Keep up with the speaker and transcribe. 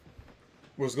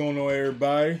What's going on,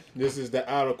 everybody? This is the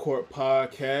Out of Court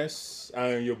Podcast. I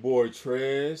am your boy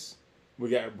Trez.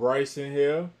 We got Brycen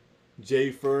here,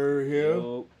 Jay here.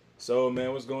 Yo. So,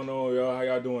 man, what's going on, y'all? How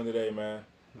y'all doing today, man?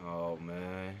 Oh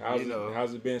man,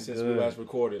 How's it been since we last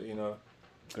recorded?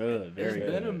 Good. It's Very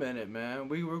been good. a minute, man.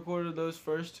 We recorded those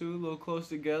first two a little close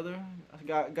together.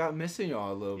 I got missing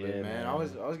y'all a little bit, Yeah, man. man. I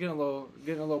was getting a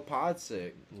little pod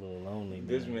sick. A little lonely, man.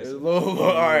 This It man- was a little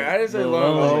all right. I didn't say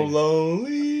Little lonely.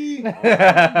 lonely.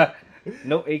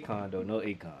 No Akon though. No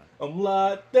Akon. I'm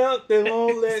locked up. They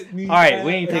won't let me. All right, out.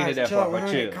 we ain't taking it that chill far, out. but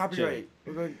We're chill. gonna copyright.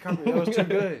 We're going to copyright. That was too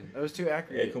good. That was too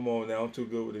accurate. Hey, come on now. I'm too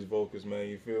good with these vocals, man.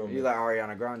 You feel me? You like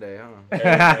Ariana Grande, huh?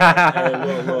 Hey,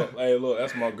 man. Hey, look.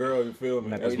 That's my girl. You feel me?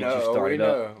 Not That's gonna my get you started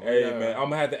up. Hey man, I'm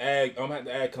gonna have to add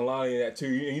Kalani in that too.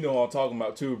 You know what I'm talking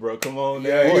about too, bro. Come on, now.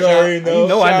 Yeah, You shout- already know. you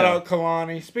know I Shout know. out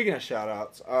Kalani. Speaking of shout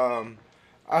outs,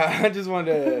 I just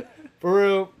wanted to, for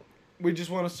real, we just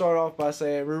want to start off by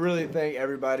saying we really thank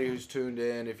everybody who's tuned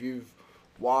in. If you've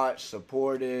watched,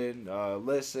 supported,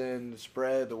 listened,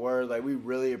 spread the word, like we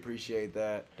really appreciate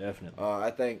that. Definitely.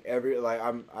 I think I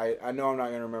know I'm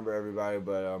not gonna remember everybody,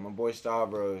 but my boy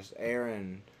Stavros,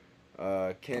 Aaron,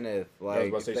 Kenneth, I was like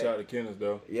about to say shout out to Kenneth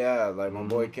though. yeah, like my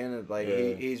boy Kenneth, like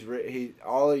Yeah. he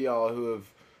all of y'all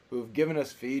who've given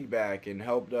us feedback and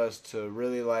helped us to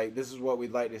really like this is what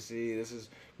we'd like to see. This is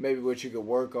maybe what you could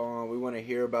work on. We want to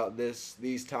hear about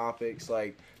these topics.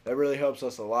 Like that really helps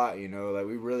us a lot, you know. Like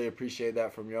we really appreciate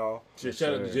that from y'all. Shout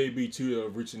out to JB too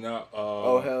reaching out.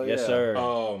 Oh hell yeah. Yes, sir.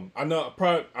 I know.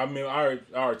 I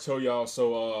already told y'all.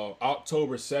 So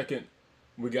October 2nd,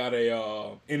 we got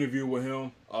a interview with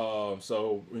him.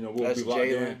 So we'll That's be locked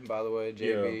in. Jalen, by the way.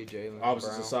 JB, Jalen. Opposite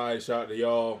Brown. Society, shout out to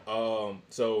y'all.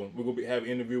 So we're gonna have an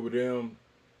interview with them.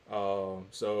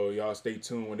 So y'all stay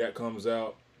tuned when that comes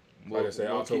out. Like I said,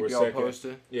 we'll October keep y'all 2nd.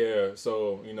 posted. Yeah,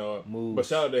 so Moves. but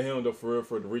shout out to him though for real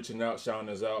for reaching out, shouting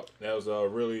us out. That was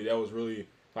really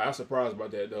like, I was surprised about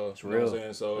that though. It's You know what I'm real.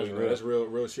 saying? So That's real. that's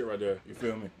real shit right there. You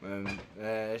feel me? And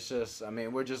it's just, I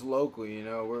mean, we're just local, you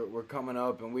know. We're coming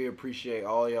up, and we appreciate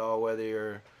all y'all, whether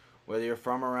you're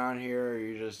from around here or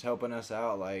you're just helping us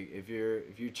out. Like if you're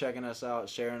checking us out,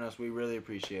 sharing us, we really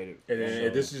appreciate it. And then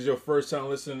if this is your first time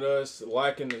listening to us,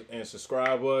 like and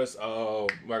subscribe us.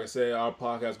 Like I said, our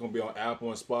podcast is gonna be on Apple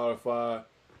and Spotify.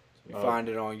 You find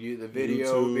it on the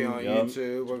video will be on YouTube,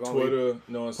 YouTube. We're gonna Twitter, you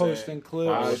know what I'm saying? posting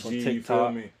clips, on IG, you feel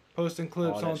TikTok. me? be posting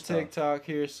clips all that on stuff. TikTok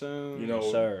here soon. You know,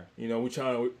 Yes, sir.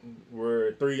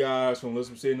 we're three guys from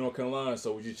Elizabeth City, North Carolina,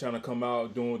 so we're just trying to come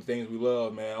out doing the things we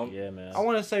love, man. Yeah, man. I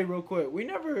want to say real quick,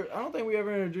 I don't think we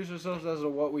ever introduced ourselves as to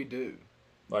what we do.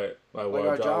 Like Like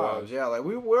our jobs, yeah. Like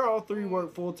we're all three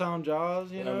work full-time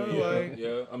jobs, you know.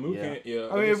 yeah. I mean, we Yeah. can't. Yeah.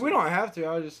 I mean, if we don't have to,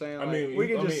 I was just saying. Like, we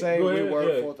can just say go we ahead, work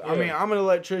yeah, full time. yeah. I mean, I'm an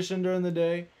electrician during the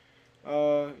day.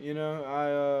 You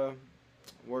know,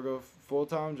 I work a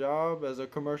full-time job as a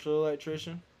commercial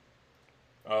electrician.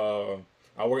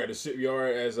 I work at the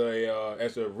shipyard as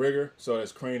a rigger, so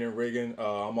that's crane and rigging.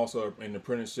 I'm also in the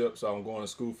apprenticeship, so I'm going to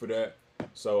school for that.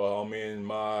 So I'm in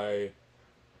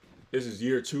this is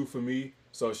year 2 for me.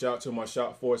 So shout out to my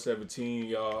shop 417.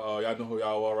 Y'all know who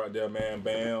y'all are right there, man.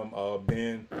 Bam,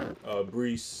 Ben,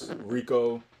 Brees,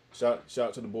 Rico. Shout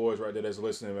out to the boys right there that's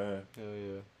listening, man. Hell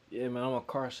yeah. Yeah, man. I'm a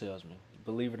car salesman.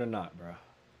 Believe it or not, bro.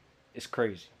 It's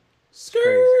crazy.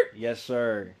 Skirt. Yes,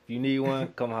 sir. If you need one,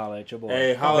 come holler at your boy.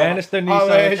 Hey, holla- Bannister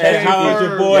holla at Nissan. Jay Hey, how's your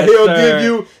Bird. boy?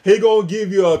 Yes, He gonna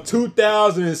give you a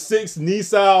 2006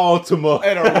 Nissan Altima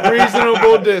At a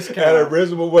reasonable discount. at a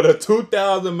reasonable with a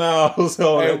 2,000 miles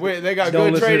on Hey, it. they got Don't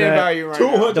good listen to trading that. value right now.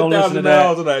 Don't listen to 200,000 that.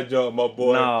 miles on that jump, my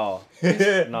boy. No. He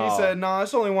No. said, "No,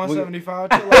 it's only 175."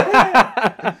 Chill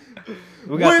out.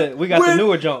 We got the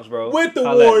newer jumps, bro. With the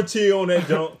Holla at me. warranty on that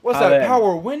jump. What's Holla that? at me.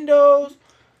 Power windows.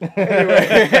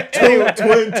 Anyway,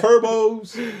 Twin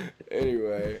turbos.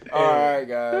 Anyway, all right,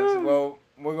 guys. Well,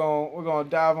 we're gonna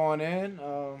dive on in.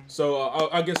 So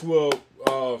I guess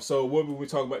so what will we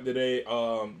talk about today?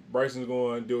 Bryson's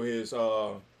going to do his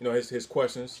his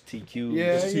questions, TQ.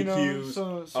 Yeah, Just you know,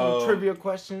 TQs, some trivia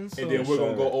questions. and so- then we're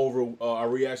gonna sir. go over our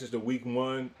reactions to week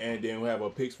 1, and then we'll have our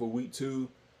picks for week 2.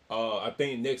 I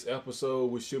think next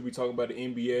episode we should be talking about the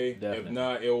NBA. If Definitely.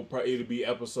 not, it'll be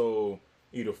episode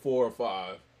either 4 or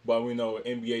 5. But we know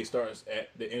NBA starts at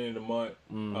the end of the month.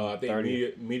 I think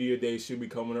 30th. media day should be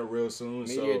coming up real soon.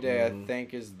 Media Day, I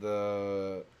think, is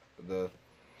the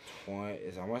 20.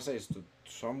 I want to say it's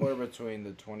somewhere between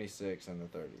the 26th and the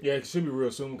 30th. Yeah, it should be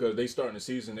real soon because they starting the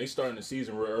season.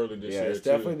 Real early this year. It's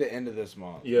definitely the end of this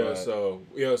month. Yeah, but so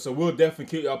we'll definitely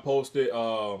keep y'all posted.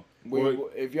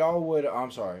 if y'all would,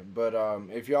 I'm sorry, but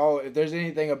if there's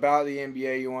anything about the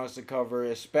NBA you want us to cover,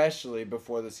 especially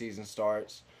before the season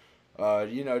starts,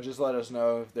 Just let us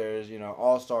know if there's,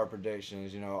 all-star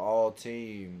predictions, all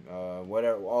team,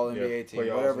 whatever, all NBA team,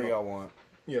 whatever y'all want.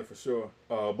 Yeah, for sure.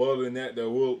 But other than that,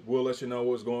 though, we'll let you know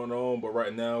what's going on. But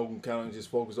right now, we can kind of just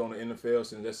focus on the NFL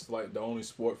since that's like the only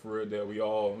sport for real that we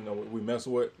all, we mess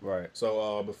with. Right.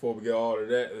 So before we get all of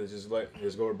that, let's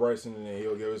go to Brycen and then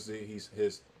he'll give us his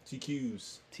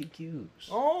TQs.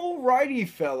 Alrighty,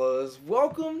 fellas.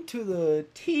 Welcome to the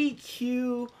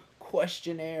TQ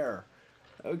questionnaire.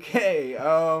 Okay.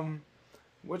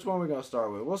 Which one are we gonna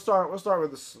start with? We'll start with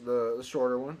the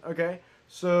shorter one. Okay.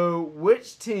 So,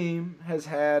 which team has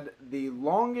had the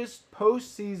longest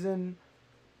postseason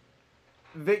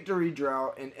victory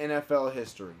drought in NFL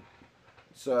history?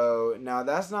 So, now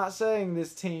that's not saying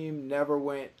this team never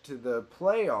went to the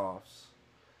playoffs.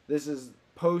 This is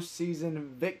postseason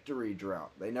victory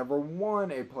drought. They never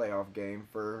won a playoff game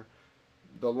for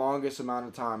the longest amount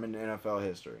of time in NFL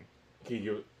history. Can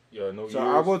you give no So,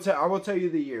 years? I will tell you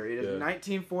the year. It is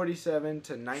 1947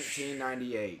 to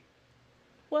 1998.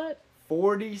 What?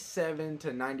 47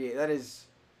 to 98. That is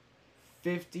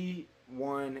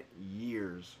 51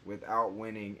 years without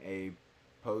winning a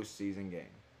postseason game.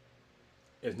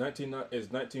 Is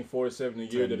 1947 the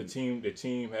year that the team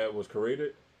was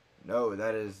created? No,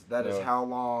 that is how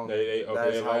long. That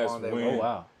is how long they win. won. Oh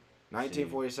wow.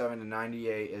 1947 to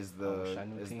 98 is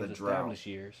the drought.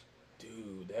 Years.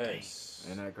 Dude,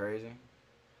 Isn't that crazy?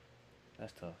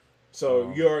 That's tough.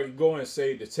 So you're going to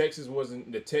say the Texans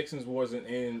wasn't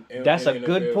in That's in a the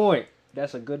good NFL? point.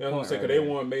 That's a good You know what point. I'm saying? Right Because they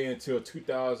there. weren't made until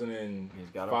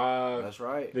 2005. That's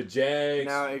right. The Jags.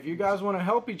 Now, if you guys want to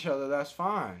help each other, that's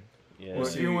fine. Yeah. Or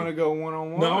if you want to go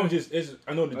one-on-one. No,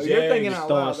 I know the Jags. You're thinking out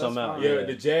throwing loud. some That's out. fine. Yeah,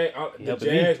 Yeah. the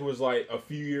Jags was like a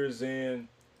few years in.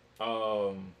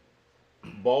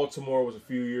 Baltimore was a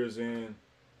few years in.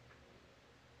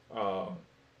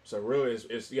 So really,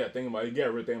 it's you got to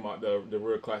really think about the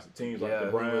real classic teams like the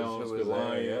Browns, who was the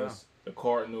there, Lions, the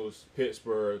Cardinals,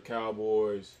 Pittsburgh,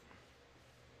 Cowboys.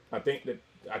 I think that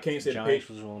I can't say Giants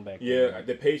the was one back Patriots. then. Yeah,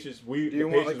 the Patriots. Do you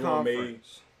want the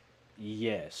conference?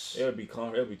 Yes. It'll be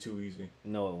too easy.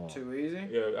 No, it won't. Too easy?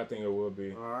 Yeah, I think it will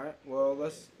be. All right. Well,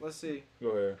 let's see. Go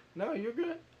ahead. No, you're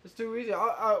good. It's too easy.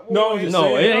 No, wait, just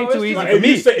No, saying. it ain't it's too easy like- for if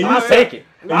you me. say- if you I'll say-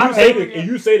 take it. If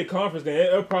you say the conference, then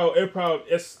it'll probably you got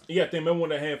to think maybe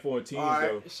one of the handful of teams All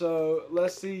though. right, so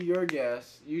let's see your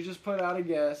guess. You just put out a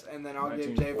guess, and then I'll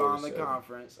give Javon the 1947.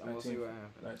 conference, and we'll see what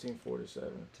happens.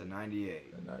 1947 To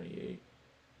 98. and 98.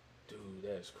 Dude,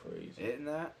 that's crazy. Isn't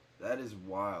that? That is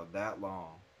wild. That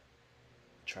long.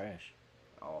 Trash.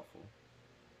 Awful.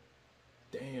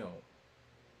 Damn.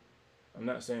 I'm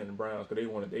not saying the Browns because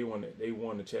they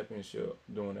won the championship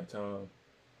during that time.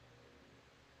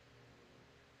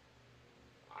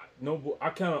 I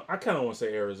kind of want to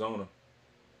say Arizona.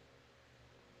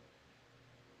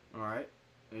 All right.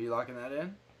 Are you locking that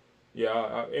in?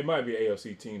 Yeah, it might be an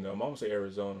AFC team though. I'm gonna say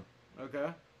Arizona. Okay.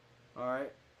 All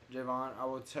right. Javon, I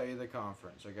will tell you the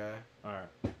conference, okay? All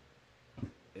right.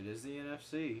 It is the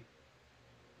NFC.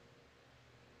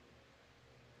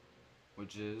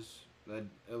 Which that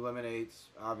eliminates,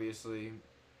 obviously,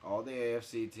 all the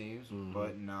AFC teams,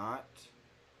 but not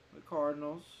the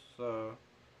Cardinals. So,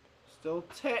 still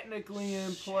technically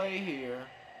in play here,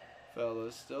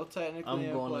 fellas. Still technically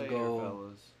in play here,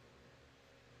 fellas.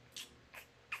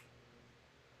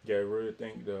 Yeah, I really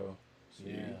think though.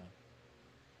 Yeah.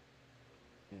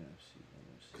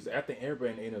 Because I think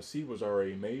everybody in the NFC was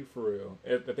already made for real.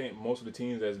 I think most of the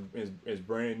teams that is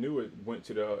brand new went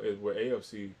to were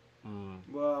AFC.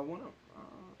 Well, I don't know.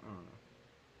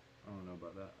 I don't know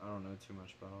about that. I don't know too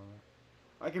much about all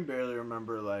that. I can barely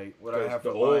remember what I had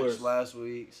for lunch last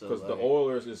week. Because the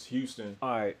Oilers is Houston. All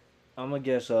right. I'm gonna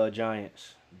guess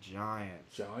Giants.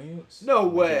 Giants? No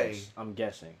way. I'm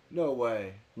guessing. No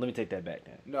way. Let me take that back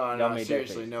then. No,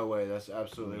 seriously, no way. That's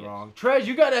absolutely wrong. Trez,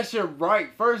 you got that shit right.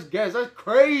 First guess. That's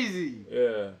crazy.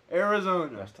 Yeah.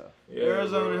 Arizona. That's tough. Yeah,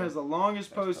 Arizona bro. has the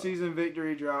longest postseason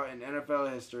victory drought in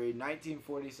NFL history,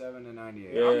 1947 to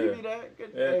 98. I'll give you that.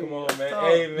 Good. Yeah, Hey, come on, that's man. tough.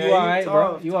 Hey, man. You alright,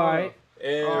 bro? Tough, You tough. alright? Yeah,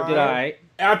 Did alright?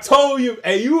 I told you.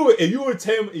 Hey, if you would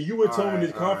tell me this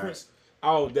Alright, conference,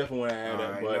 I would definitely want to have that.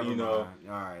 Alright, But never you know, mind.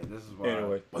 Alright, this is why.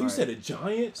 anyway. Oh, you Alright. said the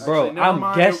Giants? Bro, Actually, never I'm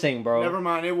mind. guessing, bro. Never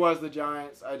mind, it was the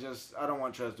Giants. I don't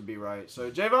want Trez to be right. So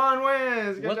Javon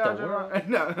wins. Good What job, the Javon.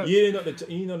 No. You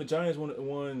didn't know the Giants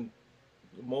won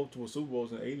multiple Super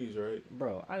Bowls in the 80s, right?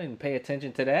 Bro, I didn't pay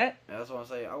attention to that. That's what I'm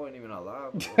saying. I wasn't even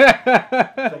alive. Bro. Come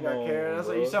I think I on, care. That's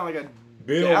what bro. you sound like a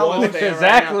Bill Dallas Walsh. fan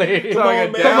Exactly. Right now. You Come sound like on,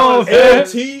 a man. Dallas Come on,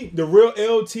 fan. LT, the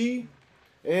real LT.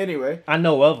 Anyway, I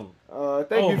know of them.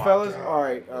 thank Oh you, my fellas. God, All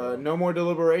right, bro. no more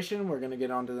deliberation. We're gonna get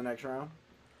on to the next round.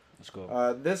 Let's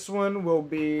go. This one will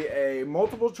be a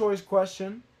multiple choice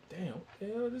question. Damn,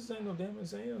 hell, this ain't no damn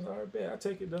exams. All right, bet. I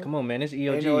take it, though. Come on, man. It's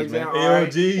Ain't EOGs, no man. exam. All right.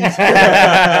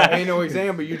 AOGs. Ain't no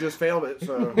exam, but you just failed it.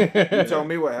 So you tell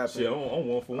me what happened. Shit, I'm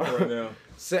 1 for 1 right now.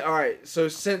 All right. So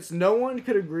since no one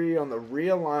could agree on the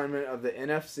realignment of the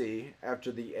NFC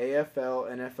after the AFL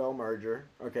NFL merger,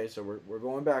 okay, so we're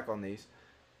going back on these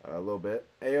a little bit.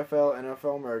 AFL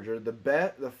NFL merger.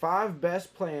 The 5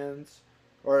 best plans,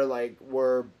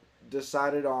 were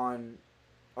decided on.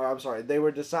 I'm sorry, they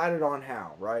were decided on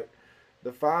how, right?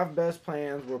 The 5 best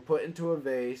plans were put into a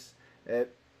vase at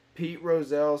Pete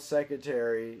Rozell's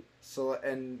secretary,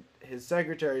 and his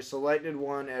secretary selected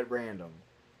one at random,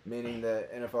 meaning the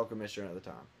NFL commissioner at the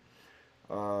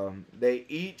time. They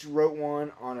each wrote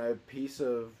one on a piece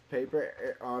of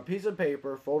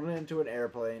paper, folded it into an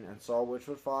airplane, and saw which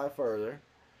would fly further.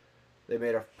 They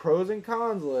made a pros and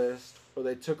cons list, or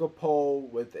they took a poll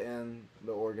within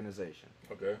the organization.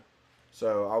 Okay.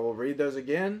 So I will read those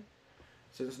again.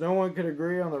 Since no one could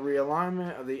agree on the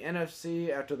realignment of the NFC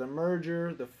after the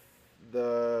merger,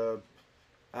 the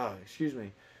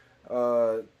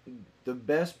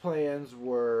best plans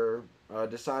were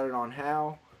decided on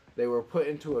how. They were put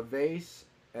into a vase,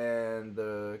 and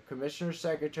the commissioner's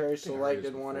secretary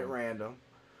selected one at random,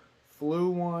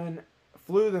 flew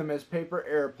them as paper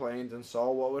airplanes, and saw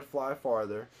what would fly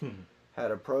farther.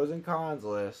 Had a pros and cons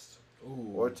list.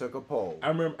 Ooh. Or took a poll. I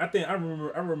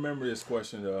remember this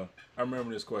question though. I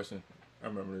remember this. But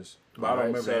I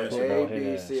don't remember the answer. A,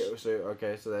 B, C.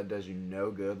 So that does you no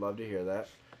good. Love to hear that.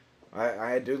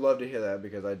 I do love to hear that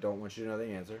because I don't want you to know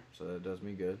the answer. So that does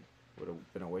me good. Would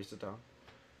have been a waste of time.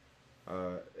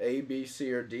 A, B,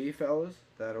 C, or D, fellas.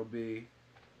 That'll be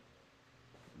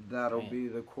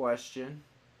the question.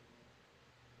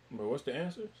 But what's the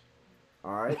answers?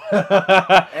 All right.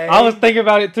 I was thinking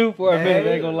about it too for a minute.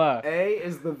 I ain't gonna lie. A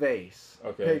is the vase.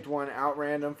 Okay. Picked one out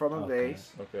random from a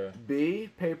vase. Okay. B,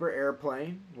 paper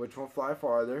airplane. Which one fly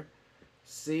farther?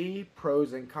 C,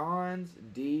 pros and cons.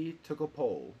 D, took a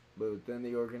poll within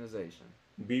the organization.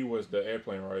 B was the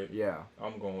airplane, right? Yeah.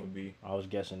 I'm going with B. I was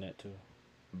guessing that too.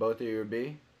 Both of you are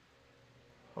B?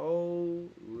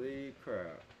 Holy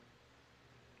crap.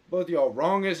 Both of y'all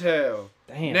wrong as hell.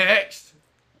 Damn. Next.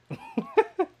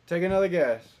 Take another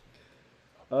guess.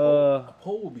 A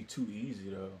poll would be too easy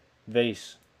though.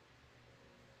 Vase.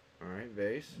 All right,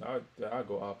 vase. I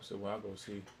go opposite when I go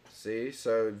C. See,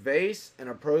 so vase and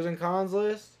a pros and cons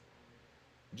list.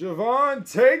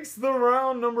 Javon takes the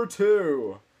round number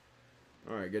 2.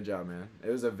 All right, good job, man. It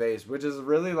was a vase, which is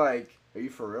really like, are you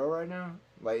for real right now?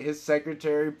 Like his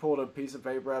secretary pulled a piece of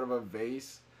paper out of a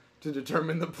vase to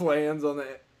determine the plans on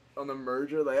the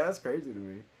merger. Like that's crazy to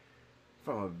me.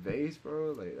 From a vase,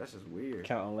 bro. Like that's just weird.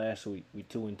 Counting last week, we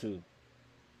 2-2.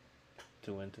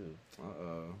 2-2.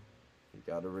 Uh-oh. You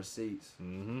got the receipts.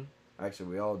 Mm-hmm. Actually,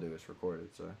 we all do. It's recorded,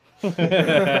 so.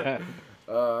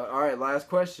 All right, last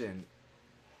question.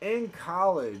 In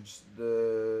college,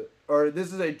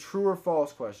 this is a true or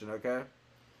false question, okay?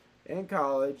 In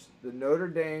college, the Notre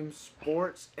Dame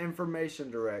sports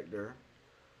information director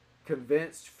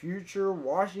convinced future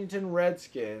Washington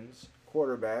Redskins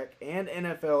quarterback and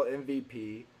NFL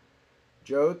MVP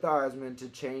Joe Theismann to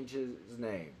change his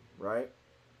name, right?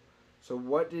 So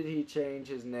what did he change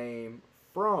his name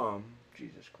from?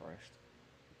 Jesus Christ.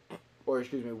 Or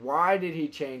excuse me, why did he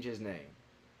change his name?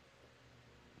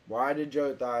 Why did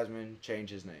Joe Theismann change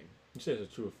his name? You said it's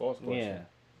a true or false question. Yeah.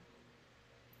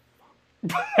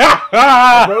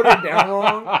 I wrote it down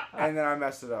wrong, and then I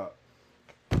messed it up.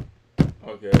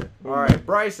 Okay. All right,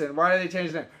 Brycen, why did they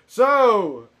change his name?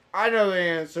 So, I know the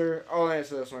answer. I'll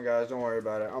answer this one, guys. Don't worry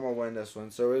about it. I'm going to win this one.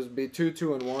 So, it would be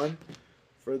 2-2-1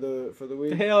 for the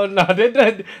week. Hell no.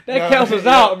 That cancels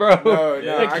out, bro. No,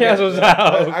 that cancels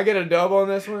out. I get a dub on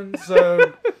this one.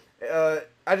 So,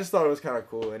 I just thought it was kind of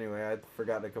cool. Anyway, I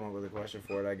forgot to come up with a question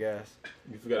for it, I guess.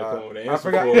 You forgot to come up with an answer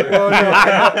I forgot. for it. Well, no,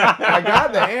 I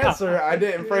got the answer. I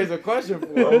didn't phrase a question for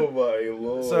it. Oh, my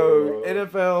Lord. So,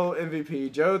 NFL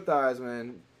MVP Joe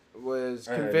Theismann was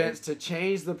convinced to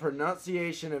change the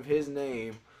pronunciation of his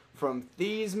name from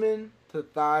Theismann to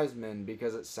Theismann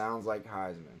because it sounds like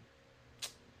Heisman.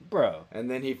 Bro. And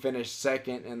then he finished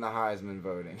second in the Heisman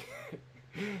voting.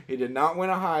 He did not win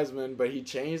a Heisman, but he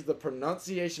changed the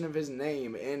pronunciation of his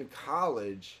name in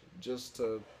college just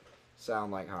to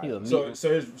sound like Heisman.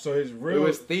 So his real... It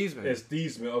was Theismann. It's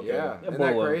Theismann, okay. Yeah, isn't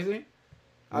that crazy?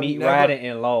 Riding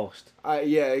and lost.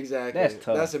 Yeah, exactly. That's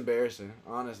tough. That's embarrassing,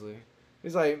 honestly.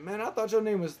 He's like, man, I thought your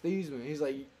name was Theismann. He's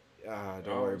like,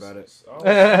 Don't worry about it.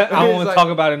 I don't want to talk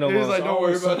about it no He was more. like, don't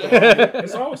worry about that.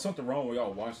 There's always something wrong with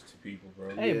y'all Washington people,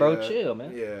 bro. Hey, bro, chill,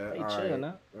 man. Yeah, hey, all chill right.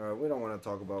 now. All right, we don't want to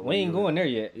talk about. We ain't going there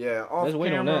yet. Yeah, Let's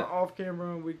wait on that. Off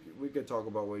camera, we could talk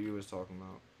about what you was talking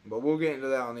about, but we'll get into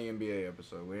that on the NBA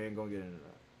episode. We ain't gonna get into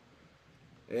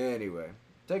that. Anyway,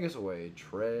 take us away,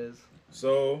 Trez.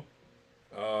 So,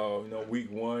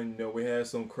 week one, we had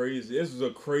some crazy. This was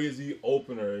a crazy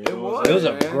opener. It was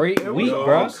a great week,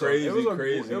 bro. Crazy. It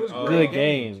was good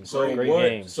games. So great what?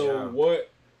 games. So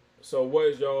what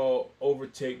is y'all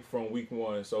overtake from week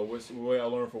one? So what y'all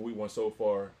learned from week one so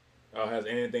far? Has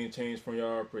anything changed from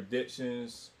your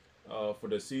predictions for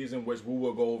the season? Which we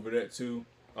will go over that too.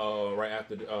 Right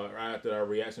after our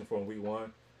reaction from week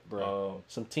one. Bro,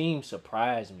 some teams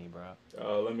surprised me, bro.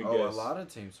 Let me guess. A lot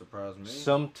of teams surprised me.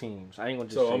 Some teams. I ain't gonna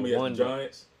just so say one. The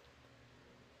Giants?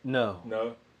 No.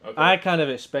 Okay. I kind of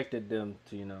expected them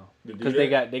to, because they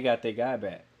got their guy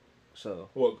back. So.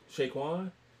 What?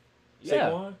 Saquon? Yeah.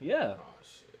 Saquon? Yeah. Oh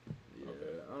shit.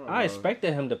 Yeah, I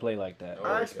expected him to play like that.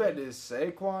 I expected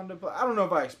Saquon to play. I don't know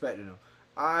if I expected him.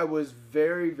 I was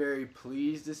very, very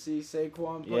pleased to see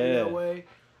Saquon play that way.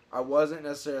 I wasn't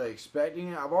necessarily expecting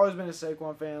it. I've always been a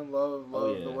Saquon fan. Love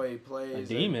the way he plays.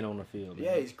 A demon on the field.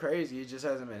 Yeah, he's crazy. He just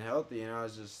hasn't been healthy, and I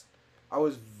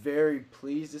was very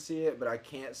pleased to see it, but I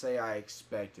can't say I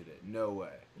expected it. No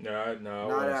way. No.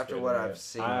 Not after what I've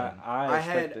seen. I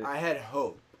had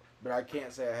hope, but I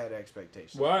can't say I had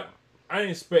expectations. Well, I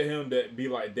didn't expect him to be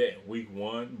like that in week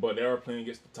one, but they are playing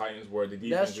against the Titans where the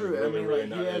defense is really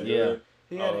not as good.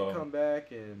 He hadn't come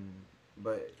back,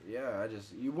 but yeah,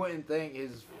 you wouldn't think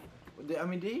his. I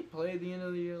mean, did he play at the end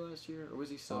of the year last year, or was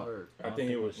he still hurt? I think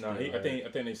he was. No, I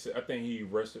think he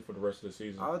rested for the rest of the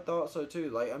season. I thought so too.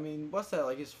 Like, I mean, what's that?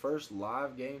 Like his first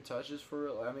live game touches for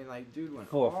it. I mean, like, dude went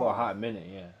for a hot minute.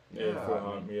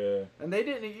 Yeah. And they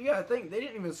didn't. You gotta think they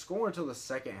didn't even score until the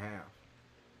second half.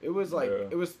 It was like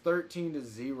it was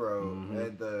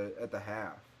 13-0 at the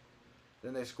half.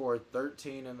 Then they scored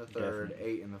 13 in the third,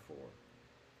 8 in the fourth.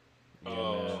 Yeah,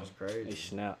 man. That was crazy. They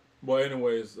snapped. But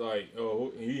anyways, like,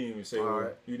 he didn't even say who.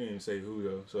 You didn't even say who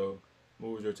though. So,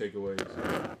 what was your takeaways?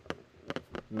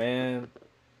 Man,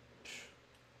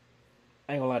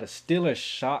 I ain't gonna lie. The Steelers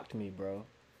shocked me, bro.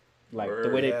 Like the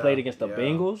way they played against the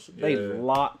Bengals, they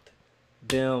locked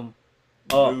them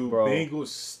up, bro. Bengals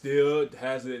still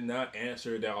hasn't not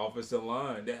answered that offensive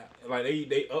line. They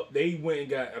went and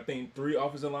got, I think, 3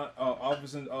 offensive line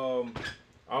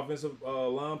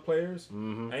players.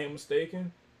 I ain't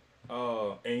mistaken.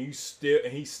 And he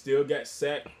still got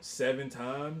sacked 7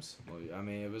 times. Well, I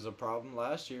mean, it was a problem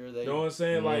last year. You know what I'm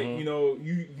saying? Like,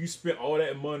 you spent all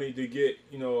that money to get,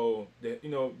 to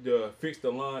fix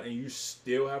the line, and you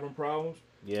still having problems.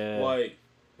 Yeah. Like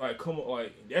come on,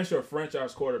 like that's your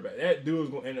franchise quarterback. That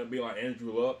dude's gonna end up being like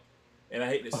Andrew Luck, and I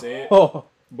hate to say it,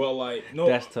 but like no,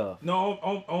 that's tough.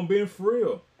 No, I'm being for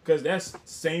real. Because that's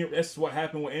what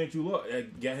happened with Andrew Luck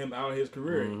that got him out of his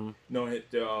career. I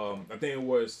think it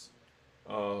was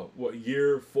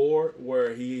year 4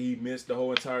 where he missed the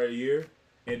whole entire year,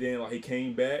 and then like he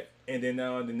came back, and then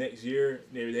now in the next year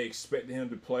they expected him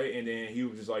to play, and then he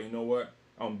was just like, you know what,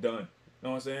 I'm done. You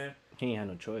know what I'm saying? He ain't had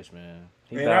no choice, man.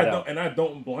 I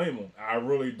don't blame him. I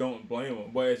really don't blame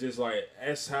him. But it's just like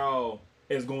that's how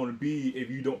it's going to be if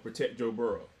you don't protect Joe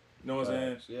Burrow. You know what I'm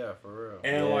saying? Yeah, for real.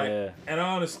 And and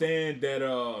I understand that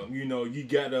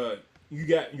you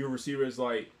got your receivers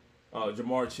like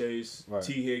Jamar Chase,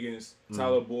 T. Higgins,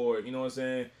 Tyler Boyd. You know what I'm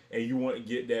saying? And you want to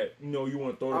get that. You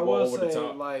want to throw the ball over the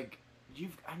top. Like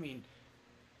you've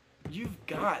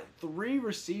got 3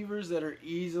 receivers that are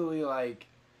easily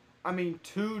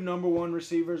 2 number 1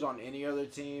 receivers on any other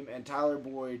team, and Tyler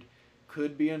Boyd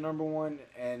could be a number 1,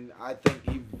 and I think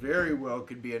he very well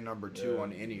could be a number 2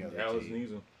 on any other Dallas team.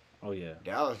 needs him. Oh yeah,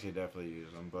 Dallas could definitely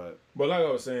use them, but like I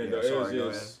was saying,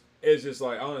 it's just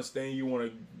like I understand you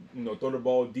want to throw the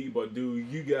ball deep, but dude,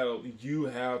 you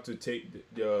have to take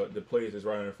the plays that's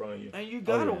right in front of you. And you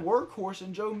got a workhorse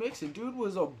in Joe Mixon. Dude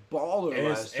was a baller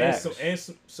last year. And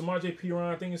Samaje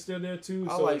Perine, I think, is still there too.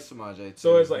 I like Samaje too.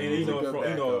 So it's like, and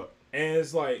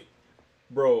it's like,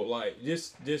 bro, like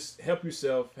just help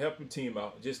yourself, help your team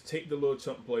out. Just take the little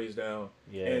chunk plays down,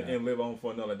 and live on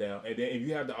for another down. And then if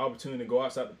you have the opportunity to go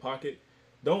outside the pocket,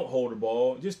 don't hold the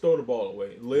ball. Just throw the ball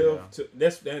away.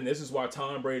 This is why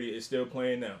Tom Brady is still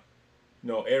playing now.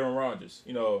 Aaron Rodgers.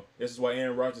 This is why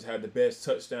Aaron Rodgers had the best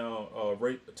touchdown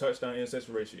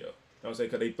interception ratio. You know what I'm saying?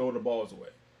 Because they throw the balls away.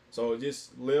 So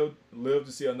just live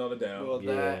to see another down. Well,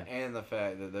 that and the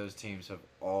fact that those teams have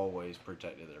always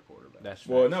protected their quarterback. That's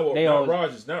not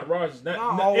Rodgers. Not Rodgers. Not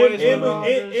always.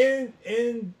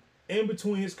 In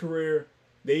between his career,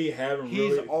 they haven't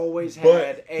He's really. always But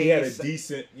had a. he had a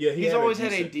decent. Yeah, he's always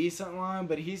had a decent line,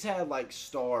 but he's had like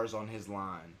stars on his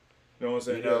line. You know what I'm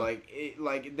saying? You know,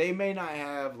 like they may not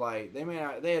have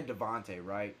they had Devontae,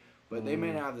 right? But they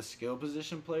may not have the skill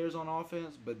position players on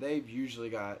offense, but they've usually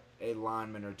got a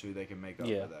lineman or two they can make up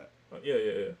for that.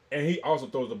 Yeah. And he also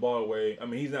throws the ball away. I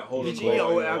mean, he's not holding the ball.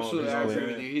 Oh, absolutely, I agree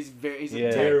with you. He's a very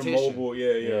tactician. mobile.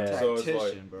 Yeah. So it's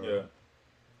like, bro.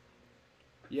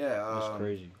 Yeah, that's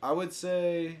crazy. I would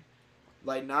say,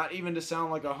 like, not even to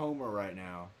sound like a homer right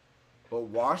now, but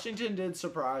Washington did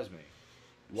surprise me.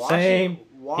 Same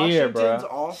here, bro.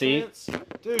 Offense, See?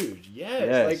 Dude,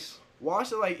 yes. Like,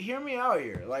 Washington, like, hear me out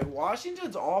here. Like,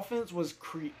 Washington's offense was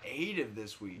creative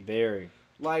this week. Very.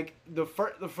 Like,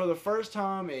 for the first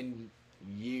time in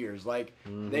years, like,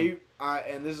 and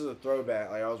this is a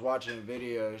throwback. Like, I was watching a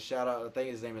video. Shout out, I think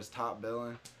his name is Top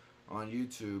Billin on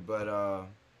YouTube, but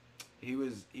he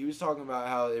was talking about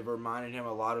how it reminded him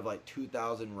a lot of like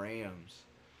 2000 Rams,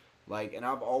 like, and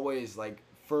I've always like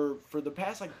for the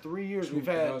past like 3 years we've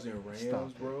had 2000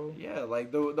 Rams, bro. Yeah,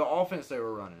 like the offense they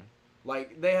were running,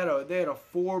 like they had a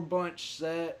 4 bunch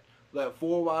set, that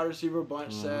 4 wide receiver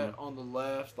bunch set on the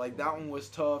left, like that one was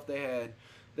tough. They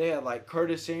had like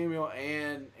Curtis Samuel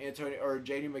and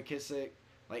J.D. McKissick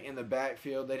like in the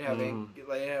backfield. They'd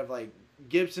have like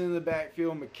Gibson in the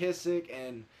backfield, McKissick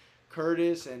and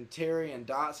Curtis and Terry and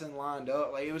Dotson lined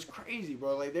up. Like, it was crazy,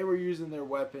 bro. Like, they were using their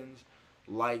weapons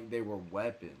like they were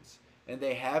weapons. And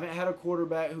they haven't had a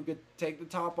quarterback who could take the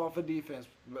top off of defense,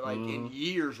 like, in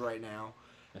years right now.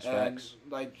 That's facts.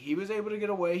 Like, he was able to get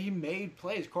away. He made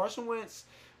plays. Carson Wentz,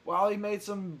 while he made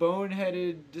some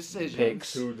boneheaded decisions.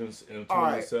 Picks. Two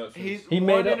right, interceptions. He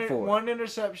made up for it. One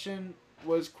interception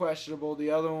was questionable.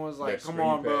 The other one was like, come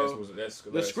on, bro.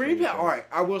 The screen pass. All right,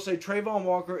 I will say Trayvon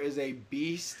Walker is a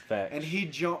beast, and he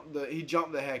jumped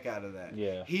the heck out of that.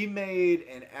 Yeah, he made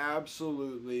an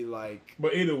absolutely like.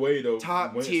 But either way, though,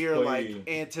 top tier like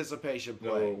anticipation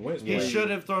play. He should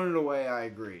have thrown it away. I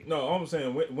agree. No, I'm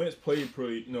saying Wentz played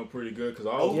pretty good because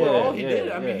overall he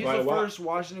did. I mean, he's the first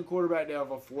Washington quarterback to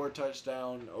have a 4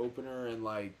 touchdown opener and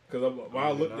like. Because when I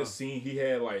looked at the scene, he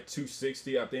had like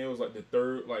 260. I think it was like the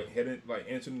third,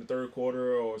 entering the third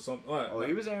quarter or something.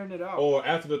 He was airing it out. Or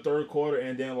after the third quarter,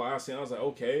 and then I was like,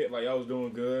 okay, like I was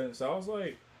doing good. So I was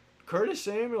like, Curtis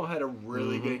Samuel had a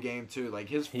really good game too. Like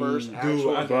his first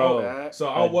actual back. So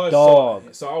I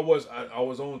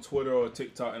was on Twitter or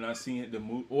TikTok and I seen the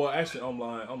move. Well, actually, I'm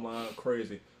lying,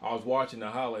 crazy. I was watching the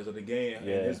highlights of the game and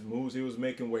his moves he was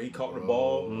making where he caught the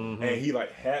ball and he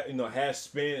like had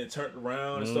spin and turned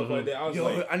around and stuff like that. I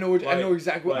was I know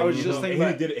exactly what I was just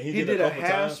thinking. He did a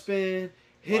half spin,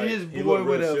 hit his boy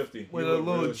with a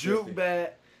little juke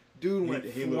bat. Dude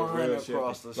went flying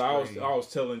across the screen. I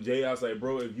was telling Jay, I was like,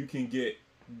 bro, if you can get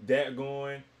that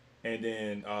going, and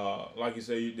then like you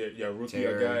say, your rookie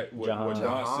I got with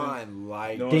Johnson,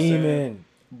 like Demon,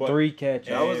 3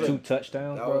 catches, 2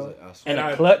 touchdowns, bro, and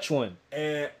a clutch one.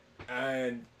 And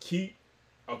keep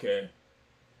I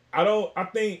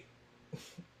think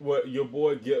what your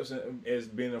boy Gibson is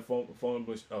being a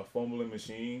fumbling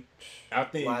machine. I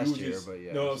think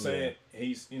you know what I'm saying.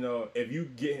 He's if you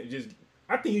get just.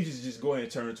 I think you just go ahead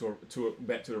and turn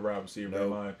back to the wide receiver. In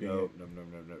my opinion, no.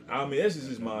 I mean, this is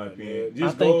just my opinion.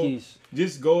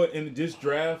 Just go and just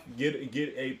draft, get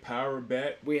a power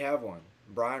back. We have one,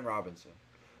 Brian Robinson.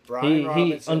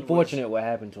 He's unfortunate what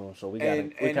happened to him, so we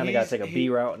kind of got to take a B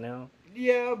route now.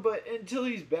 Yeah, but until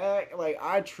he's back, like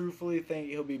I truthfully think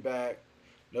he'll be back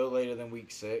no later than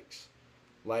week 6.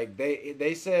 Like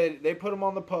they said they put him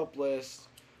on the PUP list.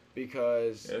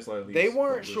 Because they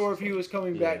weren't sure if he was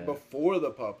coming back before the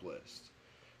PUP list.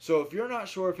 So if you're not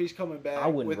sure if he's coming back, I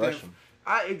wouldn't rush him.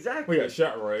 Exactly. We got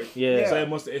shot right. Yeah. So it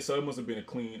must have been a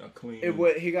clean.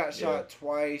 He got shot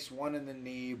twice, one in the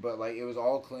knee, but like it was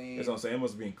all clean. That's what I'm saying. It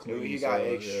must have been clean. He got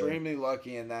extremely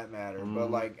lucky in that matter. But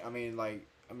I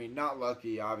mean, not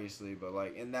lucky obviously, but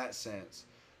like in that sense,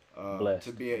 blessed.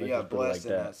 To be blessed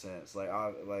in that sense.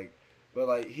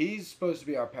 But he's supposed to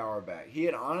be our power back. He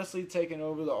had honestly taken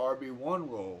over the RB1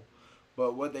 role,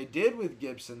 but what they did with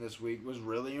Gibson this week was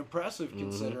really impressive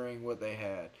considering what they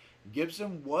had.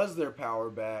 Gibson was their power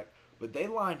back, but they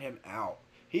lined him out.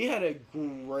 He had a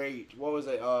great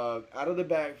out of the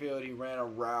backfield. He ran a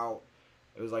route.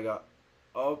 It was like a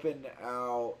up and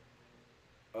out.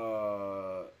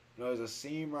 It was a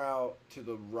seam route to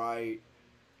the right,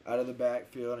 out of the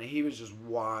backfield, and he was just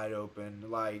wide open.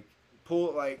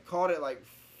 Caught it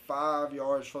 5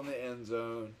 yards from the end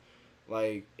zone.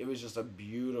 It was just a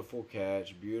beautiful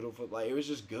catch. Beautiful. It was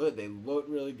just good. They looked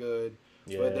really good.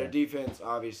 Yeah. But their defense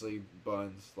obviously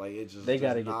buns. Like it just they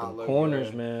got to get them corners,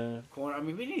 good. man. I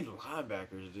mean, we need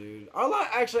linebackers, dude.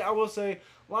 Actually, I will say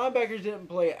linebackers didn't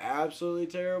play absolutely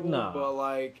terrible, but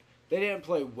like they didn't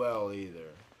play well either.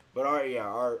 But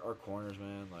our corners,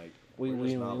 man, like we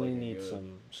need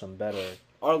good. some better.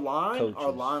 Our line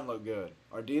coaches. looked good.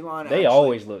 Our D line. They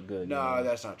always look good. No,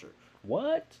 that's not true.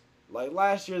 What? Like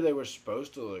last year, they were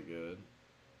supposed to look good.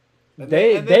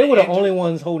 They were the only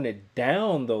ones holding it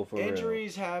down though. For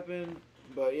injuries happened,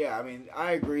 but yeah, I mean,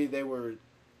 I agree.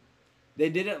 They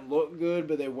didn't look good,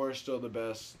 but they were still the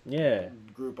best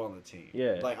group on the team.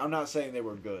 Yeah. Like I'm not saying they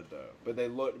were good though, but they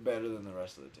looked better than the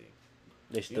rest of the team.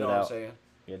 They stood out. what I'm saying?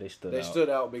 Yeah, they stood out. They stood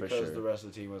out because the rest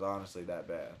of the team was honestly that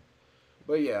bad.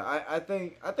 But yeah, I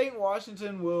think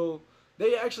Washington will.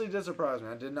 They actually did surprise me.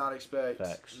 I did not expect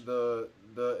the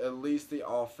at least the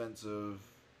offensive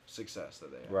success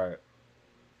that they had. Right.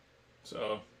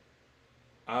 So,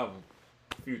 I have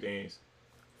a few things.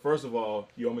 First of all,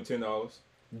 you owe me $10.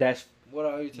 That's what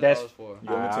are you $10 for? You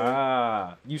owe me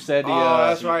 10. You said the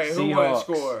that's right. Seahawks. Who wouldn't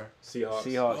score?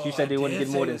 Seahawks. You said they wouldn't get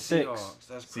more than 6.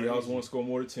 Seahawks won't score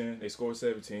more than 10. They scored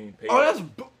 17. Pay up.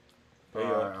 Pay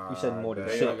up. You said more than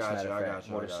 6. I got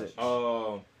you. More than 6.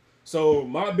 So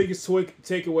my biggest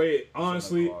takeaway,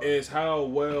 honestly, is how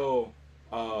well.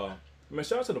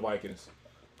 Shout out to the Vikings.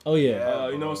 Oh yeah.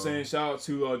 You know what I'm saying? Shout out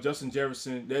to Justin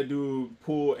Jefferson. That dude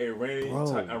pulled a Randy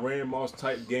Moss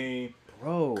type game.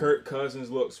 Bro. Kirk Cousins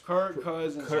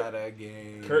had a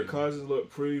game. Kirk Cousins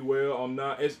looked pretty well. I'm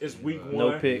not. It's week 1.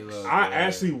 No picks. I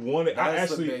actually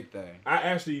the big thing. I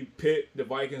actually picked the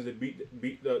Vikings to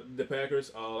beat the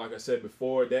Packers. Like I said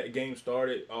before, that game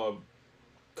started.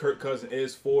 Kirk Cousins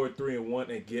is 4-3-1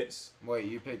 against. Wait,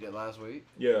 you picked it last week?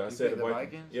 Yeah, I said the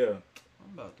Vikings. Yeah.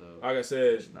 I'm about to. Like I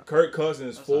said, Kirk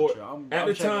Cousins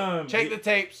time. Check the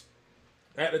tapes.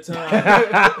 At the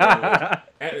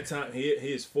time, he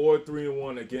is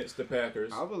 4-3-1 against the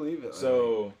Packers. I believe it.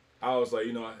 So I was like,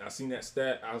 I seen that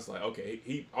stat. I was like, okay,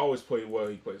 he always played well.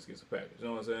 He plays against the Packers. You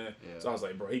know what I'm saying? Yeah. So I was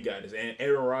like, bro, he got this. And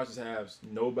Aaron Rodgers has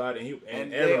nobody.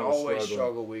 And they always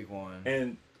struggle week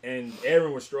 1. And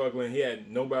Aaron was struggling. He had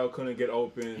nobody couldn't get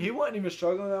open. He wasn't even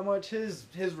struggling that much. His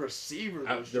receivers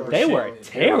were struggling. They were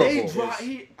terrible.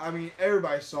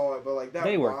 Everybody saw it, but like that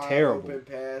they were terrible. Open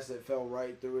pass that fell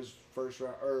right through his first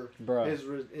round bro.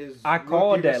 His I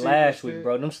called that last week,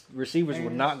 bro. Them receivers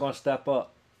were not gonna step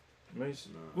up.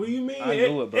 What do you mean? I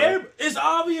knew it, bro. It's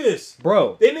obvious,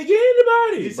 bro. They didn't get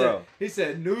anybody. He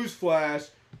said,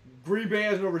 "Newsflash: Green Bay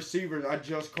has no receivers." I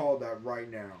just called that right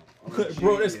now.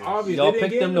 Bro, that's obvious. Y'all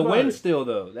picked them to win still,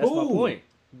 though. That's my point.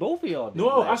 Both of y'all did.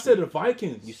 No, I said the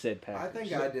Vikings. You said Packers. I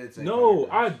think I did say No,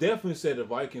 Packers. I definitely said the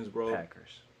Vikings, bro.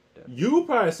 Packers. Definitely. You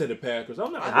probably said the Packers.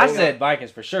 I'm not. I said Vikings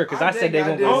for sure because I said they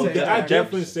won't go hold Justin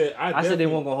Jefferson. I said they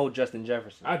won't go hold Justin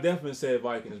Jefferson. I definitely said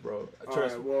Vikings, bro.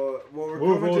 Trust me. Well,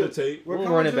 we'll roll the tape. We're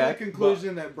coming to the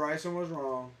conclusion that Brycen was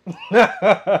wrong.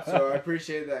 So I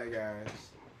appreciate that, guys.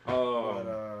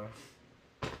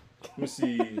 Let me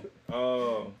see.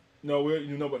 No,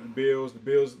 you know about the Bills. The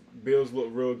Bills look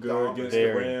real good against the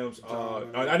Rams.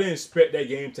 I didn't expect that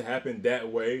game to happen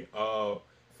that way. I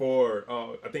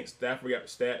think Stafford got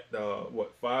stat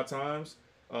 5 times.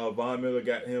 Von Miller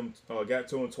got to him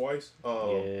twice.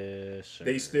 Yes, sir.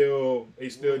 They still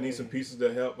need some pieces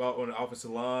to help out on the offensive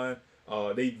line.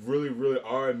 They really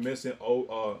are missing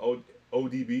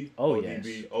ODB.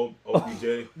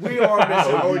 OBJ. We are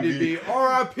missing ODB.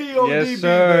 R.I.P. ODB, yes,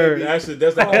 sir. baby. Actually,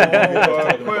 that's not what I'm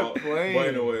talking about. But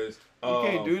anyways. You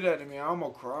can't do that to me. I'm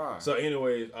going to cry. So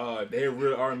anyways, they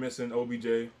really are missing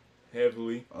OBJ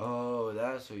heavily. Oh,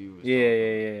 that's who you was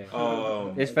talking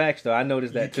about. It's facts, though. I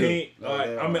noticed that, too.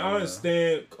 I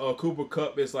understand Cooper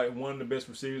Kupp is like one of the best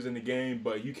receivers in the game,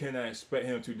 but you cannot expect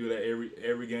him to do that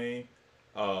every game.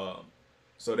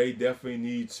 So they definitely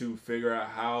need to figure out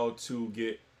how to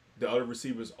get the other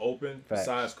receivers open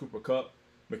besides Cooper Kupp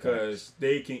because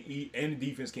they can and the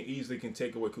defense can easily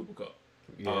take away Cooper Kupp.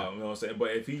 Yeah. You know what I'm saying?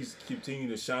 But if he's continuing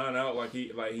to shine out like he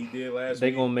did last week,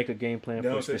 they're going to make a game plan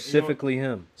for specifically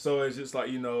him. So it's just like,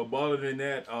 but other than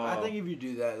that... I think if you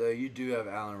do that, though, you do have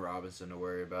Allen Robinson to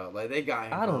worry about. Like, they got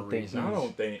him I don't think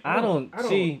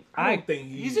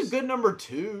he's a good number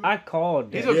 2. I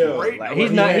called that. He's a great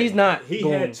number. He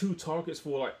had 2 targets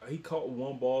for, he caught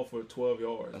 1 ball for 12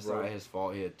 yards. That's not his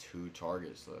fault. He had 2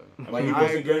 targets, though. He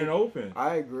wasn't getting open.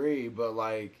 I agree, but,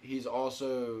 he's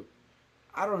also...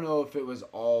 I don't know if it was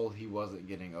all he wasn't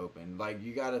getting open.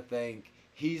 You got to think,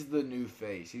 he's the new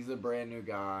face. He's the brand new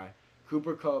guy.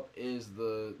 Cooper Kupp is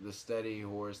the steady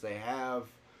horse. They have,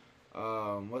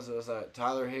 what's that?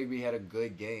 Tyler Higbee had a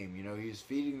good game. He was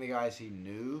feeding the guys he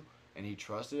knew, and he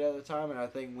trusted at the time. And I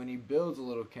think when he builds a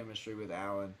little chemistry with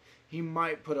Allen, he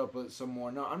might put up with some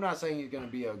more. No, I'm not saying he's going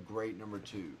to be a great number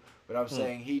 2, but I'm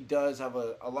saying he does have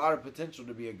a lot of potential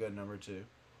to be a good number 2.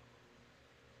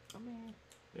 I mean,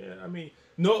 yeah, I mean,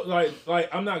 no, like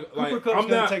I'm not like Cooper Kupp's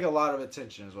going to take a lot of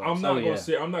attention as well. I'm not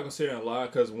gonna say a lie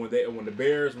because when the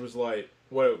Bears was like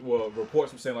what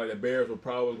reports were saying like the Bears were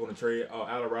probably going to trade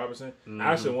Allen Robinson.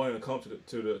 I actually wanted to come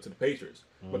to the Patriots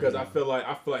because I feel like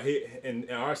he in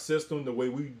our system, the way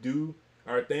we do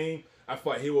our thing, I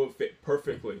feel like he will fit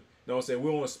perfectly. You know what I'm saying?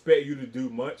 We don't expect you to do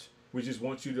much. We just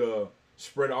want you to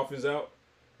spread the offense out.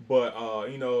 But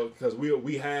you know, because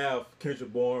we have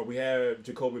Kendrick Bourne, we have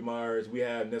Jacoby Myers, we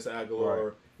have Nessa Aguilar,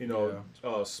 Right. you know,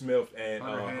 Smith and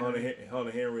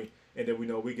Hunter Henry, and then we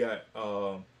know we got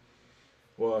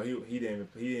well he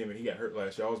got hurt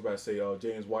last year. I was about to say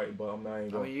James White, but I'm not even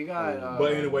going. I mean, you got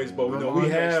but anyways, but we know we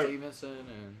have Stevenson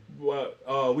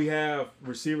and we have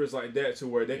receivers like that to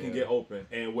where they can get open,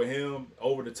 and with him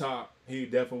over the top, he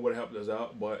definitely would have helped us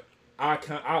out. But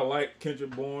I like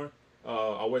Kendrick Bourne.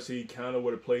 I wish he kind of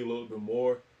would have played a little bit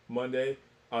more Sunday.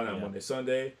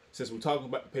 Since we're talking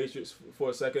about the Patriots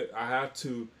for a second, I have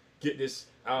to get this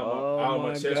out of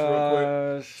my chest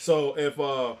real quick. So if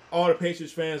all the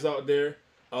Patriots fans out there,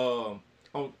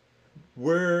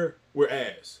 we're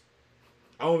ass.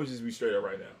 I want to just be straight up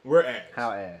right now. We're ass.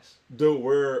 How ass? Dude,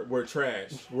 we're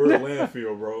trash. We're a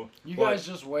landfill, bro. You guys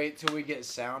just wait till we get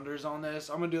sounders on this.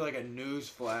 I'm gonna do like a news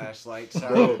flash, like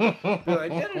sound. Be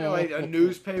like, like a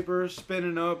newspaper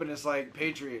spinning up, and it's like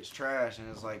Patriots trash, and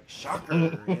it's like shocker. You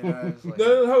know, it's like,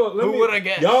 who would I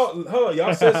guess?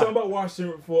 Y'all said something about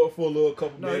Washington for a little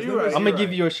couple minutes. You're right. I'm gonna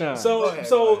give you a shine. So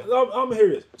ahead. I'm here.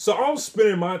 This. So I'm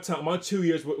spending my 2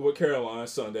 years with Caroline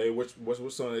Sunday, which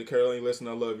was Sunday. Caroline, listen,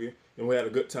 I love you, and we had a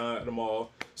good time at the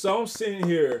mall. So I'm sitting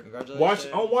here watching.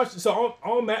 So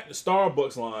I'm at the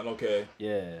Starbucks line. Okay.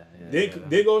 Yeah. They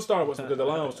go to Starbucks because the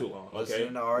line was too long. Okay.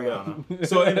 Listen to Ariana.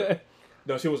 So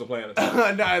no, she wasn't playing at the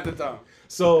time. Not at the time.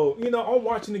 So I'm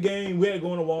watching the game. We had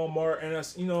going to Walmart, and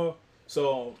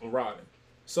so I'm riding.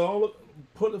 So I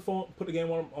put the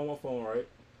game on my phone, right?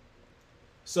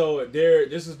 So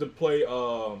this is the play.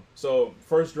 So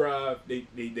first drive,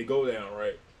 they go down,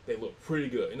 right? They look pretty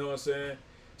good. You know what I'm saying?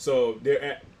 So they're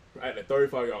at the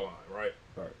 35-yard line, right?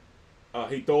 Right.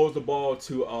 He throws the ball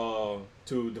to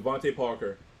Devontae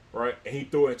Parker, right? And he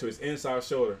threw it into his inside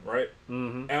shoulder, right?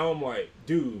 Mm-hmm. And I'm like,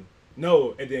 dude,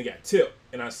 no. And then it got tipped,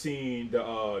 and I seen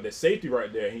the safety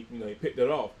right there. He picked it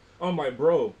off. I'm like,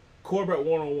 bro, quarterback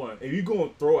 1-on-1. If you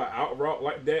gonna throw an out route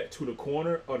like that to the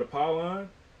corner of the pylon,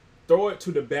 throw it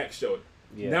to the back shoulder,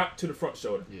 not to the front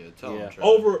shoulder. Yeah, tell him.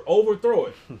 Overthrow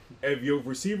it. If your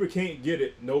receiver can't get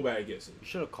it, nobody gets it. You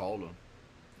should have called him.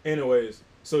 Anyways,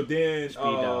 so then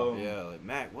yeah, like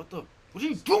Mac, what are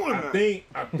you doing?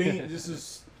 I think this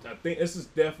is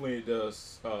definitely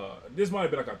this might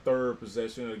have been like a third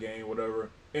possession of the game,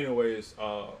 whatever. Anyways,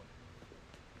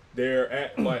 they're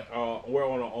at we're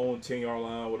on our own 10-yard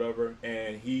line, whatever,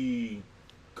 and he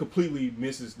completely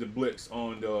misses the blitz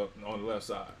on the left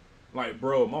side. Like,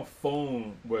 bro, my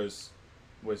phone was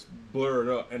blurred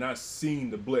up, and I seen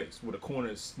the blitz with the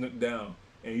corner snooked down,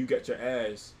 and you got your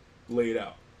ass laid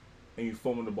out, and you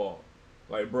fumbled the ball.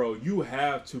 Like, bro, you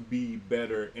have to be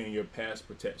better in your pass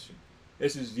protection.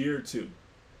 This is year 2.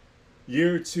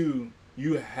 Year 2,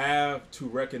 you have to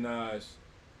recognize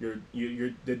the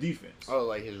defense. Oh,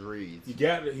 like his reads. He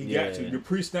got to. Your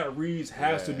pre-snap reads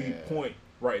has to be point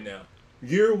right now.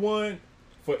 Year 1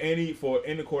 for any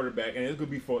quarterback, and it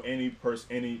could be for any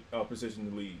position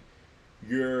in the league.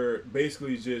 You're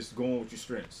basically just going with your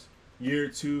strengths. Year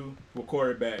 2 with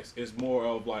quarterbacks is more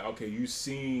of like, okay, you've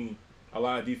seen a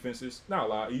lot of defenses, not a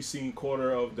lot. You've seen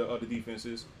quarter of the other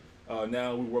defenses.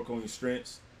 Now we work on your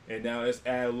strengths, and now let's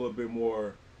add a little bit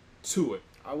more to it.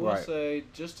 I will say,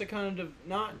 just to kind of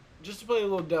just to play a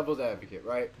little devil's advocate,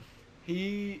 right?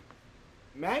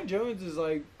 Mac Jones is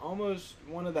like almost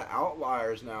one of the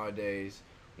outliers nowadays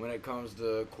when it comes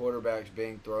to quarterbacks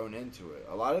being thrown into it.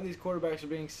 A lot of these quarterbacks are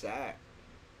being sacked.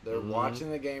 They're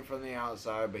watching the game from the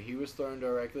outside, but he was thrown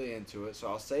directly into it. So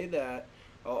I'll say that.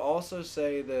 I'll also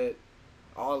say that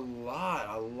a lot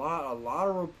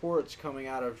of reports coming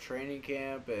out of training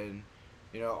camp and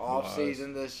off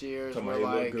season this year were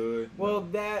like,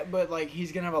 but like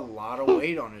he's gonna have a lot of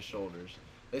weight on his shoulders.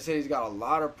 They said he's got a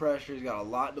lot of pressure. He's got a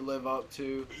lot to live up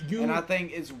to. And I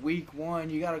think it's week 1.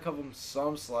 You got to cut him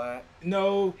some slack.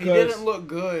 No, he didn't look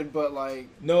good, but like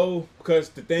no, because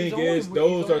the thing is,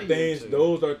 those are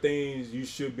things you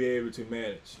should be able to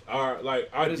manage. Our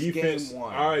defense,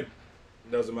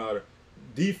 doesn't matter.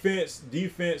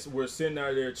 Defense, we're sitting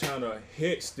out there trying to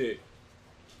hit stick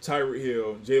Tyreek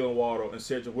Hill, Jalen Waddle, and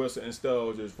Cedric Wilson and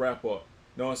Stubbs just wrap up.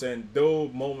 You know what I'm saying?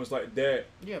 Those moments like that.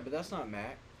 Yeah, but that's not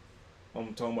Mac.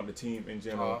 I'm talking about the team in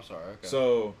general. Oh, I'm sorry. Okay.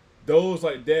 So those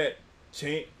like that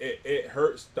change. It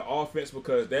hurts the offense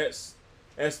because that's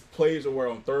plays where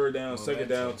on third down, second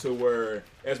down to where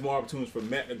that's more opportunities for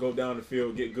Matt to go down the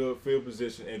field, get good field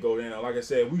position, and go down. Like I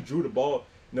said, we drew the ball.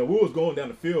 We was going down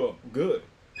the field good.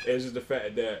 It's just the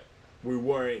fact that we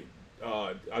weren't.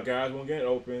 Our guys weren't getting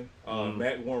open.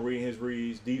 Matt weren't reading his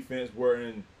reads. Defense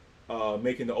weren't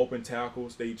making the open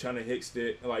tackles. They trying to hit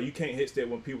stick. Like you can't hit stick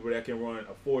when people that can run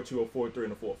a 4-2, a 4-3,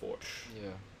 and a 4-4. Yeah.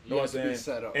 You know what I'm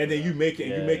saying? And then you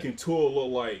making Tua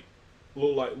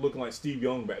looking like Steve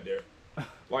Young back there.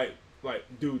 like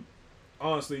dude,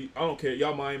 honestly, I don't care.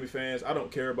 Y'all Miami fans, I don't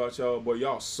care about y'all, but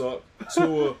y'all suck.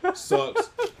 Tua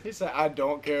sucks. He said, I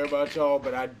don't care about y'all,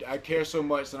 but I care so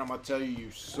much that I'm going to tell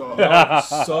you suck. Y'all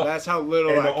suck. That's how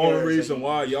little and I care. And the only reason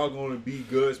why y'all going to be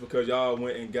good is because y'all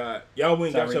went and got your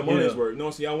money's worth. You know what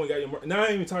I'm saying? Y'all went and got your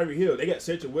not even Tyreek Hill. They got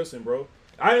Cedric Wilson, bro.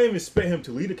 I didn't even expect him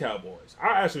to lead the Cowboys.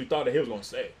 I actually thought that he was going to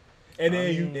stay. And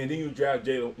then you draft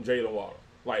Jalen Waddle.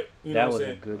 Like, you know what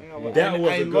I'm saying? That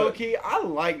was a good. Low-key, I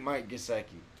like Mike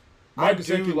Gesicki. Mike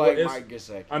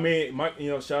Gesicki. I mean, Mike.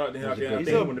 Shout out to him. He's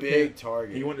a big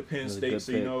target. He went to Penn State,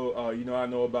 so I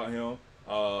know about him.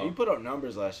 He put up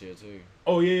numbers last year too.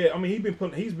 Oh yeah, I mean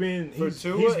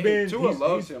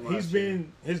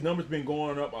his numbers been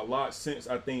going up a lot since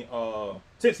I think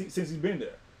since he's been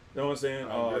there. You know what I'm saying?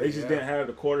 They just didn't have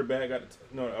the quarterback. Got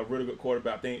a really good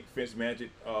quarterback. I think Fitzmagic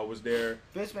was there.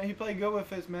 He played good with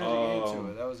Fitzmagic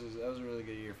into it. That was a really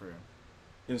good year for him.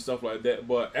 And stuff like that.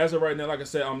 But as of right now, like I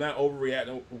said, I'm not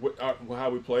overreacting with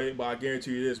how we play. But I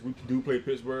guarantee you this: we do play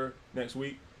Pittsburgh next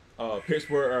week.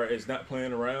 Pittsburgh is not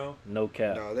playing around. No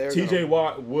cap. No, TJ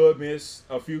Watt would miss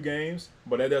a few games,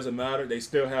 but that doesn't matter. They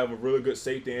still have a really good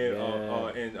safety in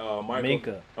Michael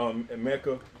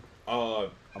Mecca. I'm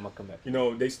gonna come back.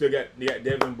 They still got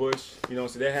Devin Bush. So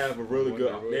they have a really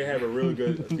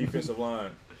good defensive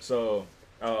line. So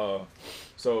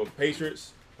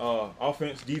Patriots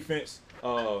offense, defense.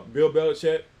 Bill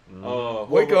Belichick.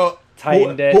 Wake up.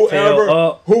 Tighten that tail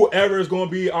up. Whoever is going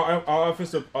to be our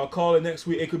offensive caller next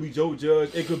week, it could be Joe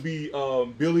Judge. It could be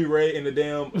Billy Ray in the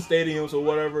damn stadiums or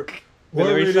whatever.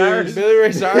 Billy Ray Cyrus.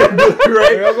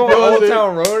 We're going Old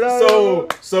Town Road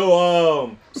out.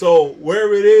 So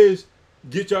wherever it is,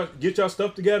 get y'all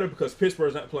stuff together because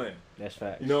Pittsburgh's not playing. That's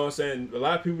fact. You know what I'm saying? A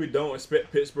lot of people don't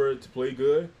expect Pittsburgh to play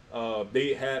good.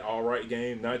 They had all right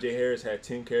game. Najee Harris had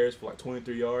 10 carries for like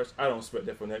 23 yards. I don't expect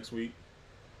that for next week.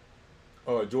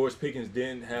 George Pickens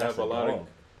didn't have a lot of. You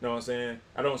know what I'm saying?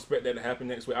 I don't expect that to happen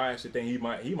next week. I actually think he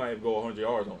might go 100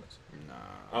 yards on us.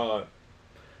 Nah.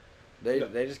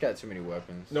 They just got too many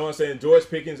weapons. You know what I'm saying? George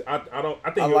Pickens, I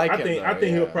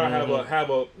think he'll probably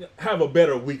have a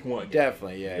better week one game.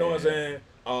 Definitely, yeah. You know what I'm saying?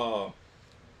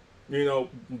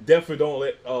 Definitely don't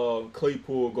let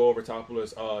Claypool go over top of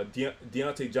us.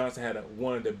 Deontay Johnson had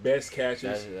one of the best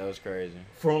catches. That was crazy.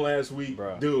 From last week.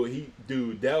 Bro.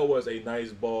 Dude, that was a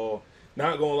nice ball.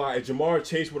 Not gonna lie, if Jamar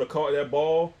Chase would have caught that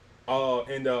ball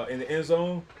in the end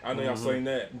zone, I know y'all saying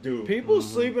that, dude. People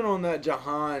sleeping on that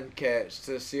Jahan catch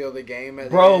to seal the game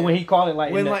at the end. When he called it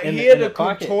he had to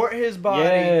contort his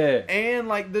body,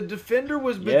 and the defender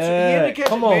was he had to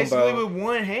catch it basically with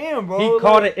one hand, bro. He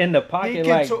caught it in the pocket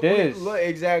like this.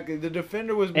 Exactly, the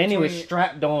defender was between, and he was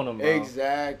strapped on him, bro.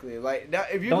 Exactly,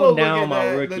 if you go look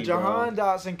at the Jahan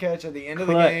Dotson catch at the end of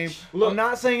the game, I'm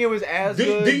not saying it was as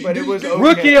good, but it was okay.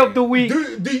 Rookie of the week.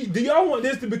 Do y'all want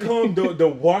this to become the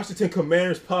Washington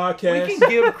Commanders podcast? We can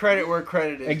give credit where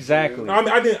credit is. Exactly.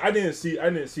 I mean, I didn't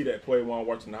see that play while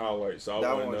watching the highlights. So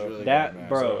that one was really good, man.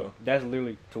 Bro, that's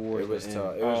literally towards it was the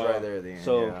tough. end. It was right there at the end.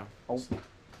 Go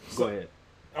ahead.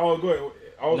 Oh, go ahead.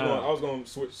 I was going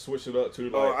to switch it up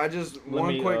too.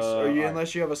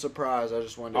 Unless you have a surprise, I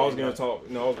just wanted. I was going to talk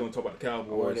about the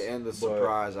Cowboys. I wanted to end the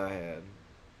surprise I had.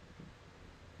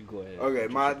 Go ahead. Okay,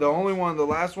 the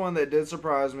last one that did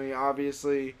surprise me,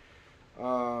 obviously.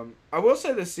 I will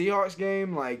say the Seahawks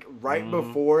game,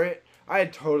 before it, I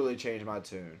had totally changed my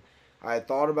tune. I had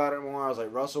thought about it more. I was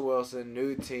like, Russell Wilson,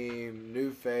 new team,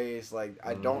 new face.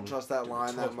 I don't trust that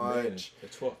line that much.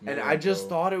 And I just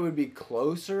thought it would be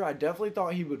closer. I definitely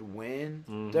thought he would win.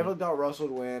 Definitely thought Russell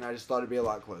would win. I just thought it'd be a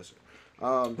lot closer.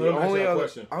 I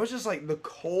was just like the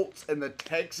Colts and the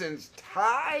Texans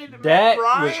tied. That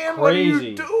Brycen, was crazy. What are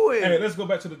you doing? Hey, let's go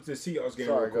back to the Seahawks game.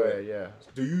 Sorry, go ahead. Yeah.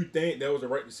 Do you think that was the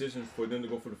right decision for them to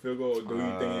go for the field goal, or do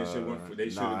you think they should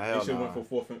have went for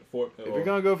fourth? If you're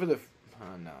gonna go for the,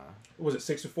 nah. Was it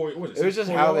 64? It was just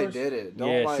how they did it.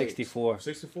 64.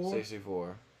 64.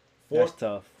 64. That's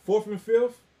tough. Fourth and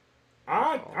fifth.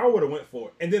 I would have went for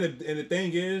it. And then the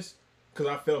thing is, because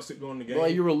I fell sick during the game. Well,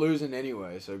 you were losing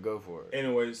anyway, so go for it.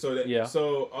 Anyway,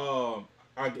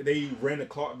 they ran the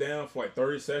clock down for like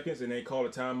 30 seconds, and they called a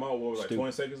timeout. What was like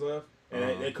 20 seconds left,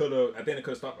 and they could have. I think they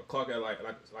could have stopped the clock at like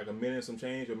a minute and some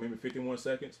change, or maybe 51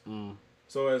 seconds.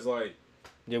 So it's like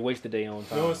they wasted their own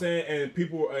time. You know what I'm saying?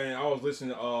 And I was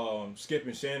listening to Skip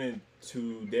and Shannon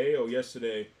today or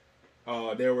yesterday.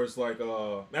 There was like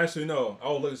actually no, I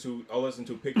was listening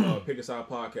to Pick a Side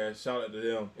podcast. Shout out to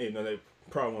them, even though they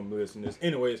probably won't be listening to this.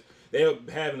 Anyways, they were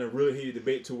having a really heated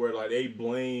debate to where like they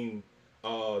blame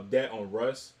that on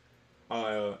Russ.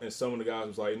 And some of the guys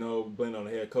was like, no, blame it on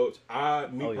the head coach.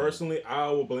 Personally, I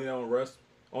will blame it on Russ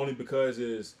only because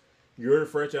you're the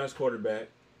franchise quarterback,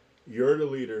 you're the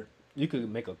leader. You could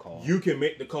make a call. You can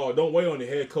make the call. Don't wait on the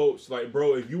head coach. Like,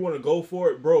 bro, if you want to go for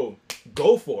it, bro,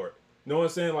 go for it. You know what I'm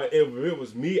saying? Like, if it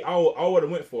was me, I would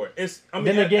have went for it.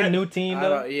 Then again, new team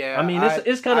though. Yeah,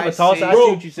 it's kind of a toss. I see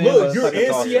what you're saying. Look, you're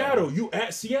in Seattle. You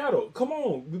at Seattle. Come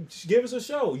on, give us a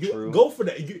show. Go for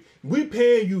that. We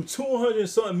paying you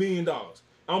 $200-something million.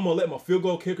 I'm gonna let my field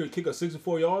goal kicker kick a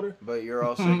 64-yarder. But you're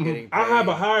also getting paid. I have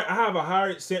a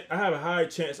higher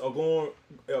chance of going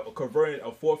converting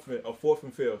a fourth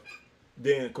and fifth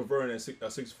than converting a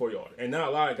 64-yarder. And not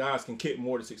a lot of guys can kick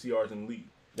more than 60 yards in the league.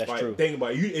 That's like, true. Think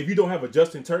about it. If you don't have a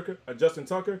Justin Tucker,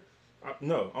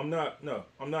 I'm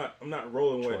not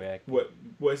rolling with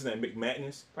what's his name,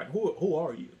 McManus. Like who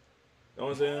are you? You know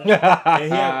what I'm saying?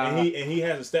 and he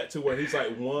has a stat to where he's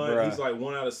like one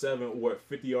out of 7 with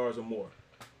 50 yards or more.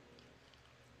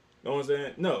 You know what I'm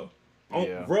saying? No.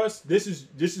 Russ, this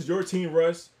is your team,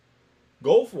 Russ.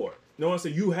 Go for it. You know what I'm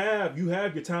saying? You have your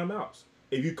timeouts.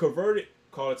 If you convert it,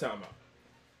 call a timeout.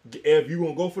 If you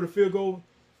gonna go for the field goal,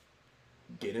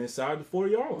 get inside the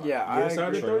 40-yard line. Yeah, get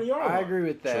inside the 30-yard line. I agree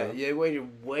with that. You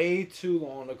waited way too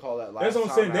long to call that last That's what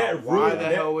I'm saying. timeout. Why the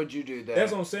hell would you do that?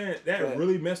 That's what I'm saying. That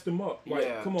really messed him up.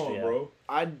 Like, come on, bro.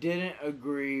 I didn't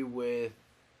agree with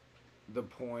the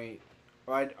point.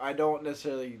 I don't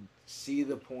necessarily see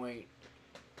the point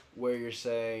where you're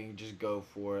saying just go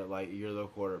for it, like you're the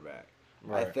quarterback.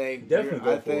 Right. I think definitely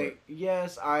go for it.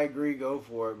 Yes, I agree, go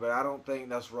for it, but I don't think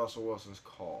that's Russell Wilson's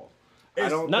call.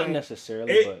 Not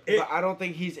necessarily, but I don't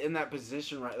think he's in that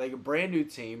position right. Like a brand new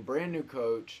team, brand new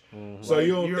coach. Mm-hmm. So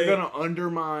you're gonna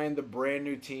undermine the brand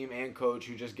new team and coach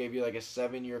who just gave you like a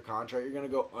 7-year contract. You're gonna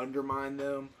go undermine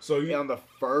them. On the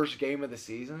first game of the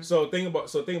season. So think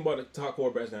about the top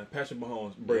quarterbacks now: Patrick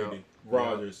Mahomes, Brady,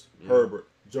 Rodgers, Herbert,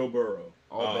 Joe Burrow.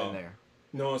 All been there.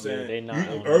 You know what I'm saying?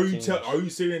 Are you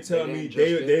sitting and telling me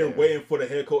they're waiting for the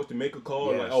head coach to make a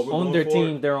call? Yes. Like, on their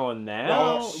team they're on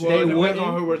now? They wouldn't.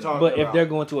 On who we're talking but about. If they're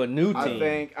going to a new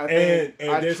team,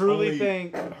 I truly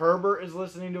think Herbert is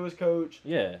listening to his coach.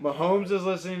 Yeah. Mahomes is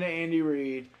listening to Andy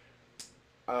Reid.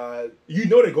 You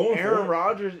know they're going for it. Aaron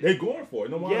Rodgers. They're going for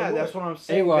it. No matter what. That's what I'm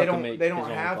saying. They don't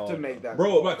have to make that.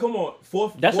 Bro, but come on,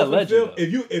 that's a legend.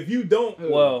 If you don't,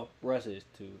 well, Russ is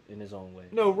too in his own way.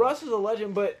 No, Russ is a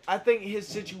legend, but I think his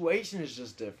situation is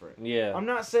just different. Yeah. I'm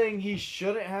not saying he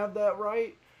shouldn't have that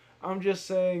right. I'm just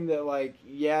saying that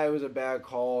it was a bad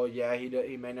call. Yeah,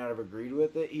 he may not have agreed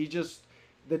with it.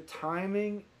 The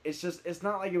timing. It's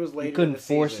not like it was late. You couldn't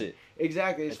force season. it.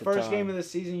 Exactly. It's first game of the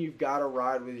season. You've got to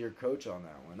ride with your coach on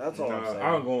that one. That's all I'm saying.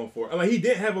 I'm going for it. Like he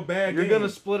didn't have a bad game. You're gonna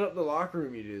split up the locker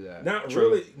room. You do that. Not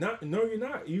really. No, you're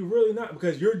not. You really not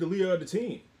because you're the leader of the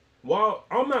team. While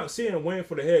I'm not seeing waiting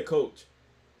for the head coach.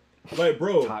 Like,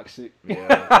 bro. Toxic. Yeah.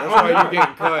 That's why you're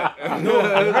getting cut. No,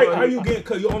 how you getting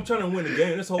cut? I'm trying to win the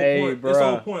game. That's the whole point. That's the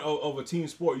whole point of a team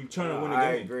sport. You trying to win the game.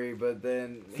 I agree, but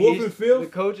then fourth and fifth, the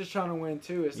coach is trying to win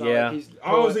too. It's not like he's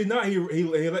obviously not. He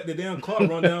let the damn clock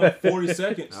run down 40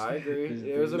 seconds. I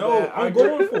agree. It was I'm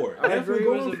going for it. Definitely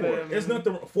going for it. It's not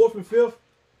the fourth and fifth.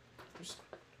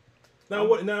 Now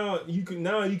what? Now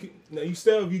you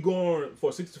still if you going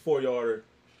for a 64-yarder.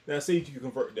 Now say you can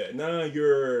convert that. Now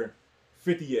you're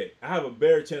 58. I have a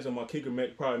better chance of my kicker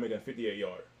probably making a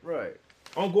 58-yarder. Right.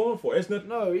 I'm going for it. It's not.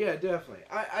 No, yeah, definitely.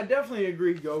 I definitely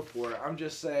agree. Go for it. I'm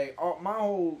just saying. My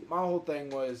whole thing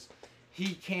was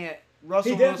he can't.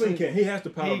 Russell definitely Wilson, can. He has the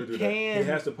power to do that. He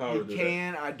has the power to do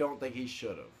that. I don't think he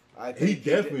should have. He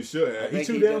definitely should have. He's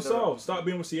too damn soft. Stop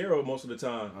being with Sierra most of the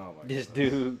time. Oh my this God.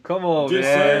 dude, come on, just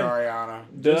man. saying, Ariana.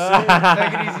 Just saying.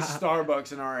 Take it easy,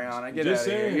 Starbucks and Ariana. Get just out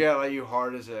of saying. here. Yeah, like you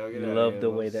hard as hell. Get out Love of the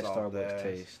here. way that Soft Starbucks ass.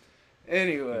 tastes.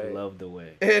 Anyway. I love the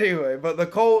way. Anyway, but the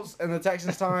Colts and the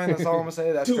Texans tying, that's all I'm going to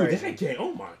say. That's Dude, crazy. that game,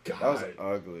 oh my God. That was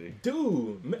ugly.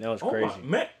 Dude. That was crazy.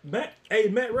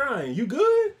 Matt Ryan, you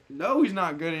good? No, he's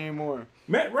not good anymore.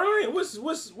 Matt Ryan, what's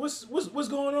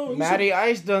going on? Matty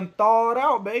Ice done thawed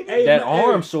out, baby. Hey, that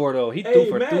arm sore though. He threw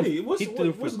for Matty, what's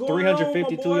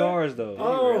 352 on, yards though.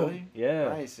 Oh, Really?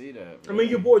 Yeah. I didn't see that. I mean,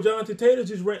 your boy Jonathan Taylor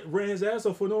just ran his ass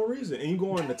off for no reason, and you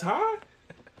going to tie?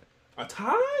 A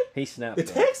tie? He snapped. The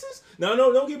Texans? No,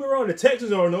 don't get me wrong. The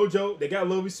Texans are no joke. They got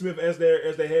Lovie Smith as their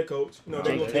head coach. No,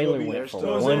 Jake Taylor went for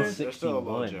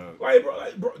 161.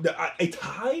 A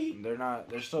tie?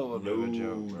 They're still a little bit of a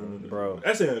joke, bro.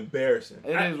 That's embarrassing.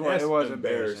 It was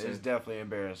embarrassing. It's definitely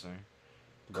embarrassing.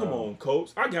 Come on,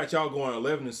 coach. I got y'all going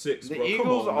 11-6. The bro.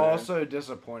 Eagles Come on, also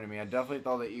disappointed me. I definitely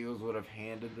thought the Eagles would have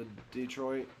handed the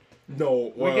Detroit.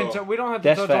 No, well, We don't have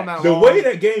to touch on that. The way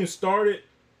that game started,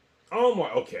 I'm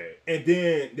like, okay, and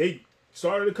then they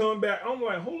started to come back. I'm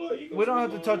like, hold up, Eagles. We don't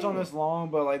have to touch on this long,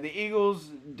 but like the Eagles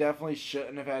definitely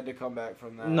shouldn't have had to come back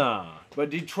from that. Nah. But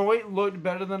Detroit looked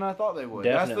better than I thought they would.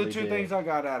 Definitely That's the two did. things I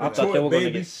got out I of thought that. they were going to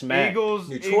baby. get smacked. Eagles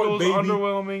baby.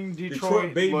 underwhelming.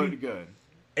 Detroit baby. looked good.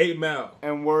 8 Mile.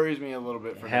 And worries me a little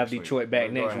bit for Have next Detroit week. back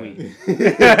Go next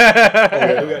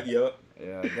ahead. week. Yup.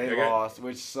 Yeah, they lost,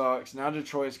 which sucks. Now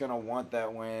Detroit's going to want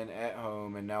that win at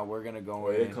home, and now we're going to go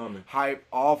in and hype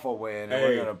off a win, and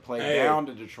we're going to play down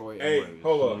to Detroit and lose.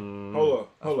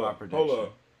 Hold up. Prediction.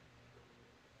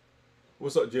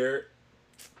 What's up, Jared?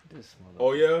 This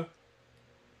Oh, yeah?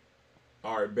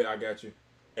 All right, bet I got you.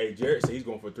 Hey, Jared said he's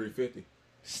going for 350.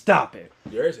 Stop it.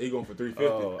 Jared said he's going for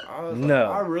 350.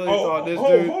 No. I really thought this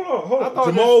hold dude... on.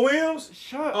 Jamal Williams?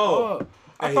 Shut up.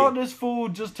 I thought this fool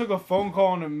just took a phone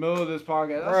call in the middle of this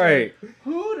podcast. Right.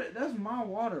 That's my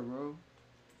water, bro.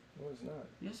 No, it's not.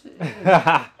 Yes, it is.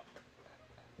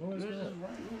 No, it's not.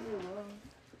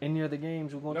 Any other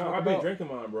games we're going to No, talk I've been about? drinking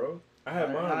mine, bro. I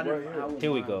have mine right here.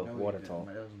 Here we go. Water talk.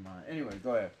 That was mine. Anyway,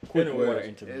 go ahead. Quick Anyway, water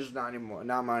intervention. It's not anymore.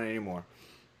 Not mine anymore.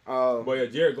 But yeah,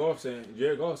 Jared Goff said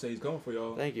he's coming for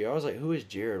y'all. Thank you. I was like, who is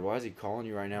Jared? Why is he calling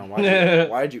you right now?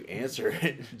 Why did you answer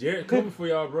it? Jared coming for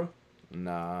y'all, bro.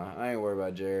 Nah, I ain't worried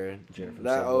about Jared. Jared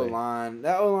That O-line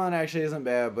actually isn't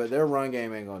bad, but their run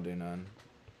game ain't gonna do nothing.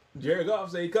 Jared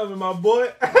Goff said he coming, my boy.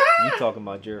 You talking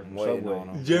about Jared from Waiting Subway. on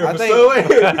him. Jared I from think-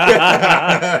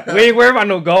 Subway. We ain't worried about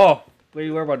no golf. We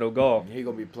ain't worried about no golf. He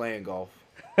gonna be playing golf.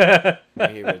 And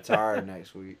he retired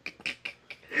next week.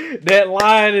 That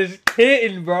line is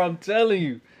hitting, bro. I'm telling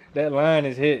you. That line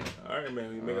is hitting. All right,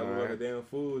 man. We make up like a damn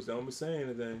fools. Don't be saying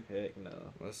anything. Heck no.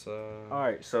 What's All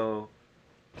right, so.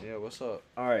 Yeah, what's up?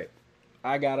 All right.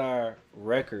 I got our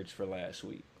records for last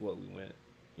week. What we went.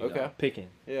 Picking.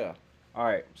 Yeah. All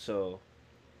right, so.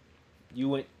 You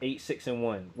went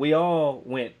 8-6-1. We all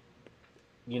went,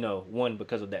 one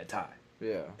because of that tie.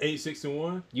 Yeah.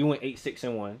 8-6-1. You went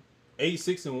 8-6-1.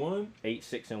 8-6-1.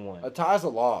 8-6-1. A tie's a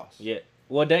loss. Yeah.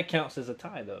 Well, that counts as a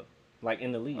tie though, like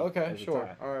in the league. Okay, as a sure.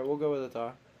 tie. All right, we'll go with a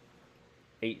tie.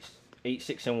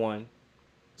 8-6-1.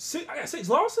 I got 6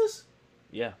 losses.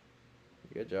 Yeah.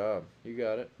 Good job. You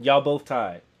got it. Y'all both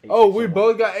tied. Oh, we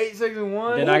both got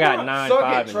 8-6-1. Then I got 9-5.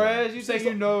 Suck it, trash. You think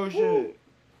you know shit?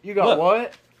 You got Look.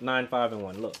 what?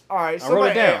 9-5-1. Look. All right, I wrote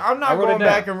it down. I'm not going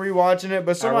back and rewatching it,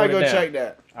 but somebody go check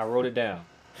that. I wrote it down.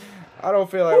 I don't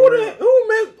feel like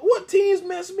what teams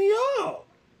messed me up?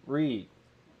 Read.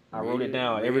 I wrote it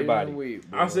down. Everybody.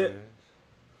 I said.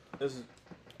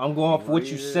 I'm going off what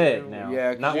you said now.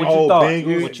 Yeah, not what you thought.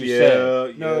 Bengals, what you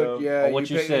said. No, yeah, or what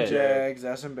you said. The Jags.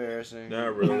 That's embarrassing.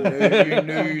 Not really. You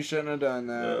knew you shouldn't have done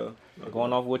that. Yeah.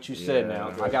 Going off what you said now.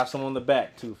 Okay. I got some on the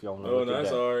back too if y'all know. Oh,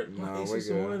 that's all right. No, we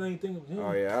good. Yeah.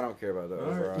 Oh yeah, I don't care about the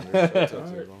over-under. Alright.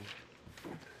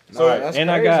 So that's and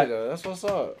crazy, I got though. That's what's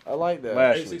up. I like that.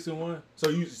 Last 8-6-1. So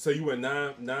you went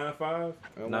 9-5.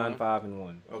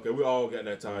 9-5-1. Okay, we all got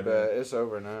that tied. But it's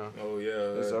over now. Oh yeah,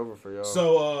 It's over for y'all.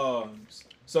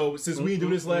 So since we do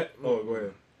this go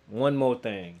ahead. One more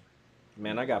thing,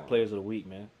 man. I got players of the week,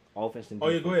 man. Offense and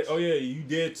defense. Oh yeah, go ahead. Oh yeah, you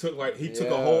did took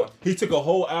a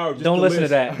whole hour. Just Don't to listen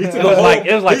list. to that. He took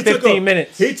It was like 15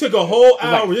 minutes. He took a whole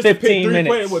hour like just to pick 15 3 minutes.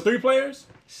 players. What, 3 players?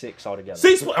 6 altogether.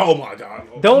 6. Oh my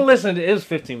god. Don't listen to it. It was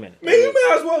 15 minutes. Man, you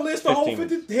may as well list the whole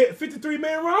 15 53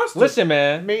 man roster. Listen,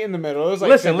 man. Meet in the middle. It was like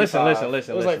Listen. 55.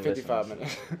 It was like listen, 55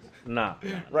 minutes. Nah.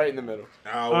 Right in the middle.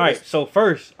 All right, so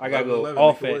first, I got to go 11,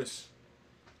 offense.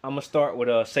 I'm going to start with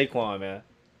Saquon, man.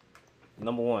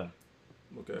 Number 1.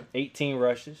 Okay. 18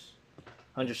 rushes,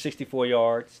 164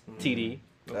 yards, TD.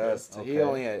 Okay. He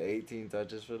only had 18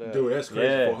 touches for that. Dude, that's crazy.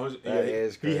 Yeah. For 100, That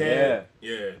is crazy. He had,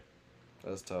 yeah.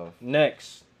 That's tough.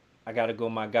 Next, I got to go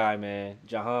my guy, man.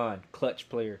 Jahan, clutch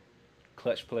player.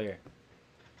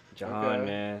 Jahan,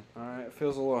 man. All right, it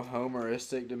feels a little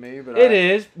homeristic to me, but It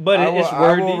is, but it's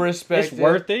worthy. I will respect it's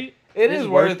worth it. It is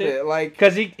worth it, like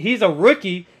because he's a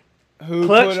rookie. Who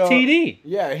clutch TD?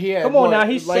 Yeah, he had. Come on now,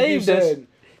 he saved us.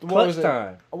 What was it?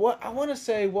 Time. What I want to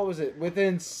say, what was it?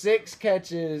 Within 6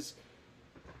 catches,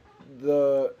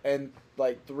 and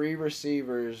like 3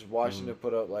 receivers, Washington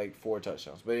put up like 4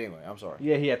 touchdowns. But anyway, I'm sorry.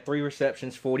 Yeah, he had 3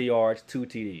 receptions, 40 yards, 2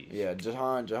 TDs. Yeah,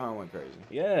 Jahan went crazy.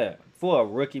 Yeah, for a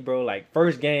rookie, bro. Like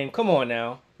first game, come on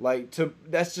now. Like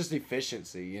that's just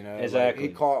efficiency, you know. Exactly.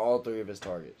 Like, he caught all 3 of his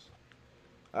targets.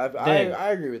 I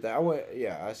agree with that.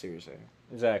 I see what you're saying.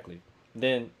 Exactly.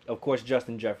 Then of course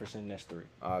Justin Jefferson. That's 3.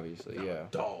 Obviously, yeah.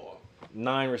 Dog.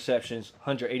 9 receptions,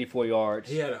 184 yards.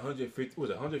 He had 150. Was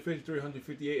it 153,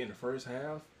 158 in the first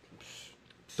half?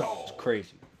 Dog. It's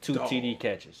crazy. 2 Dog. TD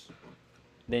catches.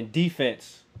 Then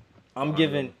defense, I'm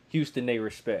giving Houston their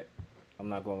respect. I'm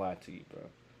not gonna lie to you, bro.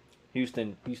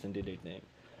 Houston did their thing.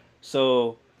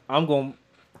 So I'm gonna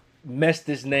mess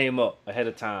this name up ahead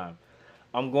of time.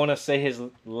 I'm gonna say his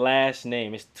last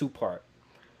name. It's 2-part.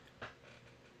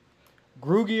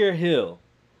 Grugier Hill.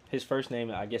 His first name,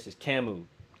 I guess, is Camus.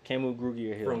 Camus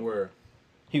Grugier Hill. From where?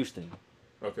 Houston.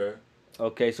 Okay.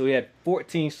 Okay, so he had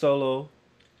 14 solo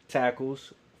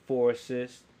tackles, 4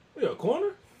 assists. Yeah,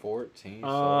 corner? 14.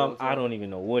 I don't even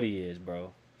know what he is,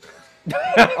 bro.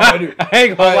 I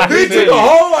ain't gonna lie to you. He took a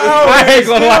whole hour. I ain't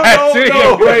gonna lie to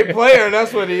you. Great player,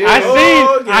 that's what he is.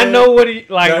 I know what he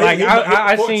like.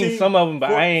 I 14, seen some of them,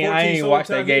 but I ain't watched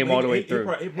that game all the way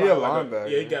through. He a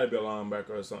linebacker. Yeah, he got to be a linebacker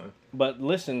or something. But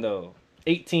listen though,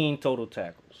 18 total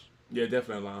tackles. Yeah,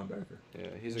 definitely a linebacker. Yeah,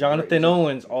 he's Jonathan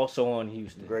Owens also on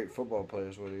Houston. Great football player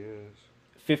is what he is.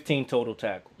 15 total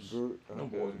tackles.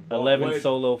 Okay. 11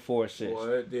 solo, 4 assists. Boy,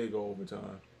 that did go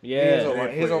overtime. Yeah,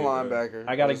 he's a linebacker.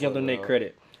 I gotta give them their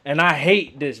credit. And I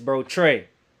hate this, bro, Trey.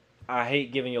 I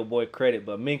hate giving your boy credit,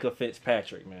 but Minkah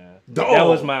Fitzpatrick, man. Dog. That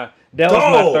was my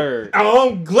third.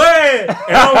 I'm glad.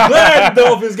 And I'm glad the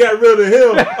Dolphins got rid of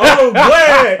him. I'm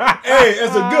glad. Hey,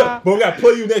 that's a good. But we got to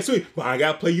play you next week. But I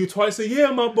got to play you twice a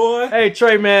year, my boy. Hey,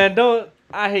 Trey, man,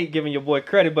 I hate giving your boy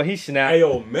credit, but he snapped. Hey,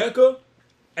 yo, Mecca.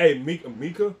 Hey,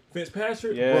 Mika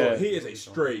Fitzpatrick. Yeah. Bro, he is a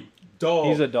straight dog.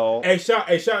 He's a dog. Hey, shout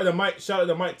out to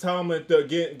Mike Tomlin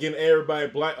getting everybody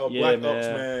black ups,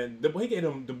 man. He gave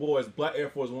them the boys black Air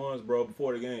Force Ones, bro,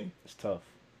 before the game. It's tough.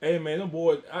 Hey, man, them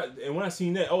boys. And when I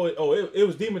seen that, it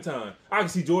was demon time. I can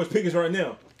see George Pickens right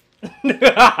now.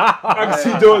 I can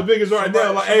see George Pickens right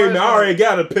now. Like, hey, man, I already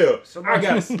got a pill.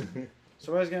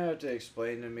 Somebody's gonna have to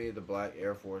explain to me the black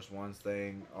Air Force Ones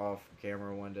thing off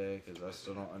camera one day, because I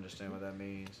still don't understand what that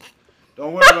means.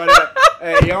 Don't worry about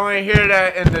that. Hey, y'all ain't hear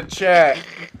that in the chat.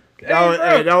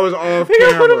 That was off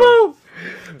camera.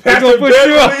 Patrick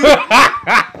Beverly.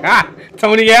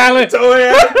 Tony Allen.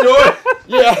 George.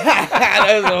 Yeah,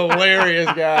 that's hilarious,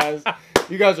 guys.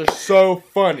 You guys are so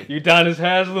funny. Udonis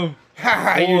Haslam.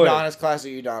 Udonis,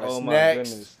 classic Udonis. Oh my Next.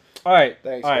 goodness. All right,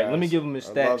 Thanks, all right. guys. Let me give him his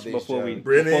stats before we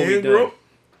Brennan done. Ingram.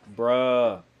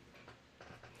 Bruh.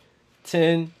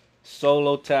 10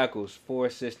 solo tackles, 4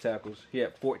 assist tackles. He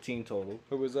had 14 total.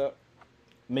 Who was that?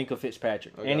 Minkah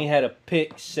Fitzpatrick. Okay. And he had a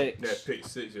pick 6. That pick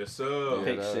 6, yes, sir.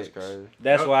 Pick that 6. crazy.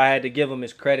 That's why I had to give him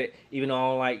his credit, even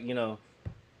though I don't like,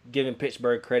 giving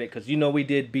Pittsburgh credit, because we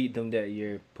did beat them that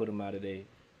year, put them out of their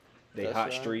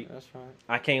hot streak. That's right.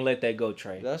 I can't let that go,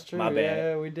 Trey. That's true. My bad.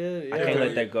 Yeah, we did. Yeah. I can't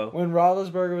let that go. When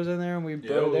Roethlisberger was in there and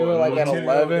they were like like at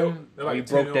 11. We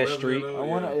broke that streak. We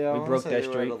We broke that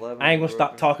streak. I ain't gonna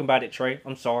stop talking about it, Trey.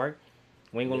 I'm sorry.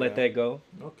 We ain't gonna let that go.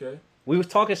 Okay. We was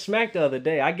talking smack the other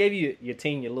day. I gave you your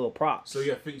team your little props. So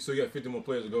you got 50 more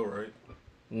players to go, right?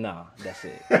 Nah, that's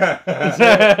it.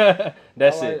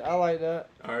 That's it. I like that.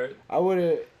 All right.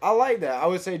 I like that. I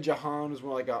would say Jahan was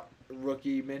more like a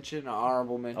rookie mention, an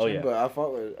honorable mention. Oh, yeah. But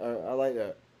I like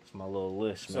that. It's my little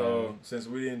list, man. So since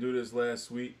we didn't do this last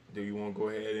week, do you want to go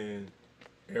ahead and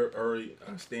early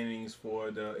standings for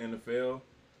the NFL?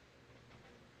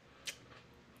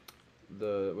 What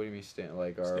do you mean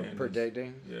our Standings.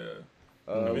 predicting? Yeah.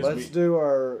 Let's do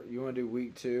you want to do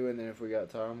week 2, and then if we got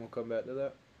time, we'll come back to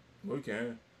that. We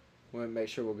can. We'll make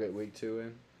sure we'll get week 2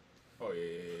 in. Oh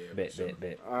yeah.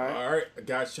 Bet. All right. All right. I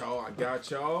got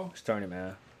y'all. Let's turn it,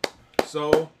 man.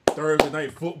 So Thursday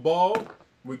night football,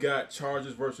 we got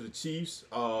Chargers versus the Chiefs.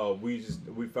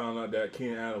 We found out that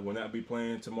Keenan Allen will not be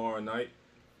playing tomorrow night.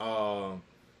 So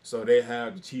they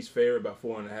have the Chiefs favorite by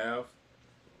 4.5.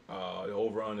 The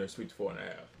over under is 54.5.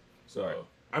 So right.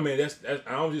 I mean that's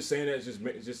I'm just saying that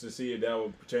just to see if that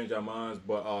will change our minds.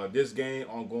 But this game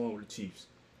I'm going with the Chiefs.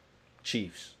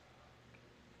 Chiefs.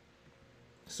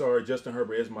 Sorry, Justin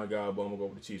Herbert is my guy, but I'm gonna go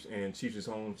with the Chiefs, and Chiefs is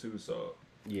home too. So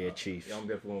Yeah, Chiefs. Yeah, I'm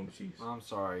definitely going with Chiefs. I'm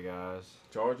sorry, guys.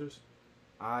 Chargers.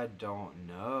 I don't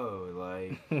know.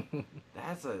 Like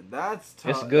that's tough.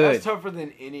 It's good. That's tougher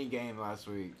than any game last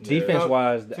week. Defense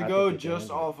wise, To go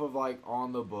just off of like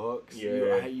on the books,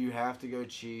 Yeah. you have to go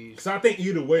Chiefs. Because I think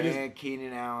either way, And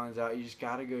Keenan Allen's out. You just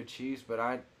gotta go Chiefs. But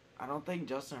I don't think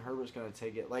Justin Herbert's gonna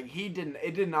take it. Like he didn't.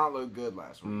 It did not look good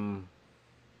last week.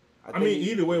 I mean,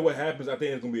 either way, what happens, I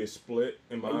think it's gonna be a split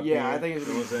in my opinion. Yeah, I think it's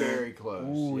gonna be very close.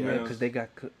 Ooh, yeah, because they got.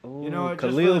 You know what, just for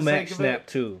Khalil the Mack sake of snapped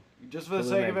too. Just for the Khalil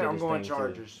sake Mack of it, did I'm his going thing, too.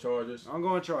 Chargers. Chargers. I'm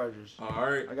going Chargers. All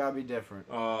right. I gotta be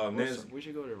different. Next. We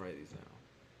should go to write these down,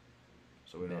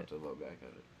 so we don't have to look back at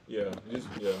it.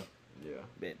 Yeah. Yeah.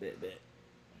 Bet.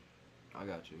 I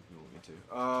got you if you want me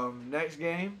to. Next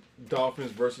game.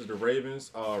 Dolphins versus the Ravens.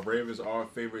 Ravens are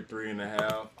favored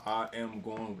 3.5. I am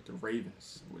going with the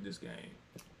Ravens with this game.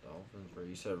 Dolphins.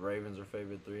 You said Ravens are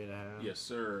favored 3.5. Yes,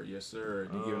 sir. They're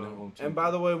giving them home team. And by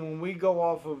the way, when we go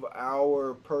off of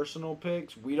our personal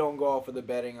picks, we don't go off of the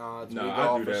betting odds. No, we go I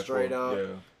off do of that straight up. Yeah.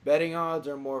 Betting odds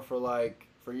are more for like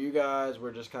for you guys.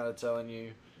 We're just kind of telling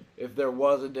you if there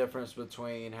was a difference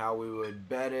between how we would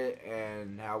bet it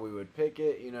and how we would pick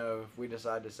it. You know, if we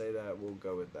decide to say that, we'll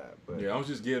go with that. But Yeah, I was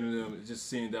just giving them, just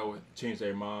seeing that would change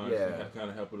their minds. Yeah. And kind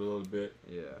of help it a little bit.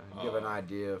 yeah, give an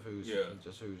idea of who's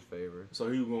favored. So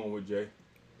who you going with, Jay?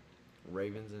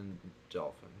 Ravens and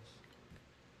Dolphins.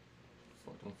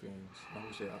 Fuck them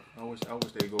Fins. I wish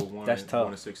they go 1. That's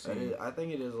tough. 1-16. I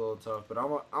think it is a little tough, but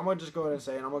I'm gonna just go ahead and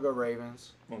say it. I'm gonna go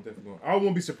Ravens. I'm definitely going. I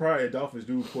won't be surprised if Dolphins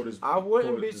do put his. I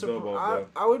wouldn't put be his dub off, surprised.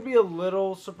 though. I would be a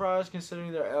little surprised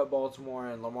considering they're at Baltimore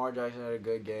and Lamar Jackson had a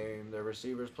good game. Their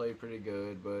receivers played pretty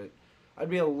good, but I'd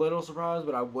be a little surprised,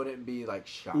 but I wouldn't be like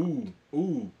shocked.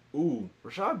 Ooh.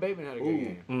 Rashad Bateman had a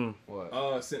good game.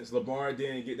 What? Since Lamar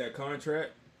didn't get that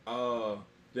contract,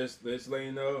 just letting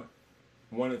you know,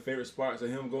 one of the favorite spots of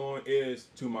him going is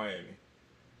to Miami.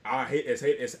 I hate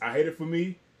it for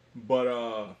me, but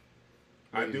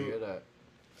I do. Hear that?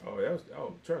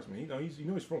 Trust me,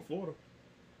 he's from Florida.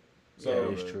 So Yeah,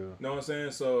 it's true. know what I'm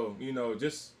saying? So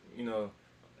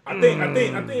I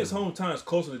think his hometown is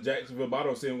closer to Jacksonville, but I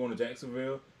don't see him going to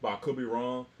Jacksonville. But I could be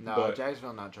wrong. No, but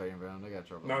Jacksonville not trading for him. They got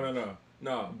trouble.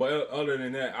 No. But other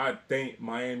than that, I think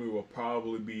Miami will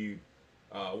probably be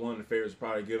one of the favorites.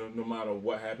 Probably get him no matter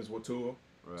what happens with Tua.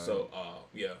 Right. So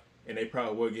and they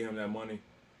probably will give him that money.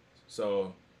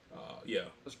 So yeah.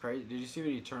 That's crazy. Did you see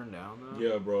what he turned down though?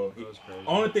 Yeah, bro. That was crazy.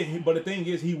 Only thing, but the thing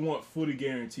is, he want fully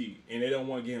guaranteed, and they don't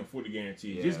want to give him fully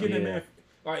guaranteed. Yeah. Just give that man.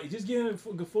 Just give him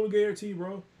fully guaranteed,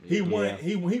 bro. He won.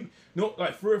 He no,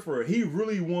 like for real. He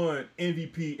really won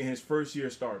MVP in his first year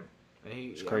starting.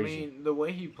 It's crazy. I mean, the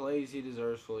way he plays, he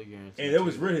deserves fully guaranteed. And it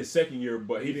was really his second year,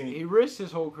 but he didn't. He risked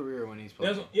his whole career when he's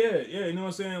playing. Yeah. You know what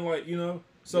I'm saying? Like,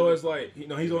 so it's like,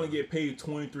 he's only get paid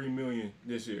 $23 million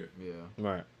this year. Yeah.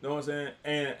 Right. You know what I'm saying?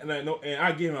 And I know, and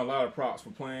I give him a lot of props for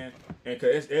playing, and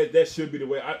cause that should be the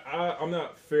way. I'm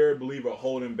not a fair believer of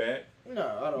holding back. No,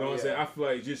 I don't. You know what I'm saying? I feel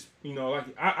like just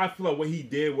I feel like what he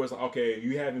did was okay.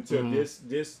 You have until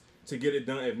this to get it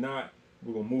done. If not,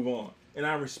 we're gonna move on. And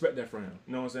I respect that for him.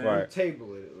 You know what I'm saying? Right.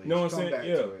 Table it at least. You know what I'm Come saying? back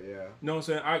Yeah. to it, yeah. You know what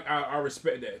I'm saying? I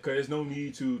respect that because there's no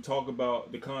need to talk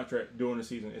about the contract during the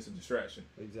season. It's a distraction.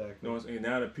 Exactly. You know what I'm saying?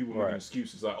 Now that people making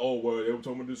excuses like, oh well, they were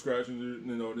talking about distractions,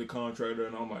 the contractor,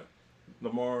 and I'm like,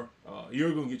 Lamar,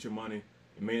 you're gonna get your money.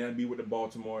 It may not be with the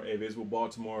Baltimore. If it's with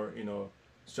Baltimore,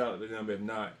 shout out to them. If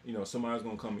not, somebody's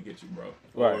gonna come and get you, bro.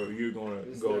 Right. Or you're gonna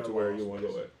go to where you want to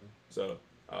go at. So,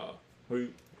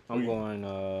 I'm going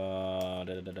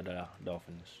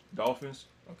Dolphins. Dolphins.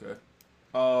 Okay.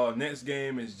 Next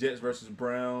game is Jets versus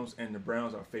Browns, and the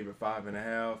Browns are favored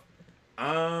 5.5.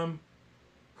 I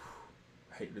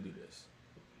hate to do this.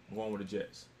 I'm going with the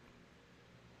Jets.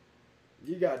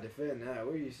 You got to defend that.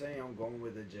 What are you saying? I'm going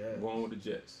with the Jets. I'm going with the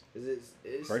Jets. It's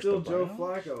First still the Joe Browns?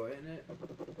 Flacco, isn't it?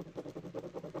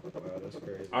 Wow, that's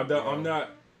crazy. I'm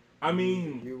not. I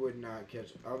mean, you would not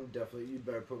catch. You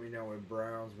better put me down with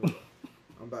Browns. But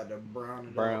I'm about to brown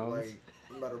it Browns. up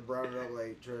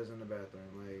like Trez in the bathroom.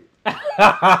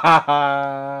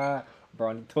 Bro,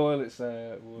 on the toilet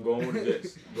side. Boy. going with the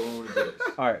Jets.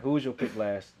 All right, who was your pick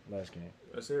last game?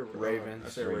 I said Ravens. I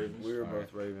said Ravens. We were All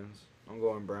both Ravens. I'm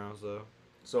going Browns though.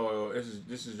 So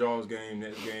this is y'all's game.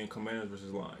 Next game, Commanders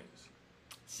versus Lions.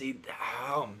 See,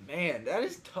 oh man, that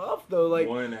is tough though. Like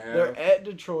 1.5. they're at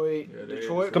Detroit. Yeah,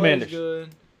 Detroit plays Commanders. good.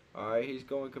 All right, he's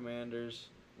going Commanders.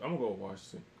 I'm gonna go with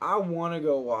Washington. I want to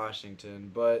go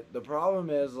Washington, but the problem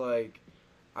is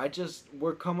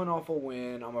we're coming off a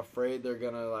win. I'm afraid they're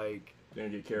gonna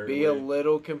Then get carried be away. a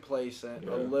little complacent,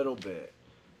 Yeah. a little bit.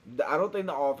 I don't think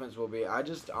the offense will be. I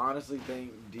just honestly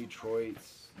think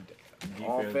Detroit's.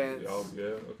 offense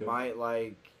okay. might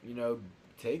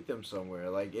take them somewhere.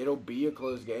 Like it'll be a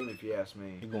close game if you ask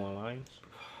me. You going Lions?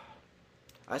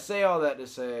 I say all that to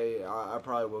say I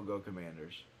probably will go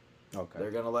Commanders. Okay.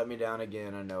 They're gonna let me down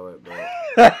again. I know it,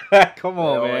 but Come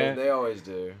on, man. They always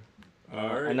do. All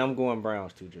right. And I'm going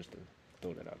Browns too, just to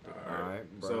throw that out there. All right.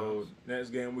 So next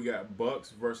game we got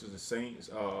Bucks versus the Saints.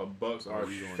 Bucks are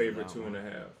favorite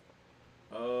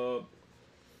 2.5.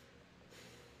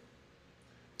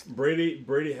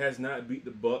 Brady has not beat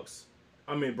the Bucks.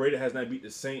 I mean, Brady has not beat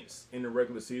the Saints in the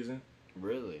regular season.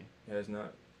 Really? He has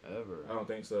not. Ever? I don't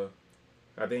think so.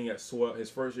 I think he got swept. His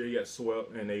first year he got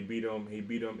swept, and they beat him. He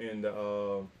beat him in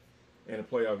the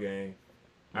playoff game.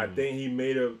 I think he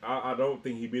made him. I don't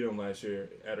think he beat him last year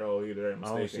at all either. I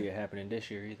don't see it happening this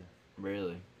year either.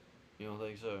 Really? You don't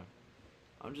think so?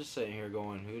 I'm just sitting here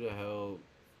going, who the hell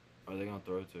are they gonna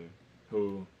throw to?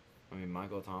 Who? I mean,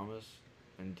 Michael Thomas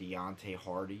and Deontay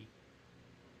Hardy.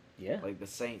 Yeah. Like the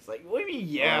Saints. Like, what do you mean?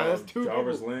 Yeah, that's two.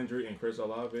 Jarvis Landry and Chris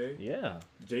Olave. Yeah.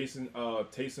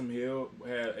 Taysom Hill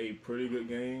had a pretty good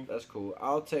game. That's cool.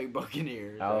 I'll take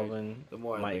Buccaneers. Alvin the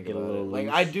more I might think get a about little it. loose.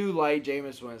 Like I do like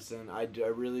Jameis Winston. I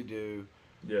really do.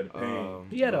 Yeah, the pain.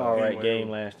 He had an all right Anyway, game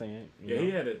last time. Yeah,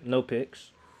 he had it. No picks.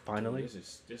 Finally. This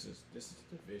is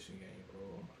the division game, bro.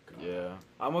 Oh my god. Yeah,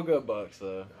 I'm a good Bucks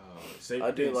though. I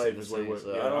do like the Saints.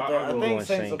 I think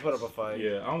Saints will put up a fight.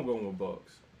 Yeah, I'm going with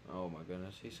Bucks. Oh my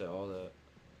goodness, he said all that.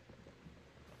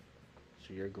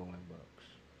 So you're going Bucks.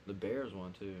 The Bears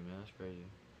won too, man. That's crazy.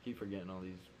 Keep forgetting all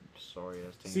these sorry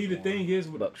ass teams. See, the thing is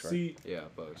with Bucks, right? Yeah,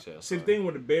 Bucks. Yeah. See, the thing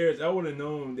with the Bears, I would have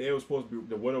known they was supposed to be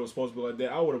the weather was supposed to be like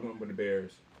that. I would have went with the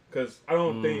Bears because I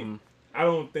don't think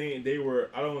they were.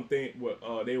 I don't think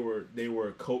they were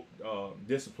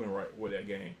disciplined right with that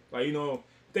game. Like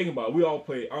think about it. We all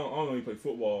play. I don't know. We play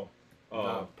football.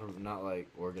 Not like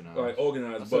organized. Like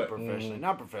organized, but professionally,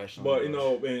 not professional. But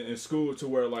in school to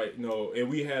where and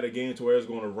we had a game to where it's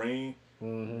going to rain.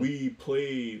 We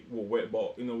played with wet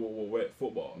ball, with wet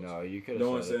football. No, you could. You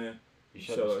know what I'm saying? You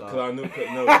should have stopped. Because I knew he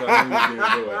was going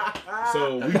to do it.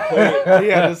 So we played. He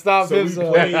had to stop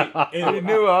himself. We played. You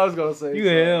knew what I was gonna say. You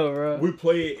hell, bro. We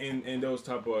played in those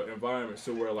type of environments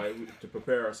to where to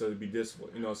prepare ourselves to be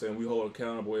disciplined. You know what I'm saying? We hold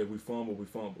accountable. If we fumble, we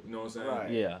fumble. You know what I'm saying?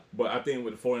 Right. Yeah. But I think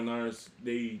with the 49ers,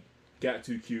 they got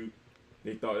too cute.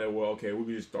 They thought that we could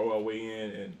just throw our way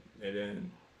in, and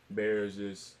then Bears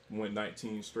just went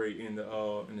 19 straight in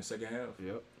the second half.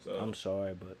 Yep. So I'm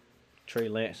sorry, but Trey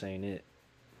Lance ain't it.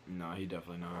 No, he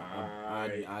definitely not.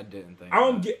 I didn't think.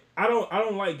 I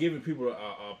don't like giving people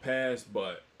a pass,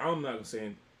 but I'm not gonna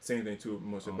say anything too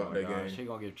much about that game. She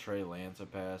gonna give Trey Lance a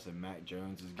pass, and Mac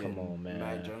Jones is getting. Come on, man.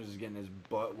 Mac Jones is getting his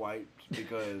butt wiped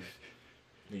because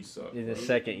he sucked. In the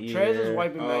second year, Trey's just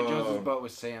wiping Mac Jones' butt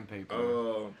with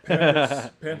sandpaper.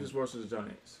 Panthers versus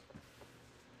Giants.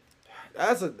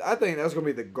 I think that's gonna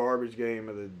be the garbage game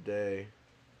of the day.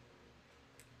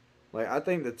 Like, I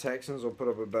think the Texans will put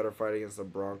up a better fight against the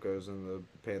Broncos and the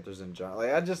Panthers and Giants.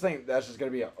 Like, I just think that's just going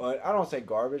to be I don't say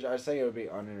garbage. I say it would be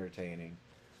unentertaining.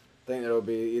 I think it'll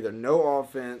be either no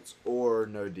offense or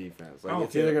no defense. Like,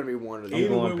 it's either going to be one or the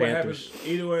other.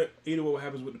 Either way, what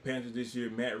happens with the Panthers this year,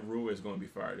 Matt Rule is going to be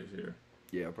fired this year.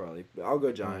 Yeah, probably. I'll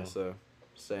go Giants, though.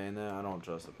 Saying that, I don't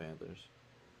trust the Panthers.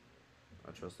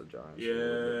 I trust the Giants. Yeah,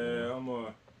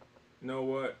 you know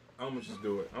what? I'm going to just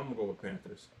do it. I'm going to go with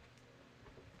Panthers.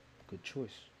 Good choice.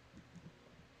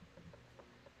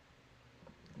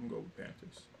 I'm going to go with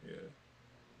Panthers. Yeah.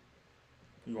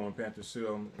 You going Panthers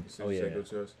too? Yeah. Good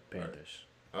choice. Panthers.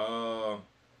 Right.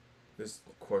 This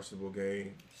questionable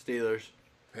game. Steelers.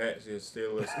 Pats, yeah,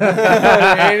 Steelers.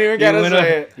 Ain't even gotta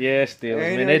say it. Yeah, Steelers.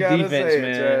 Ain't Man, even that defense, say it,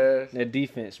 man. Trash. That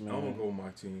defense, man. I'm gonna go with my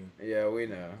team. Yeah, we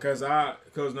know. Cause in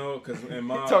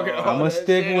my I'm gonna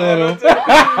stick with them.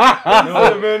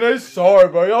 No, man, they sorry,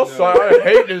 bro. Y'all sorry. I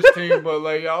hate this team, but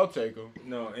like y'all take them.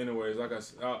 No, anyways, like I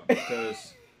said,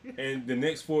 because in the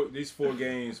next these four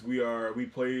games we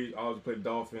played. I played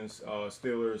Dolphins,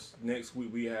 Steelers. Next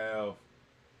week we have.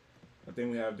 I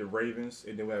think we have the Ravens,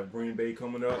 and then we have Green Bay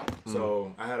coming up.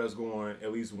 So I had us going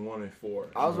at least 1-4.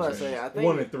 I was about to say, I think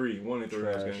 1-3.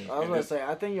 1-3. I was about to say,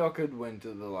 I think y'all could win to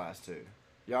the last two.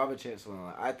 Y'all have a chance to win.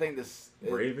 I think this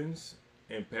Ravens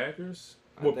and Packers.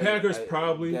 Packers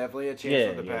probably definitely a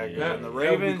chance with the Packers. Yeah. And the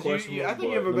Ravens, I think you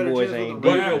have a better chance with the Ravens.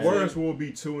 But at worst, we'll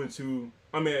be 2-2.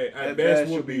 I mean, at best,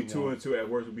 we'll be 2-2. At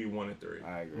worst, we'll be 1-3.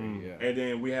 I agree. Yeah. And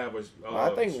then we have I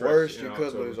think worst, you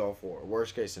could lose all four.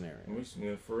 Worst case scenario.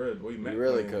 For real, you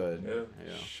really could.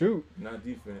 Yeah. Shoot. Not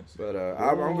defense. But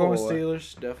I'm going with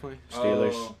Steelers, definitely.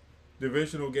 Steelers.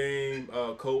 Divisional game: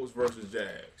 Colts versus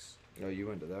Jags. Oh, you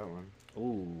went to that one.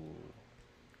 Ooh.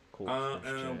 I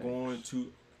am going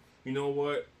to. You know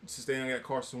what? Since they ain't got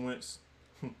Carson Wentz,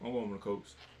 I'm going with the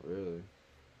Colts. Really?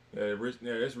 Yeah,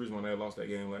 that's the reason why they lost that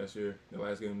game last year. The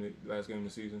last game of the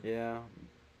season. Yeah.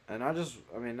 And I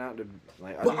mean, not to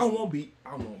like. But I won't be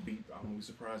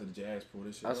surprised if the Jazz pull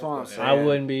this shit. That's off. what I'm saying. I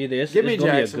wouldn't be either. It's Give me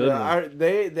gonna Jacksonville. be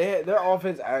a good one. Their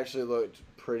offense actually looked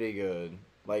pretty good.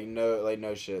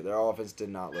 No shit. Their offense did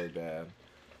not look bad.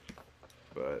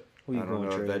 But Who you I don't going,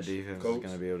 know if that Travis? defense Colts. is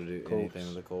going to be able to do Colts. anything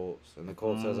with the Colts. And the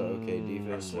Colts has an okay I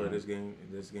defense. swear this game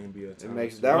be a It time.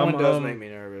 makes that one I'm, does make me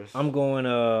nervous. I'm going.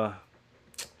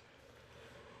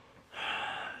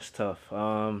 It's tough.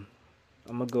 I'm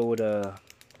gonna go with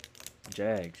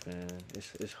Jags, man.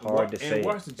 It's hard to say.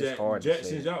 Watch the It's hard to say.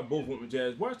 Since y'all both went with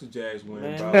Jags, watch the Jags win.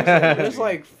 Man, bro. there's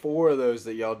like 4 of those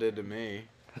that y'all did to me.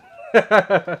 I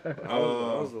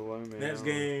was the lone man. Next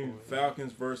game,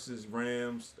 Falcons versus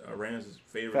Rams. Rams is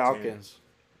favorite team. Falcons.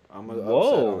 I'm gonna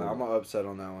upset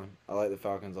on that one. I like the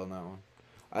Falcons on that one.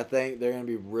 I think they're gonna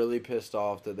be really pissed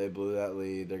off that they blew that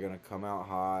lead. They're gonna come out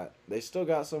hot. They still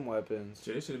got some weapons.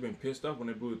 Shit, they should have been pissed off when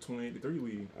they blew the 28-3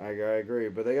 lead. I agree,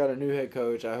 but they got a new head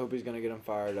coach. I hope he's gonna get them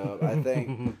fired up. I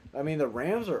think. I mean, the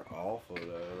Rams are awful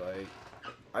though. Like,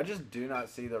 I just do not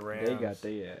see the Rams. They got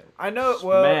their ass I know.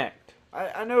 Well, smacked.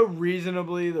 I know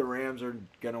reasonably the Rams are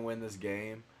gonna win this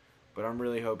game, but I'm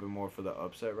really hoping more for the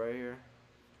upset right here.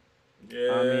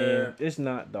 Yeah. I mean, it's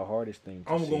not the hardest thing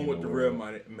to I'm see going in with the the real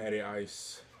world. Matty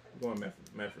Ice. I'm going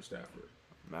Matt Stafford.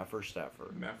 Matt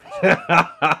Stafford. Matt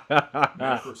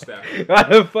Stafford. Why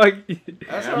the fuck?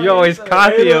 That's You always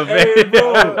cocky Hey, him, hey, man.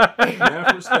 bro.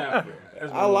 Matt Stafford.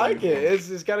 That's I like it.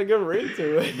 It's got a good ring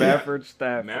to it. Mafford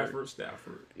Stafford. Matt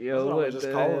Stafford. That's Yo, what what I'm just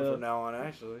the calling hell? from now on,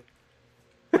 actually.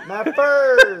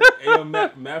 Mafford. Hey, yo,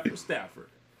 Matt Stafford.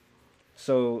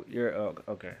 So you're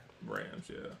okay. Rams,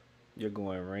 yeah. You're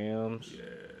going Rams.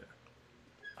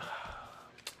 Yeah.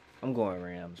 I'm going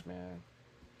Rams, man.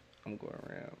 I'm going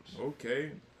Rams.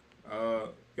 Okay.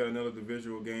 Got another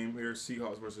divisional game here.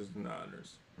 Seahawks versus the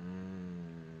Niners.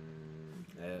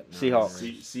 Seahawks.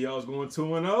 Seahawks going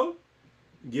 2-0.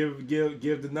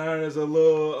 Give the Niners a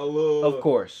little. Of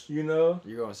course. You know.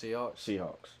 You going Seahawks?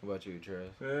 Seahawks. What about you, Trev?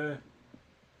 Yeah.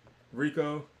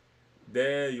 Rico,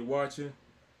 Dad, you watching?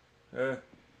 You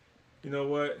know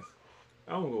what?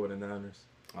 I'm gonna go with the Niners.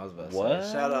 I was about to What?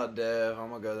 say. Shout out, Dev. I'm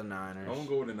going to go the Niners. I'm gonna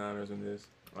go with the Niners in this.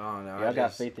 I don't know. I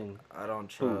got faith in. I don't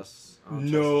trust.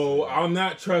 No, I'm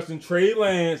not trusting Trey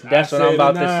Lance. That's I what I'm said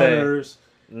about the to say. Niners.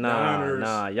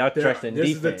 Nah. Y'all trusting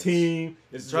This defense. is the team.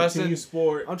 This is a team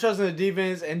sport. I'm trusting the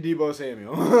defense and Debo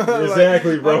Samuel.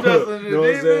 Exactly, bro. I'm trusting the Know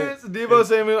what I'm defense, Debo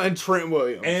Samuel, and Trent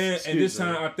Williams. And this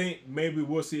time, I think maybe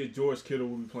we'll see if George Kittle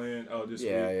will be playing this week.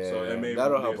 So that may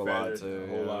that'll be help a lot factor, too. A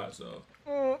whole lot.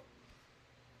 So.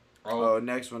 Oh,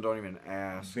 next one, don't even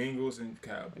ask. Bengals and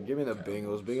Cowboys. Give me the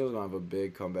Bengals. Bengals gonna have a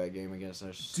big comeback game against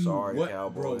their Dude, sorry what,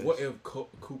 Cowboys. Bro, what if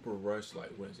Cooper Rush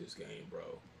wins this game,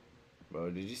 bro?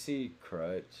 Bro, did you see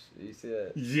Crutch? Did you see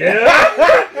that?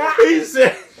 Yeah.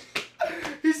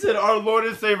 He said, "Our Lord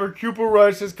and Savior Cooper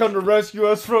Rush has come to rescue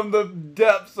us from the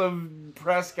depths of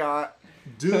Prescott."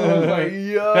 Dude, I was like,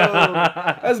 yo,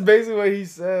 that's basically what he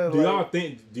said. Do y'all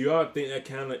think that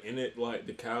kind of ended like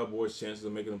the Cowboys' chances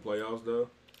of making the playoffs though?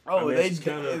 Oh, I mean, they it's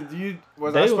kinda-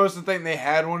 was I supposed to think they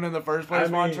had one in the first place?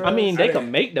 I Montrez? They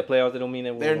can make the playoffs. That don't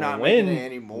mean They're not win. making it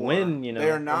anymore. Win, you know. They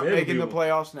are not They'll making be- the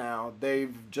playoffs now.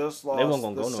 They've just lost won't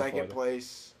gonna the go no second farther.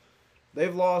 place.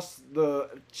 They've lost the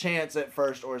chance at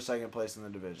first or second place in the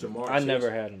division. I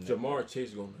never had them. Jamar Chase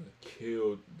is gonna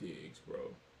kill Diggs, bro.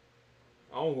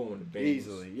 I'm going with the Bengals.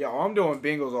 Easily. Yeah, I'm doing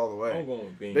Bengals all the way. I'm going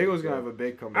with Bengals. Bengals bro. gonna have a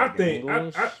big I comeback. think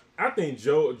Bengals. I think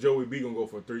Joey B gonna go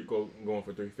for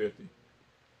 350.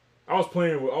 I was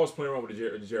playing around with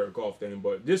the Jared Goff thing,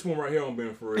 but this one right here, I'm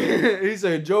being for real. He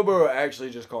said Joe Burrow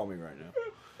actually just called me right now.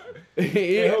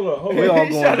 Hey, hold up. We all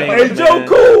going Bengals, Hey, Joe man.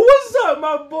 Cool, what's up,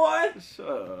 my boy? Shut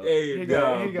up. Hey, He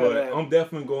got but that- I'm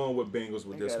definitely going with Bengals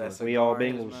with he this got one. that We all cigar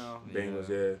in his Bengals. mouth. Bengals,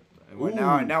 yeah.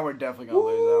 And now we're definitely gonna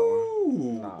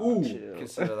lose that Ooh, chill. one.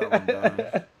 Consider that one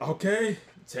done. Okay,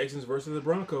 Texans versus the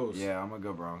Broncos. Yeah, I'm gonna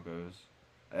go Broncos.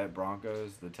 At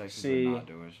Broncos, the Texans See, are not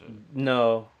doing shit.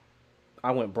 No,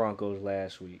 I went Broncos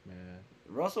last week, man.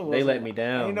 Russell They Wilson, let me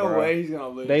down, Ain't no bro. way he's gonna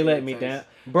lose. They to let the me Texans.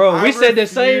 down, bro. I We said the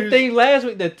same refuse- thing last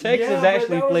week. The Texans Yeah, but actually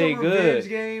that was played a revenge good.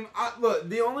 game. Look,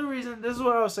 the only reason this is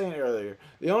what I was saying earlier.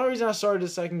 The only reason I started to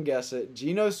second guess it,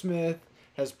 Geno Smith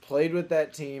has played with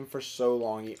that team for so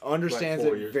long. He understands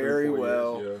Like 4 it years, very 3-4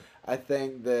 well. years, I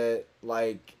think that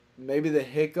maybe the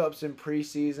hiccups in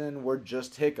preseason were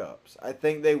just hiccups. I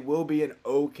think they will be an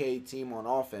okay team on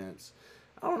offense.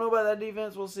 I don't know about that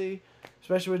defense. We'll see,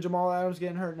 especially with Jamal Adams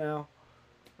getting hurt now.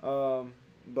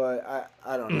 But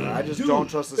I don't know. I just Dude, don't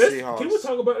trust the Seahawks. Can we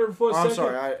talk about it for a second? I'm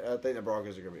sorry. I think the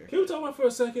Broncos are gonna be. Okay. Can we talk about it for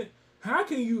a second? How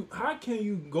can you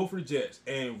go for the Jets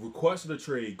and request the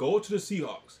trade, go to the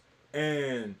Seahawks,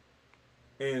 and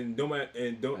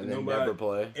never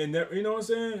play? And you know what I'm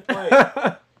saying?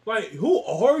 Like, like who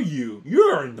are you? You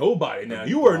are nobody now.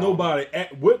 You are nobody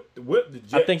with the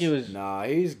Jets. I think he was. Nah,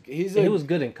 he was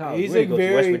good in college. He's Where he go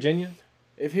to West Virginia.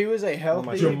 If he was a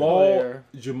healthy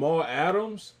Jamal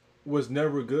Adams was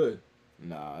never good.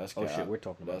 Nah, that's Oh cap. shit, we're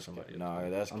talking about somebody. Nah,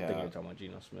 that's I'm cap. thinking you're talking about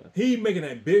Geno Smith. He making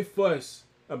that big fuss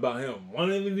about him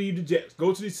wanting to leave the Jets,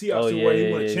 go to the Seahawks to where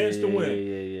he want a chance to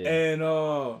win. And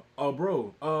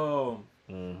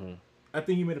I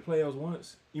think he made the playoffs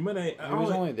once. You might have. He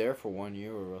was only there for 1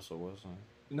 year with Russell Wilson.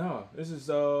 No, this is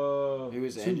He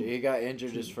was injured. He got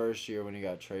injured his first year when he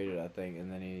got traded, I think,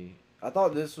 and then I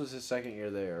thought this was his second year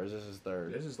there, or is this his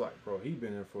third? This is like, bro, he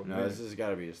been there for a No, minute. this has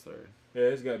got to be his third. Yeah,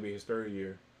 it's got to be his third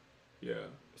year. Yeah.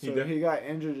 So he got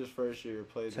injured his first year,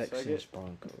 played the second. Texas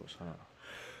Broncos, huh?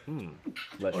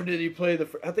 Or did he play the?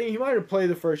 I think he might have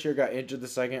played the first year, got injured the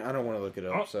second. I don't want to look it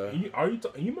up. So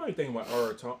you might think about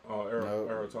Earl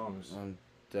Thomas. I'm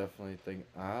definitely thinking.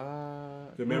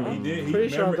 Remember he did. Pretty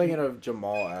sure I'm thinking of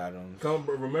Jamal Adams.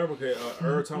 Remember,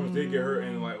 Earl Thomas did get hurt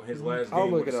in like his last I'll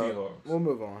game look with it the up. Seahawks. We'll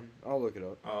move on. I'll look it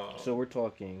up. So we're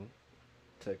talking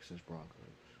Texas Broncos.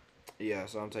 Yeah,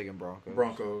 so I'm taking Broncos.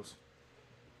 Broncos.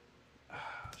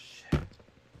 Shit,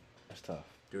 that's tough.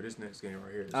 Dude, this next game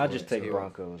right here. I'll just take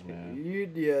Broncos, man.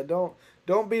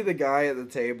 Don't be the guy at the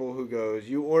table who goes,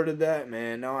 "You ordered that,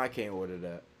 man. No, I can't order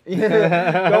that."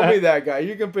 Don't be that guy.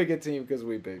 You can pick a team because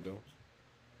we picked them.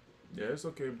 Yeah, it's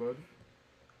okay, buddy.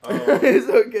 It's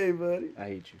okay, buddy. I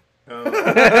hate you.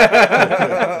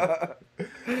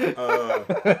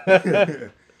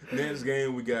 Next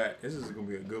game we got. This is gonna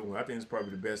be a good one. I think it's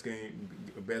probably the best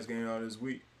game out of this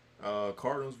week.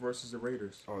 Cardinals versus the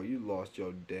Raiders. Oh, you lost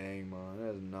your dang mind.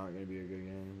 That is not going to be a good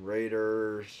game.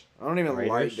 Raiders. I don't even like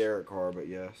Raiders? Derek Carr, but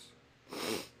yes.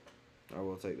 I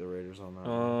will take the Raiders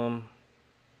on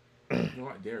that. You don't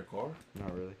like Derek Carr?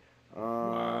 Not really.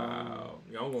 Wow.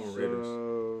 Yeah, I'm going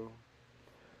Raiders.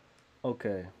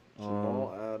 Okay.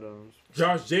 Jamal Adams.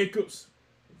 Josh Jacobs.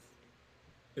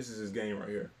 This is his game right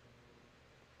here.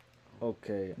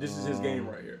 Okay. This is his game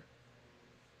right here.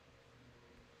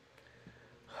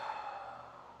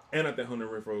 And I think Hunter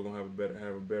Renfrow gonna have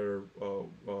a better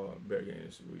game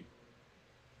this week.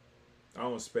 I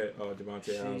don't expect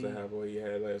Devontae Adams to have what he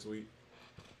had last week.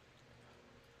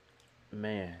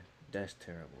 Man, that's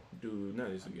terrible. Dude,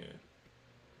 not this again.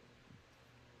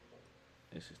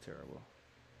 This is terrible.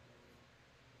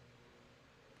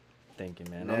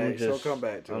 Thinking, man. Next, he'll come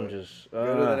back to it.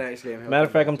 Go to the next game. Matter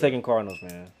of fact, I'm taking Cardinals,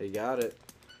 man. He got it.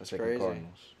 That's crazy.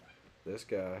 Cardinals. This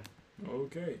guy.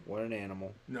 Okay. What an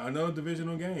animal. Now another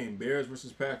divisional game: Bears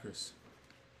versus Packers.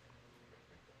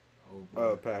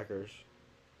 Oh, Packers.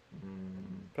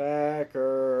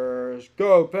 Packers.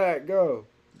 Go, Pack, go.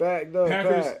 Back the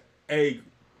Packers. Pack. Hey,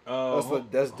 that's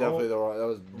definitely the wrong. That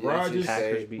was Rogers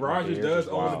does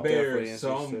own the Bears, Definitely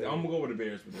so I'm NC State. gonna go with the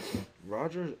Bears for this one.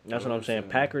 Rogers. That's what I'm saying.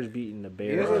 Packers beating the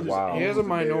Bears. He has a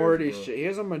minority. Bears, he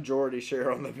has a majority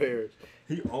share on the Bears.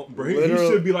 He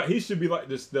should be like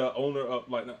this, the owner of,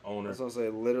 like, not owner. That's what I'm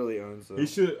saying. Literally owns them. He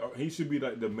should be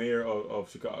like the mayor of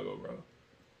Chicago, bro.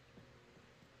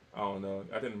 I don't know.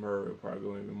 I think Murray will probably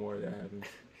go even more if that happens.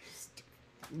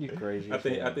 You crazy. I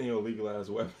think he'll legalize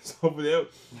weapons over there.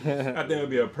 I think it'll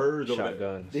be a purge over there.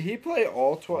 Shotguns. Did he play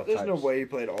all 12? There's no types. way he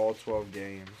played all 12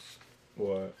 games.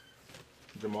 What?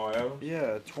 Jamal Adams?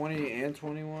 Yeah, 20 and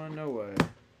 21. No way.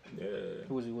 Yeah.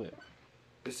 Who was he with?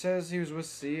 It says he was with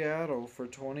Seattle for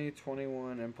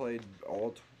 2021 and played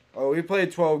he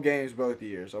played 12 games both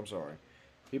years. I'm sorry.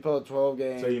 He played 12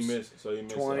 games. So he missed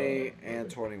 20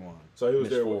 and 21. So he was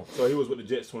there. Four. So he was with the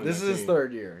Jets 2019. This is his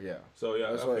third year. Yeah. So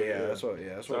yeah, That's okay,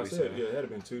 that's what I we said. said. Yeah, it had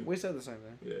been 2. We said the same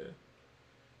thing. Yeah.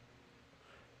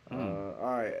 All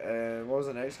right, and what was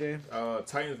the next game?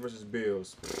 Titans versus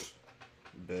Bills.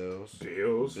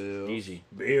 Bills. Easy.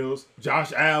 Bills.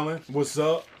 Josh Allen. What's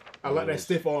up? I like that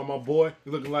stiff arm, my boy.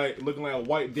 Looking like a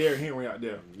white Derrick Henry out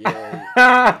there.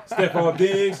 Yeah. Stephon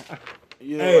Diggs.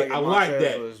 You Hey, I like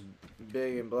that. Was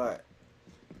big and black.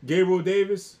 Gabriel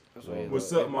Davis.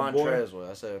 What's up, my boy?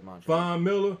 I said Montrez. Von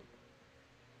Miller.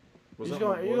 You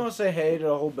gonna say hey to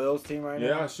the whole Bills team right now?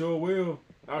 Yeah, I sure will.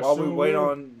 While we wait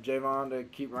on Javon to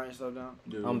keep writing stuff down.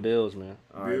 Dude. I'm Bills, man.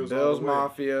 All right, Bills all the way.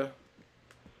 Mafia.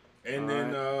 And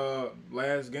then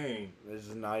last game. This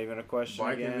is not even a question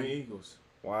Vikings again. and Eagles.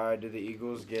 Why do the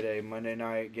Eagles get a Monday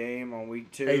night game on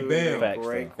week 2? Hey, Bam. Facts,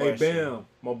 Great Hey, question. Bam.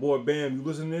 My boy Bam, you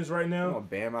listening to this right You now? want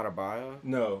Bam out of bio?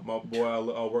 No, my boy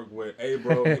I work with. Hey,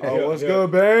 bro. Oh, what's good,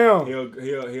 Bam? He a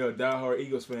diehard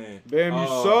Eagles fan. Bam, you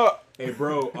suck. Hey,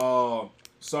 bro.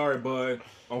 Sorry, bud.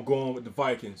 I'm going with the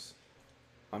Vikings.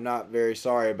 I'm not very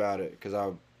sorry about it because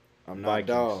I'm not Vikings.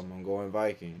 dumb. I'm going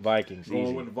Vikings. Vikings, Going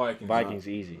easy. with the Vikings. Vikings,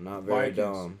 easy. I'm not very Vikings.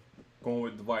 dumb. Going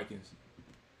with the Vikings.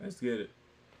 Let's get it.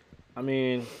 I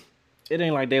mean, it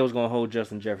ain't like they was gonna hold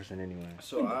Justin Jefferson anyway.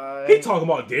 So He talking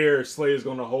about Darius Slay's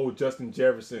going to hold Justin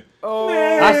Jefferson. Oh,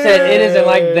 Man. I said it isn't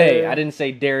like they. I didn't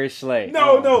say Darius Slay.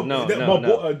 No.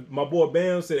 My boy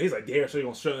Bam said he's like Darius Slay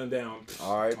going to shut him down.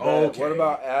 All right, Okay. What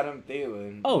about Adam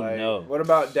Thielen? Oh, no. What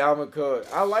about Dalvin Cook?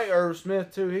 I like Irv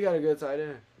Smith too. He got a good tight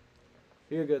end.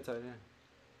 He a good tight end.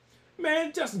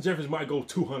 Man, Justin Jefferson might go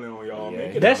 200 on y'all, Yeah.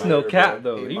 man. Get That's out no here, cap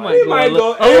bro. though. He He might might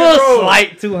go Hey, a little bro.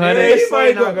 slight 200. Hey, He's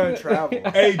might not go- gonna travel.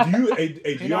 Hey, do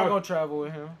He's not gonna travel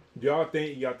with him. y'all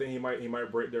think he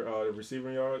might break their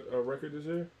receiving yard record this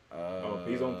year?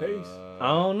 He's on pace. I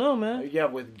don't know, man. Yeah,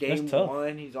 with game That's tough.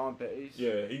 1, he's on pace.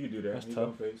 Yeah, he could do that. That's He's tough.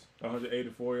 on pace.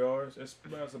 184 yards. That's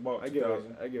about I get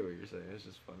 2,000. what you're saying. It's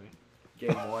just funny.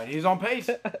 Game 1, he's on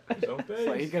pace. He's on pace.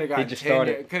 Like, he could have got just 10.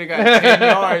 started. Could have got 10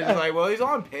 yards. It's like, well, he's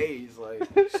on pace. Like,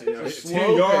 You know, slow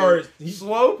 10 yards. pace.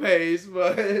 Slow pace,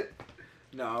 but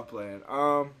no, I'm playing.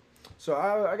 So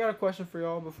I got a question for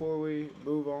y'all before we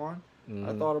move on.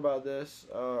 I thought about this,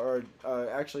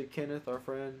 actually Kenneth, our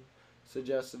friend,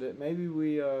 suggested it. Maybe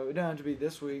we don't have to be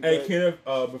this week. Hey but-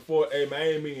 Kenneth, before man, I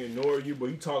ain't mean to ignore you, but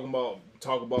you talk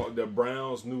about the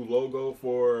Browns' new logo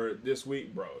for this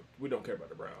week, bro. We don't care about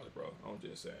the Browns, bro. I'm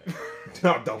just saying.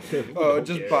 No, don't care. We Oh, don't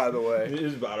just care. by the way.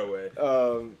 Just by the way.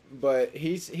 But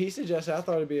he suggested, I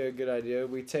thought it'd be a good idea.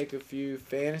 We take a few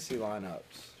fantasy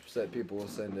lineups that people will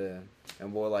send in,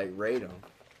 and we'll like rate them.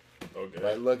 Okay.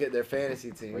 Like look at their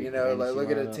fantasy team, Rate you know, like fantasy look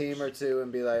at a lineups. team or two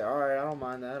and be like, all right, I don't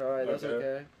mind that. All right, that's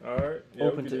okay. All right. Yeah,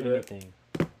 Open we to can do that. anything.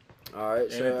 All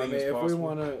right, so I Anything mean, is if possible.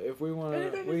 we wanna,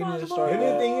 Anything we is need to possible. start.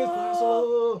 Anything is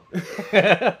possible.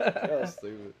 Y'all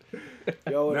stupid.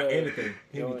 Y'all Not wanna- anything.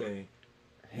 y'all- Anything.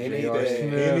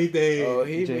 Anything. Anything. Oh,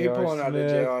 he J.R. pulling out the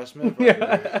Smith. J.R. Smith.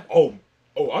 Record.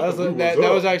 Oh, I That thought we that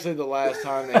up. was actually the last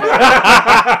time that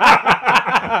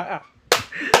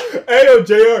Hey, yo,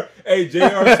 JR. Hey, JR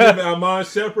Smith and Amon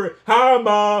Shepard. Hi,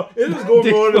 Mom. This is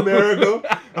Good Morning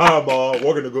America. Hi, Mom.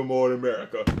 Welcome to Good Morning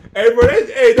America. Hey, bro,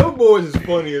 those boys is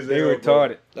funny as They hell,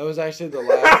 retarded. that was actually the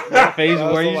last. That face that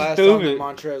was where the you last time that stupid.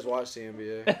 Montrez watched the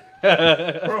NBA.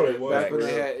 Bro. Probably was. Back when bro.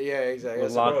 they had, yeah, exactly.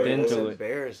 Was That's locked what it was into it.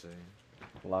 embarrassing.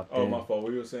 Locked Oh, in. my fault.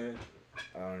 What you were saying?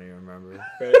 I don't even remember.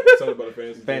 Something about a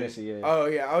fantasy team? Fantasy, yeah. Oh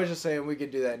yeah, I was just saying we could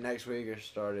do that next week or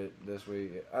start it this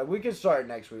week. We can start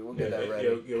next week. We'll get that ready.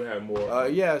 Yeah, we have more.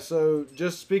 Yeah. So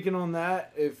just speaking on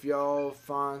that, if y'all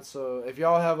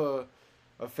have a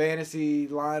fantasy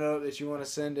lineup that you want to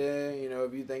send in, you know,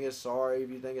 if you think it's sorry, if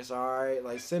you think it's all right,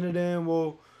 like send it in.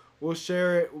 We'll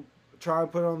share it. We'll try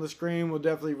and put it on the screen. We'll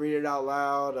definitely read it out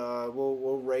loud.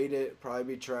 We'll rate it. Probably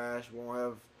be trash. We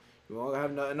won't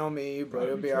have nothing on me, but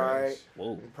it'll be all right.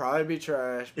 Whoa. Probably be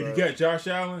trash. If But, you got Josh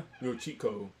Allen, you're a cheat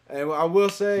code. and I will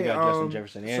say, You got Justin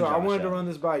Jefferson and so I Josh wanted to Allen. run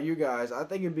this by you guys. I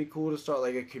think it'd be cool to start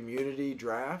like a community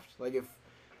draft. Like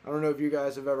I don't know if you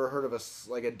guys have ever heard of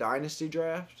a dynasty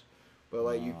draft, but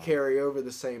like you carry over the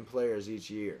same players each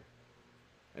year,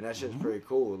 and that's just pretty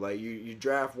cool. Like you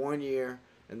draft 1 year,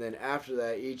 and then after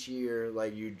that, each year,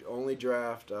 like you only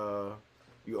draft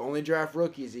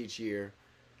rookies each year.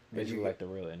 Basically like the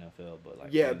real NFL, but like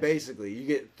Yeah, fantasy. basically,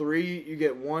 you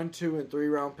get 1, 2, and 3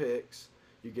 round picks.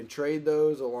 You can trade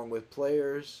those along with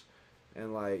players,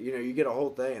 and like you get a whole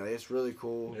thing. Like, it's really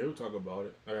cool. Yeah, we'll talk about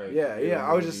it. All right. Yeah.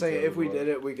 I was just saying, if we did did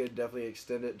it, we could definitely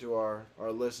extend it to our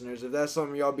listeners. If that's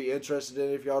something y'all be interested in,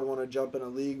 if y'all want to jump in a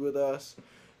league with us,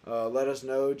 let us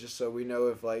know just so we know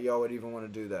if like y'all would even want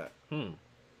to do that.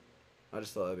 I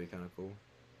just thought that'd be kind of cool.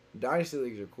 Dynasty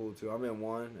leagues are cool too. I'm in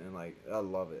one, and like I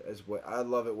love it. I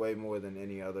love it way more than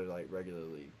any other like regular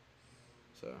league.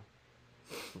 So.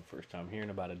 First time hearing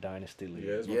about a dynasty league.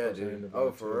 Yeah, it's my Yeah, first time dude. about Oh,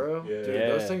 it, for real? too. Yeah. Dude, Yeah.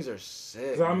 those things are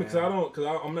sick. I'm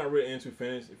not really into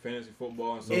fantasy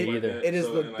football and stuff It, like that. it is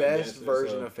so, the and, like, best dynasty,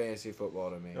 version so, of fantasy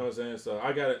football to me. You know what I'm saying? So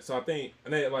I got it. So I think,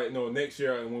 and then, like, no, next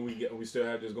year when we still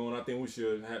have this going, I think we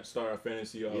should start our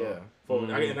fantasy. Yeah.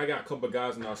 Football. And I got a couple of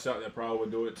guys in our shop that probably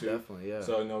would do it too. Definitely, yeah.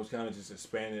 So it's kind of just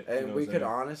expand it. And you know we what I'm could saying?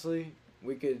 honestly,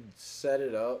 we could set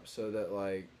it up so that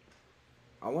like,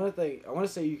 I want to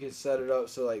say you can set it up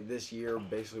so like this year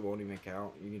basically won't even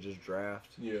count. You can just draft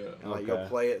Yeah. and like Okay. you'll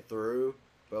play it through,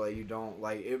 but like you don't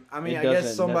like it. I mean, It I guess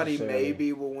doesn't somebody necessarily-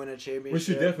 maybe will win a championship. We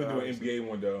should definitely do an obviously. NBA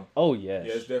one though. Oh yes.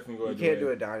 Yeah, it's definitely going You to can't do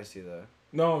a dynasty though.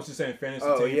 No, I was just saying fantasy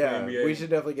Oh team yeah, for NBA. we should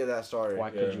definitely get that started.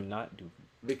 Why could you not do?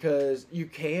 Because you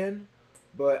can,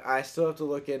 but I still have to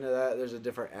look into that. There's a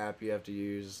different app you have to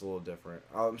use. It's a little different.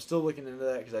 I'm still looking into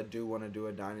that because I do want to do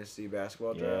a dynasty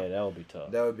basketball Yeah, draft. that would be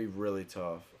tough. That would be really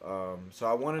tough. So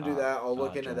I want to do that. I'll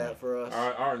look into join. that for us.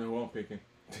 I already know who I'm picking.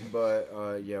 But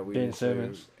yeah, we Ben need to-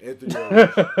 Simmons. Anthony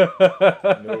Davis.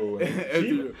 No,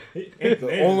 Anthony- Anthony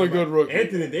the only good rookie.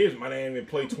 Anthony Davis might not even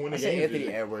play 20 I games. say this Anthony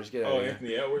year. Edwards. Get out Oh, of here.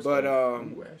 Anthony Edwards. But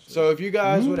Ooh, actually. so if you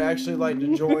guys would actually like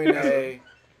to join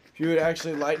if you would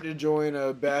actually like to join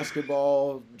a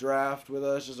basketball draft with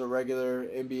us, just a regular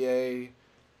NBA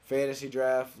fantasy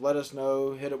draft, let us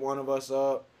know. Hit one of us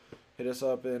up. Hit us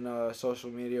up in social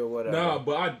media or whatever. No,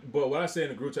 but what I said in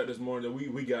the group chat this morning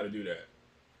that we got to do that.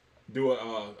 Do a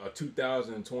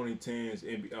 2020-10s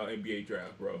NBA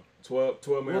draft, bro. 12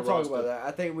 man we'll roster. talk about that.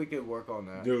 I think we could work on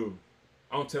that. Dude,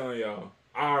 I'm telling y'all,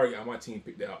 I already got my team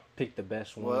picked out. Pick the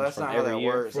best ones Well, that's from not how every that year.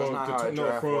 works. That's not how a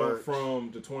draft works.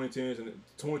 From the 2010s and the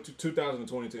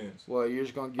 2010s. Well, you're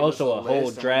just gonna give Also, us a whole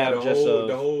list and draft we'll- just of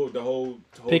the whole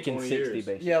picking 20 60 years.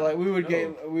 basically. Yeah, like we would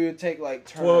we would take like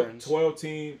turns. 12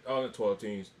 teams. Oh, not 12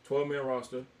 teams. 12 man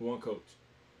roster, one coach.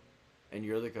 And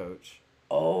you're the coach.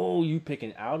 Oh, you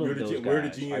picking out of You're the those G- guys. we're the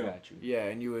GM. I got you. Yeah,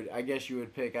 and I guess you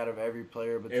would pick out of every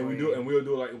player between. We'll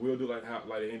do like the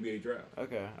NBA draft.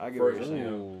 Okay, I get First, what you're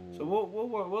saying. Ooh. So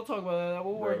we'll talk about that.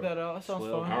 We'll work Bro. that out. That sounds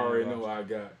 12 fun. I already know what I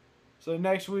got. So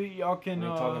next week y'all We can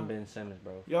ain't talking Ben Simmons,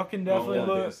 bro. y'all can I don't definitely want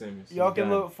Ben look Simmons. y'all can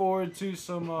Done. look forward to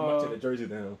some I'm about to take the jersey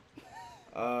down.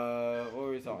 what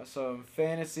were we talking? Some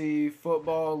fantasy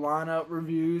football lineup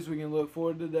reviews. We can look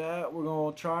forward to that. We're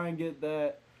gonna try and get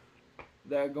that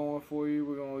going for you.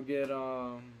 We're gonna get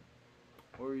what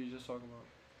were you just talking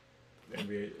about?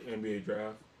 NBA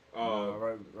draft.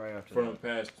 Right after For that. the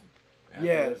past.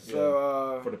 Yeah,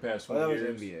 so for the past 20 that was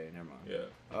years. NBA. Never mind.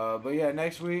 Yeah. But yeah,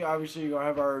 next week obviously you're gonna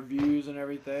have our reviews and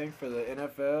everything for the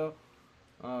NFL.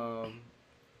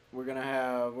 We're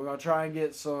gonna try and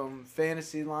get some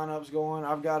fantasy lineups going.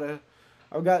 I've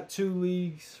got 2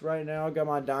 leagues right now. I've got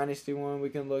my dynasty one we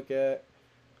can look at.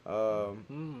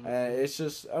 And it's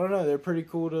just I don't know. They're pretty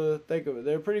cool to think of.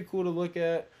 They're pretty cool to look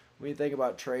at when you think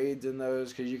about trades in those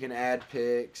because you can add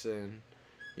picks and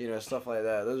stuff like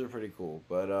that. Those are pretty cool.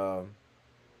 But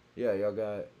yeah,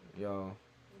 y'all.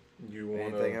 You want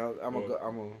Anything else? I'm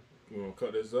gonna. You want to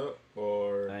cut this up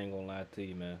or? I ain't gonna lie to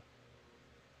you, man.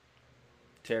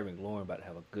 Terry McLaurin about to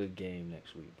have a good game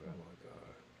next week, bro. Oh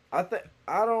my god.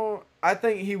 I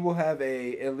think he will have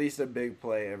at least a big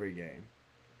play every game.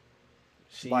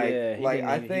 See, Like, yeah, he like didn't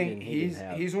I even- think he didn't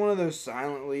have- he's one of those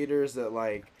silent leaders that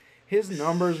like his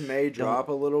numbers may drop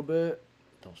a little bit.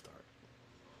 Don't start.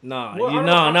 Nah, Well, You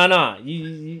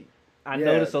I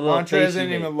noticed a little Montrez face didn't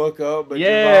he even made. look up, but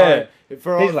Yeah. Javon,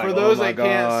 for He's like, those "Oh my that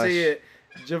can't gosh." see it,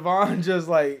 Javon just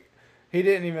like he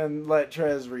didn't even let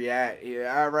Trez react.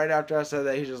 Right after I said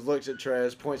that, he just looks at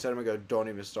Trez, points at him, and goes, "Don't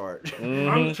even start."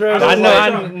 Mhm. Trez I is know,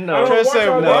 like- I know. I don't Trey watch said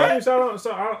y'all no. games,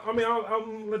 so I'll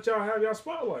let y'all have y'all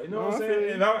spotlight. You know what I'm No, I feel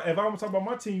saying? you. If I'm gonna talk about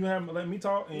my team, you haven't let me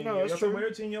talk, and No, y'all that's talk true. about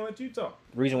your team, y'all let you talk.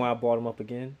 Reason why I brought him up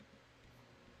again,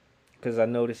 because I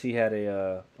noticed he had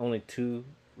only 2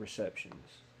 receptions,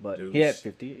 but Dude, he had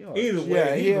 50 yards. Either way,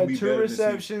 Yeah, he's he gonna had be 2 better than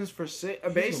receptions for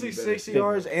basically better 60 than-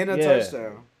 yards and a Yeah.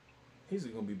 touchdown. He's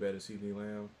gonna be better than CD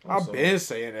Lamb. I've been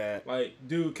saying that. Like,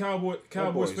 dude, Cowboys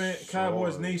boy's fan, sorry.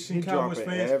 Cowboys Nation, He Cowboys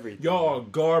dropping fans, everything. y'all are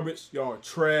garbage. Y'all are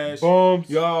trash. Bums.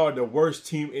 Y'all are the worst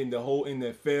team in the whole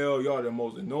NFL. Y'all are the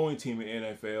most annoying team in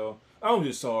NFL. I'm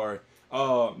just sorry.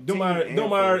 No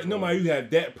matter you have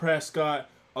Dak Prescott,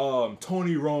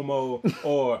 Tony Romo,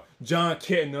 or John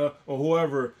Ketner, or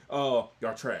whoever, y'all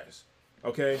trash.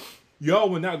 Okay, y'all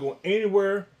will not go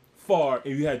anywhere far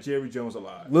if you had Jerry Jones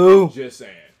alive. Lou. Just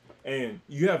saying. And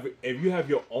if you have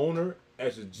your owner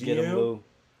as a Get him, GM, Lou.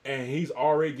 and he's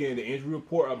already getting the injury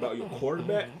report about your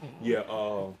quarterback, yeah.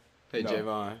 Hey, No.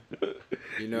 Javon,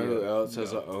 you know who else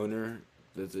has an owner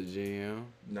that's a GM?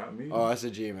 Not me. Oh, that's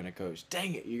a GM and a coach.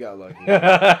 Dang it, you got lucky. You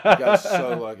got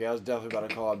so lucky. I was definitely about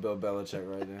to call out Bill Belichick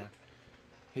right now.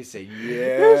 He said,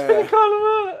 "Yeah." Call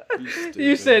him up. You You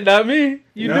stupid. said not me.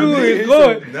 You Not knew me. where he He was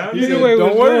going. said, not You me. knew where he Don't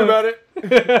was worry going. about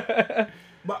it.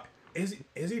 But is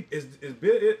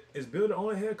Bill the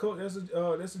only head coach that's a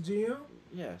GM? I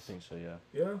Yes. think so, yeah.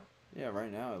 Yeah. Yeah,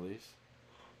 right now at least.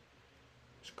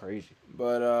 It's crazy.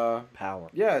 But Power.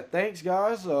 yeah, thanks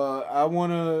guys.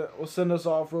 We'll send us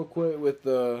off real quick with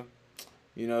the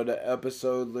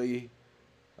episodely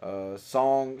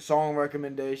song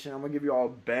recommendation. I'm gonna give you all a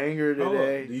banger Hold up.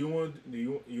 today. Do you want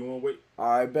to wait?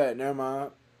 I bet. Never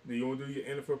mind. Do you want to do your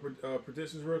NFL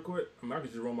predictions real quick? I mean, I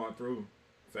could just run mine through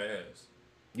fast.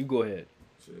 You go ahead.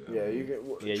 Shit, Yeah, you get.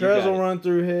 get. Yeah, you Trez got will it. run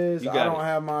through his. You I got don't it.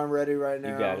 have mine ready right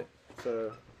now. You got it.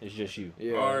 So It's just you.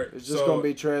 yeah, All right, it's just so- gonna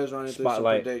be Trez running through some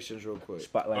Spotlight. predictions real quick.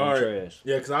 Spotlight All on right. Trez.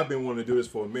 Yeah, because I've been wanting to do this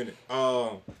for a minute.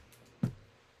 So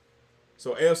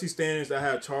AFC standings, I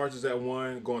have Chargers at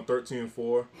 1, going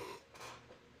 13-4.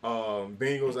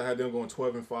 Bengals, I had them going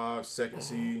 12-5, second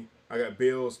seed. I got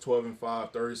Bills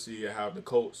 12-5, third seed. I have the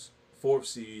Colts, fourth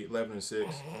seed,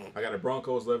 11-6. I got the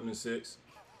Broncos 11-6.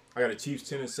 I got the Chiefs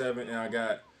 10-7, and I'm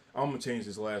gonna change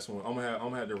this last one. I'm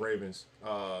gonna have the Ravens.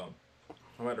 I'm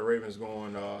gonna have the Ravens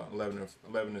going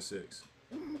 11-6.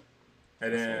 And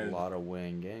That's then a lot of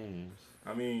win games.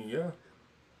 I mean, yeah.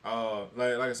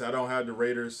 Like I said, I don't have the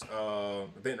Raiders. I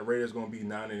think the Raiders gonna be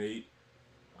 9-8.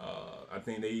 I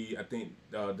think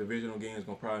divisional game is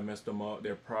gonna probably mess them up.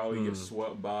 They'll probably get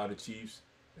swept by the Chiefs.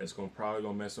 That's probably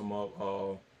gonna mess them up.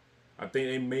 I think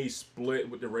they may split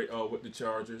with the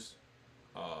Chargers,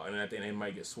 and I think they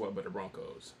might get swept by the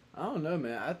Broncos. I don't know,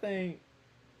 man. I think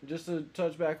just to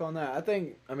touch back on that,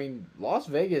 I mean, Las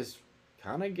Vegas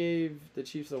kind of gave the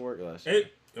Chiefs the work last year.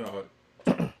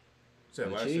 Said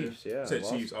The last Chiefs, year. yeah, Said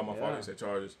lost- Chiefs. Oh my fault. yeah. I said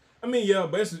Chargers. I mean, yeah,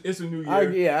 but it's a new year.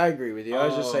 I agree with you. I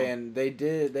was just Um, saying they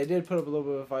did put up a little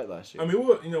bit of a fight last year. I mean,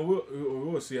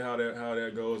 we'll see how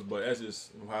that goes, but that's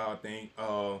just how I think.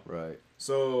 Right.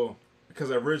 So,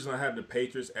 because originally I had the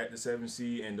Patriots at the 7th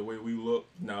seed, and the way we look,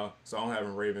 no, so I'm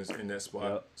having Ravens in that spot.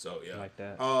 Yep. So yeah, Like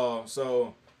that.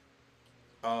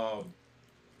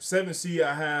 7th seed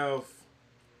I have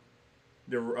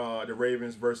the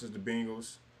Ravens versus the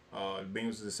Bengals. The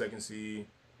Bengals is the 2nd seed.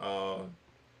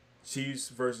 Chiefs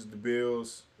versus the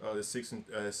Bills, the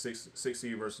 6th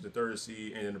seed versus the 3rd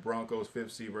seed, and then the Broncos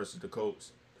 5th seed versus the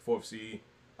Colts, 4th seed.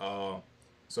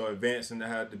 So advancing, I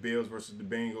had the Bills versus the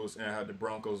Bengals, and I had the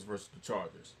Broncos versus the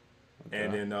Chargers. Okay.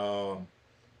 And then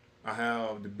I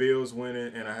have the Bills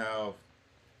winning, and I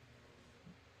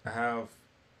have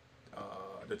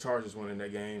the Chargers winning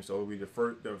that game. So it'll be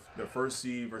the first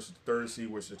seed versus the 3rd seed,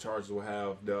 which the Chargers will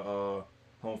have the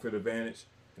home field advantage,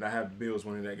 and I have the Bills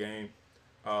winning that game.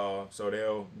 So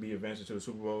they'll be advancing to the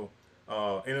Super Bowl.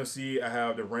 NFC, I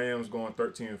have the Rams going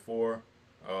 13-4.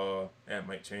 That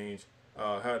might change.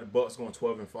 I have the Bucks going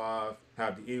 12-5. I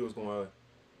have the Eagles going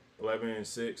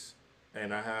 11-6,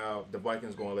 and I have the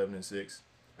Vikings going 11-6.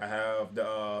 I have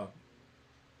the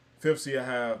 5th seed. I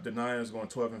have the Niners going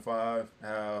 12-5. I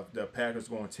have the Packers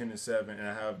going 10-7, and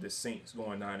I have the Saints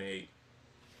going 9-8.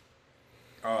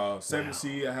 7th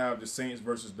seed. I have the Saints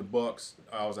versus the Bucks.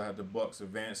 I have the Bucks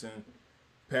advancing.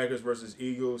 Packers versus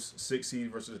Eagles, 6th seed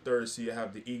versus the 3rd seed. I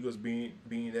have the Eagles being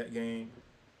that game,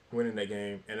 winning that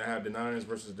game. And I have the Niners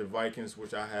versus the Vikings,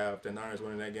 which I have the Niners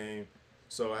winning that game.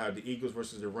 So I have the Eagles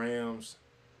versus the Rams,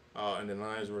 and the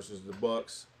Niners versus the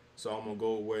Bucks. So I'm going to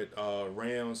go with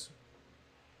Rams.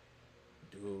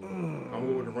 I'm going to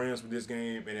go with the Rams for this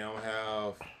game. And then I'm going to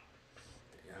have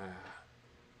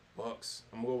Bucks.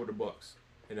 I'm going to go with the Bucks.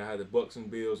 And I had the Bucks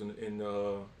and Bills in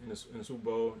the Super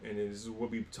Bowl, and then this will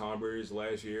be Tom Brady's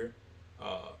last year,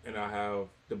 and I have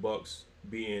the Bucks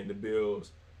beating the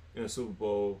Bills in the Super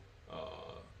Bowl,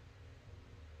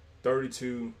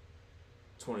 32-27,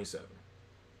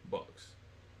 Bucks.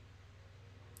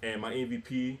 And my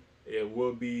MVP, it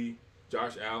will be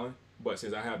Josh Allen, but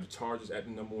since I have the Chargers at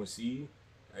the number 1 seed,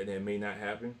 that may not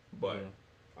happen, but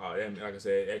like I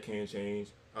said, that can change.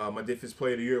 My defensive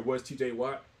player of the year was T.J.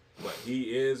 Watt. But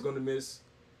he is going to miss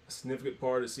a significant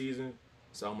part of the season.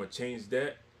 So I'm going to change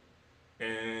that.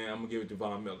 And I'm going to give it to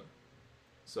Von Miller.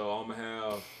 So I'm going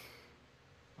to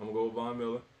go with Von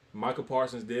Miller. Michael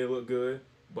Parsons did look good,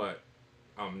 but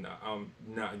I'm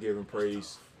not giving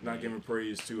praise. Not giving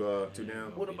praise to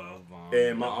them. What about?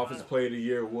 And my offensive player of the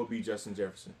year will be Justin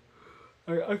Jefferson.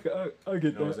 I get You know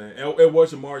what I'm saying? It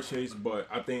was Jamar Chase, but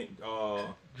I think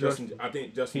Justin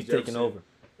He's Jefferson taking over.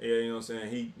 Yeah, you know what I'm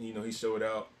saying? He showed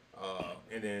out.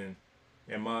 And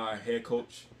my head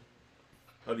coach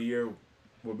of the year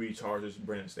will be Chargers,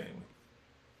 Brandon Stanley.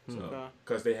 So,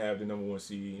 because they have the number 1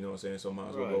 seed, you know what I'm saying? So might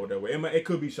as well go that way. It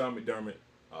could be Sean McDermott,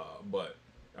 but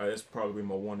that's probably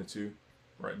my 1 or 2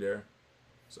 right there.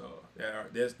 So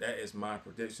that is my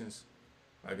predictions.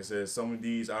 Like I said, some of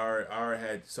these I already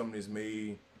had some of these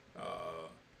made.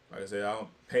 Like I said,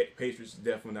 Patriots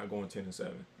definitely not going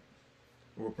 10-7.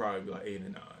 We'll probably be like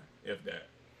 8-9, if that.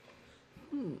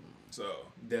 So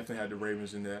definitely had the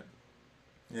Ravens in that.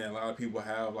 Yeah, a lot of people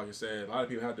have, like I said,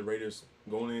 have the Raiders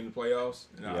going in the playoffs,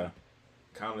 and I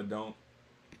kind of don't.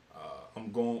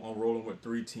 I'm rolling with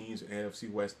 3 teams in AFC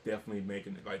West definitely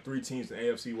making it. Like 3 teams in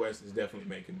AFC West is definitely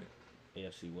making it.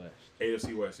 AFC West.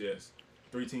 AFC West, yes.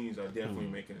 3 teams are definitely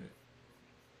making it.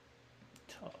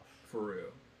 Tough. For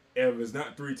real. If it's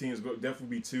not 3 teams, it'll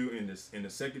definitely be 2. In the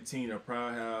second team, they'll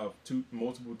probably have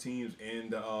multiple teams in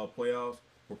the playoffs.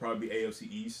 Will probably be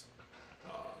AFC East.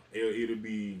 It'll either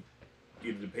be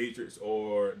the Patriots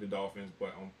or the Dolphins,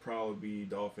 but I'll probably be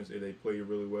Dolphins if they play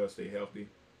really well, stay healthy.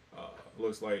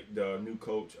 Looks like the new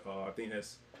coach, I think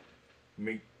that's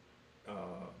McDaniels.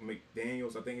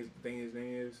 I think his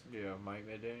name is. Yeah, Mike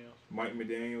McDaniels. Mike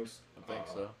McDaniels. I think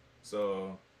so.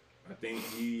 So I think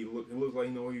it looks like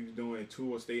he know what he was doing.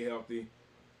 Tua stay healthy.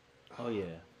 Oh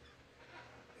yeah.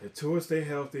 If Tua stay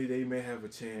healthy, they may have a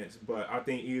chance. But I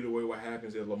think either way, what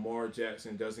happens if Lamar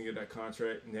Jackson doesn't get that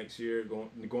contract next year,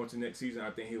 going to next season, I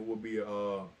think he will be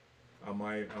a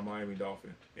Miami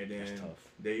Dolphin, and then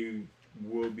they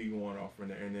will be going off from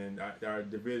there, and then our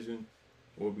division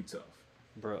will be tough.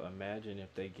 Bro, imagine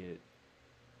if they get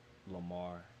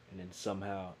Lamar and then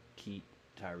somehow keep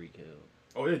Tyreek Hill.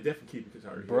 Oh, they definitely keep it to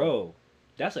Tyreek Hill. Bro,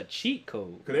 that's a cheat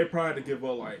code. Cause they probably give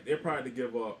up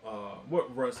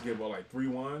what Russ give up like 3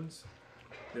 ones.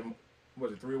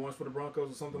 Was it 3 ones for the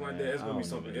Broncos or something like that? It's gonna be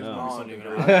something. It's gonna be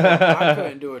something. I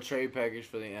couldn't do a trade package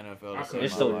for the NFL.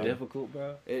 It's so difficult,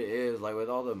 bro. It is like with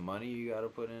all the money you got to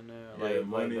put in there,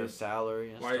 like the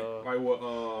salary and stuff. Like what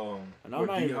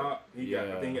D-Hop, I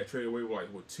think he got traded away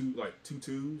with two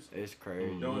twos. It's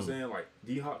crazy. You know what I'm saying? Like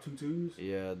D-Hop 2 twos.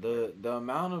 Yeah, the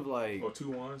amount of like or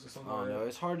 2 ones or something. I don't know.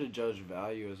 It's hard to judge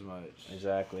value as much.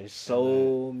 Exactly.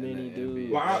 So many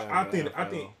dudes. Well, I think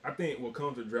what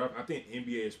comes to draft, I think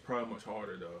NBA is probably much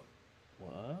harder though.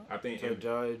 What? I think to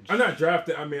judge. I'm not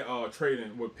drafting. I mean,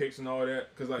 trading with picks and all that.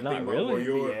 Because like, not think really.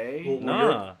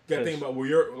 Gotta think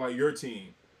about your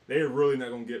team. They're really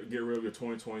not gonna get rid of your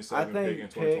 2027 pick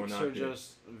and 2029 picks are pick.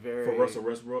 just very For Russell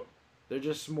Westbrook. They're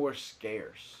just more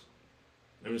scarce.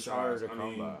 It's harder to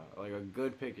come by. Like a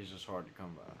good pick is just hard to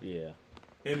come by. Yeah.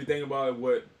 And the thing about it,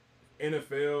 what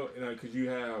NFL, because you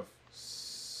have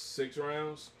 7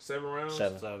 rounds. 7 rounds.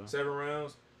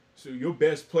 So your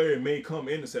best player may come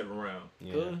in the 7th round.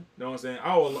 Yeah. You know what I'm saying?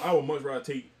 I would much rather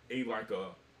take a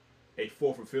 4th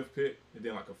or 5th pick and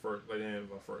then a first rounder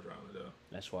though.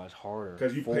 That's why it's harder.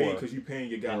 Because you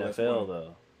paying your guy less money. NFL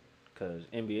though. Because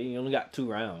NBA you only got 2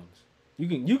 rounds.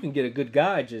 You can get a good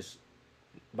guy just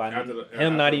by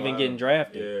him not even getting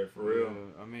drafted. Yeah, for real.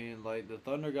 Yeah, I mean, like the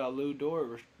Thunder got Lou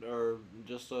Dort or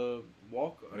just a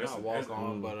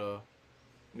undrafted.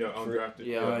 Undrafted.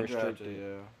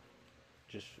 Yeah.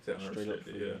 Just straight up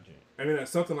free agent. I mean,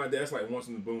 something like that. That's like once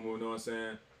in the blue moon. You know what I'm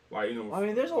saying? Like I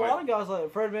mean, there's a lot of guys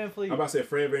like Fred VanVleet. I'm about to say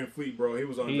Fred VanVleet, bro. He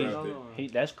was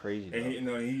undrafted. That's crazy. And he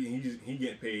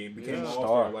getting paid. Became an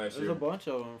all-star last year. There's a bunch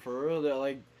of them for real.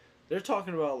 They're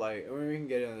talking about we can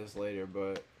get into this later,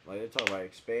 but they're talking about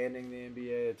expanding the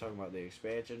NBA. They're talking about the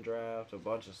expansion draft, a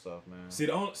bunch of stuff, man. See,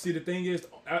 the thing is,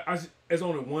 there's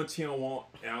only one team I want,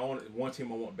 and one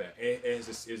team I want back.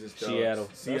 It's Seattle.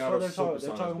 Seattle. That's what they're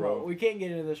talking bro. about. We can't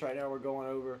get into this right now. We're going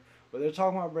over, but they're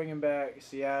talking about bringing back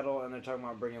Seattle, and they're talking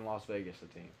about bringing Las Vegas a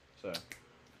team. So.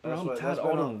 I'm tired of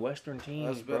all them Western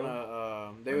teams,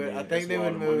 bro. I think they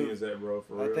would move. Money is that, bro,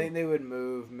 for real? I think they would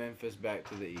move Memphis back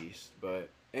to the East. But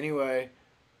anyway,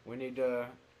 we need a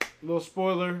little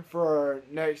spoiler for our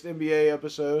next NBA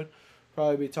episode.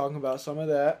 Probably be talking about some of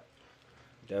that.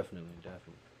 Definitely.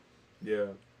 Yeah,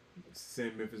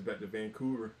 send Memphis back to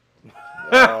Vancouver.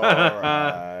 All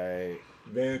right.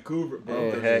 Vancouver, bro.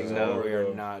 Oh, heck no, we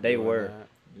are not. They doing were.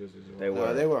 That. They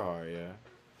were. They were hard, yeah.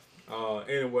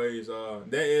 Anyways, that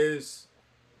is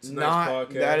tonight's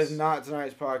podcast. That is not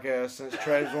tonight's podcast since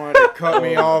Trev wanted to cut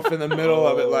me off in the middle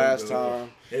of it last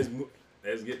time.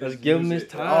 Let's give him his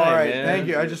time. All right, man. thank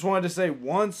you. I just wanted to say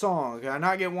one song. Can I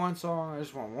not get one song? I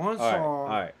just want one song. All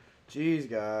right. Jeez,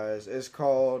 guys. It's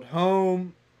called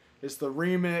Home. It's the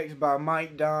remix by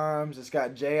Mike Dimes. It's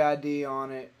got JID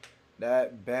on it.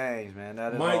 That bangs, man.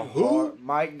 That is Mike who?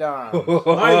 Mike Dimes. Mike who?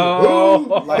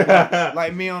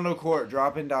 like me on the court,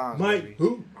 dropping dimes. Mike baby.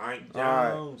 who? Mike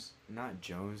Jones. Right. Not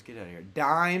Jones. Get out of here.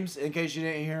 Dimes, in case you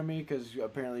didn't hear me, because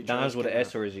apparently Dimes with an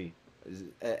S or a Z? Is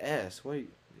it an S? Wait.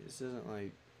 This isn't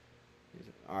like.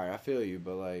 Alright, I feel you,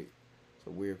 but it's a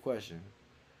weird question.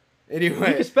 Anyway.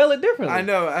 You can spell it differently. I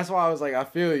know. That's why I was like, I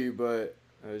feel you, but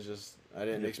it was just. I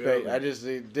didn't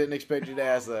expect you to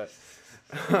ask that.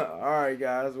 Alright,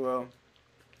 guys. Well,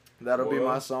 that'll be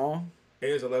my song. It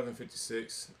is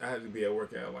 11:56. I had to be at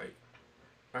work at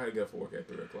I had to get up for work at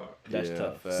 3 o'clock. That's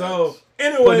tough. Facts. So, put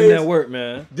in anyways, that work,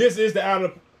 man. This is the Out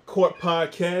of Court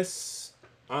Podcast.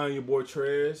 I'm your boy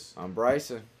Trez. I'm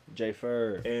Brycen. Jay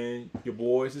Fur. And your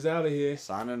boys is out of here.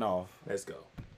 Signing off. Let's go.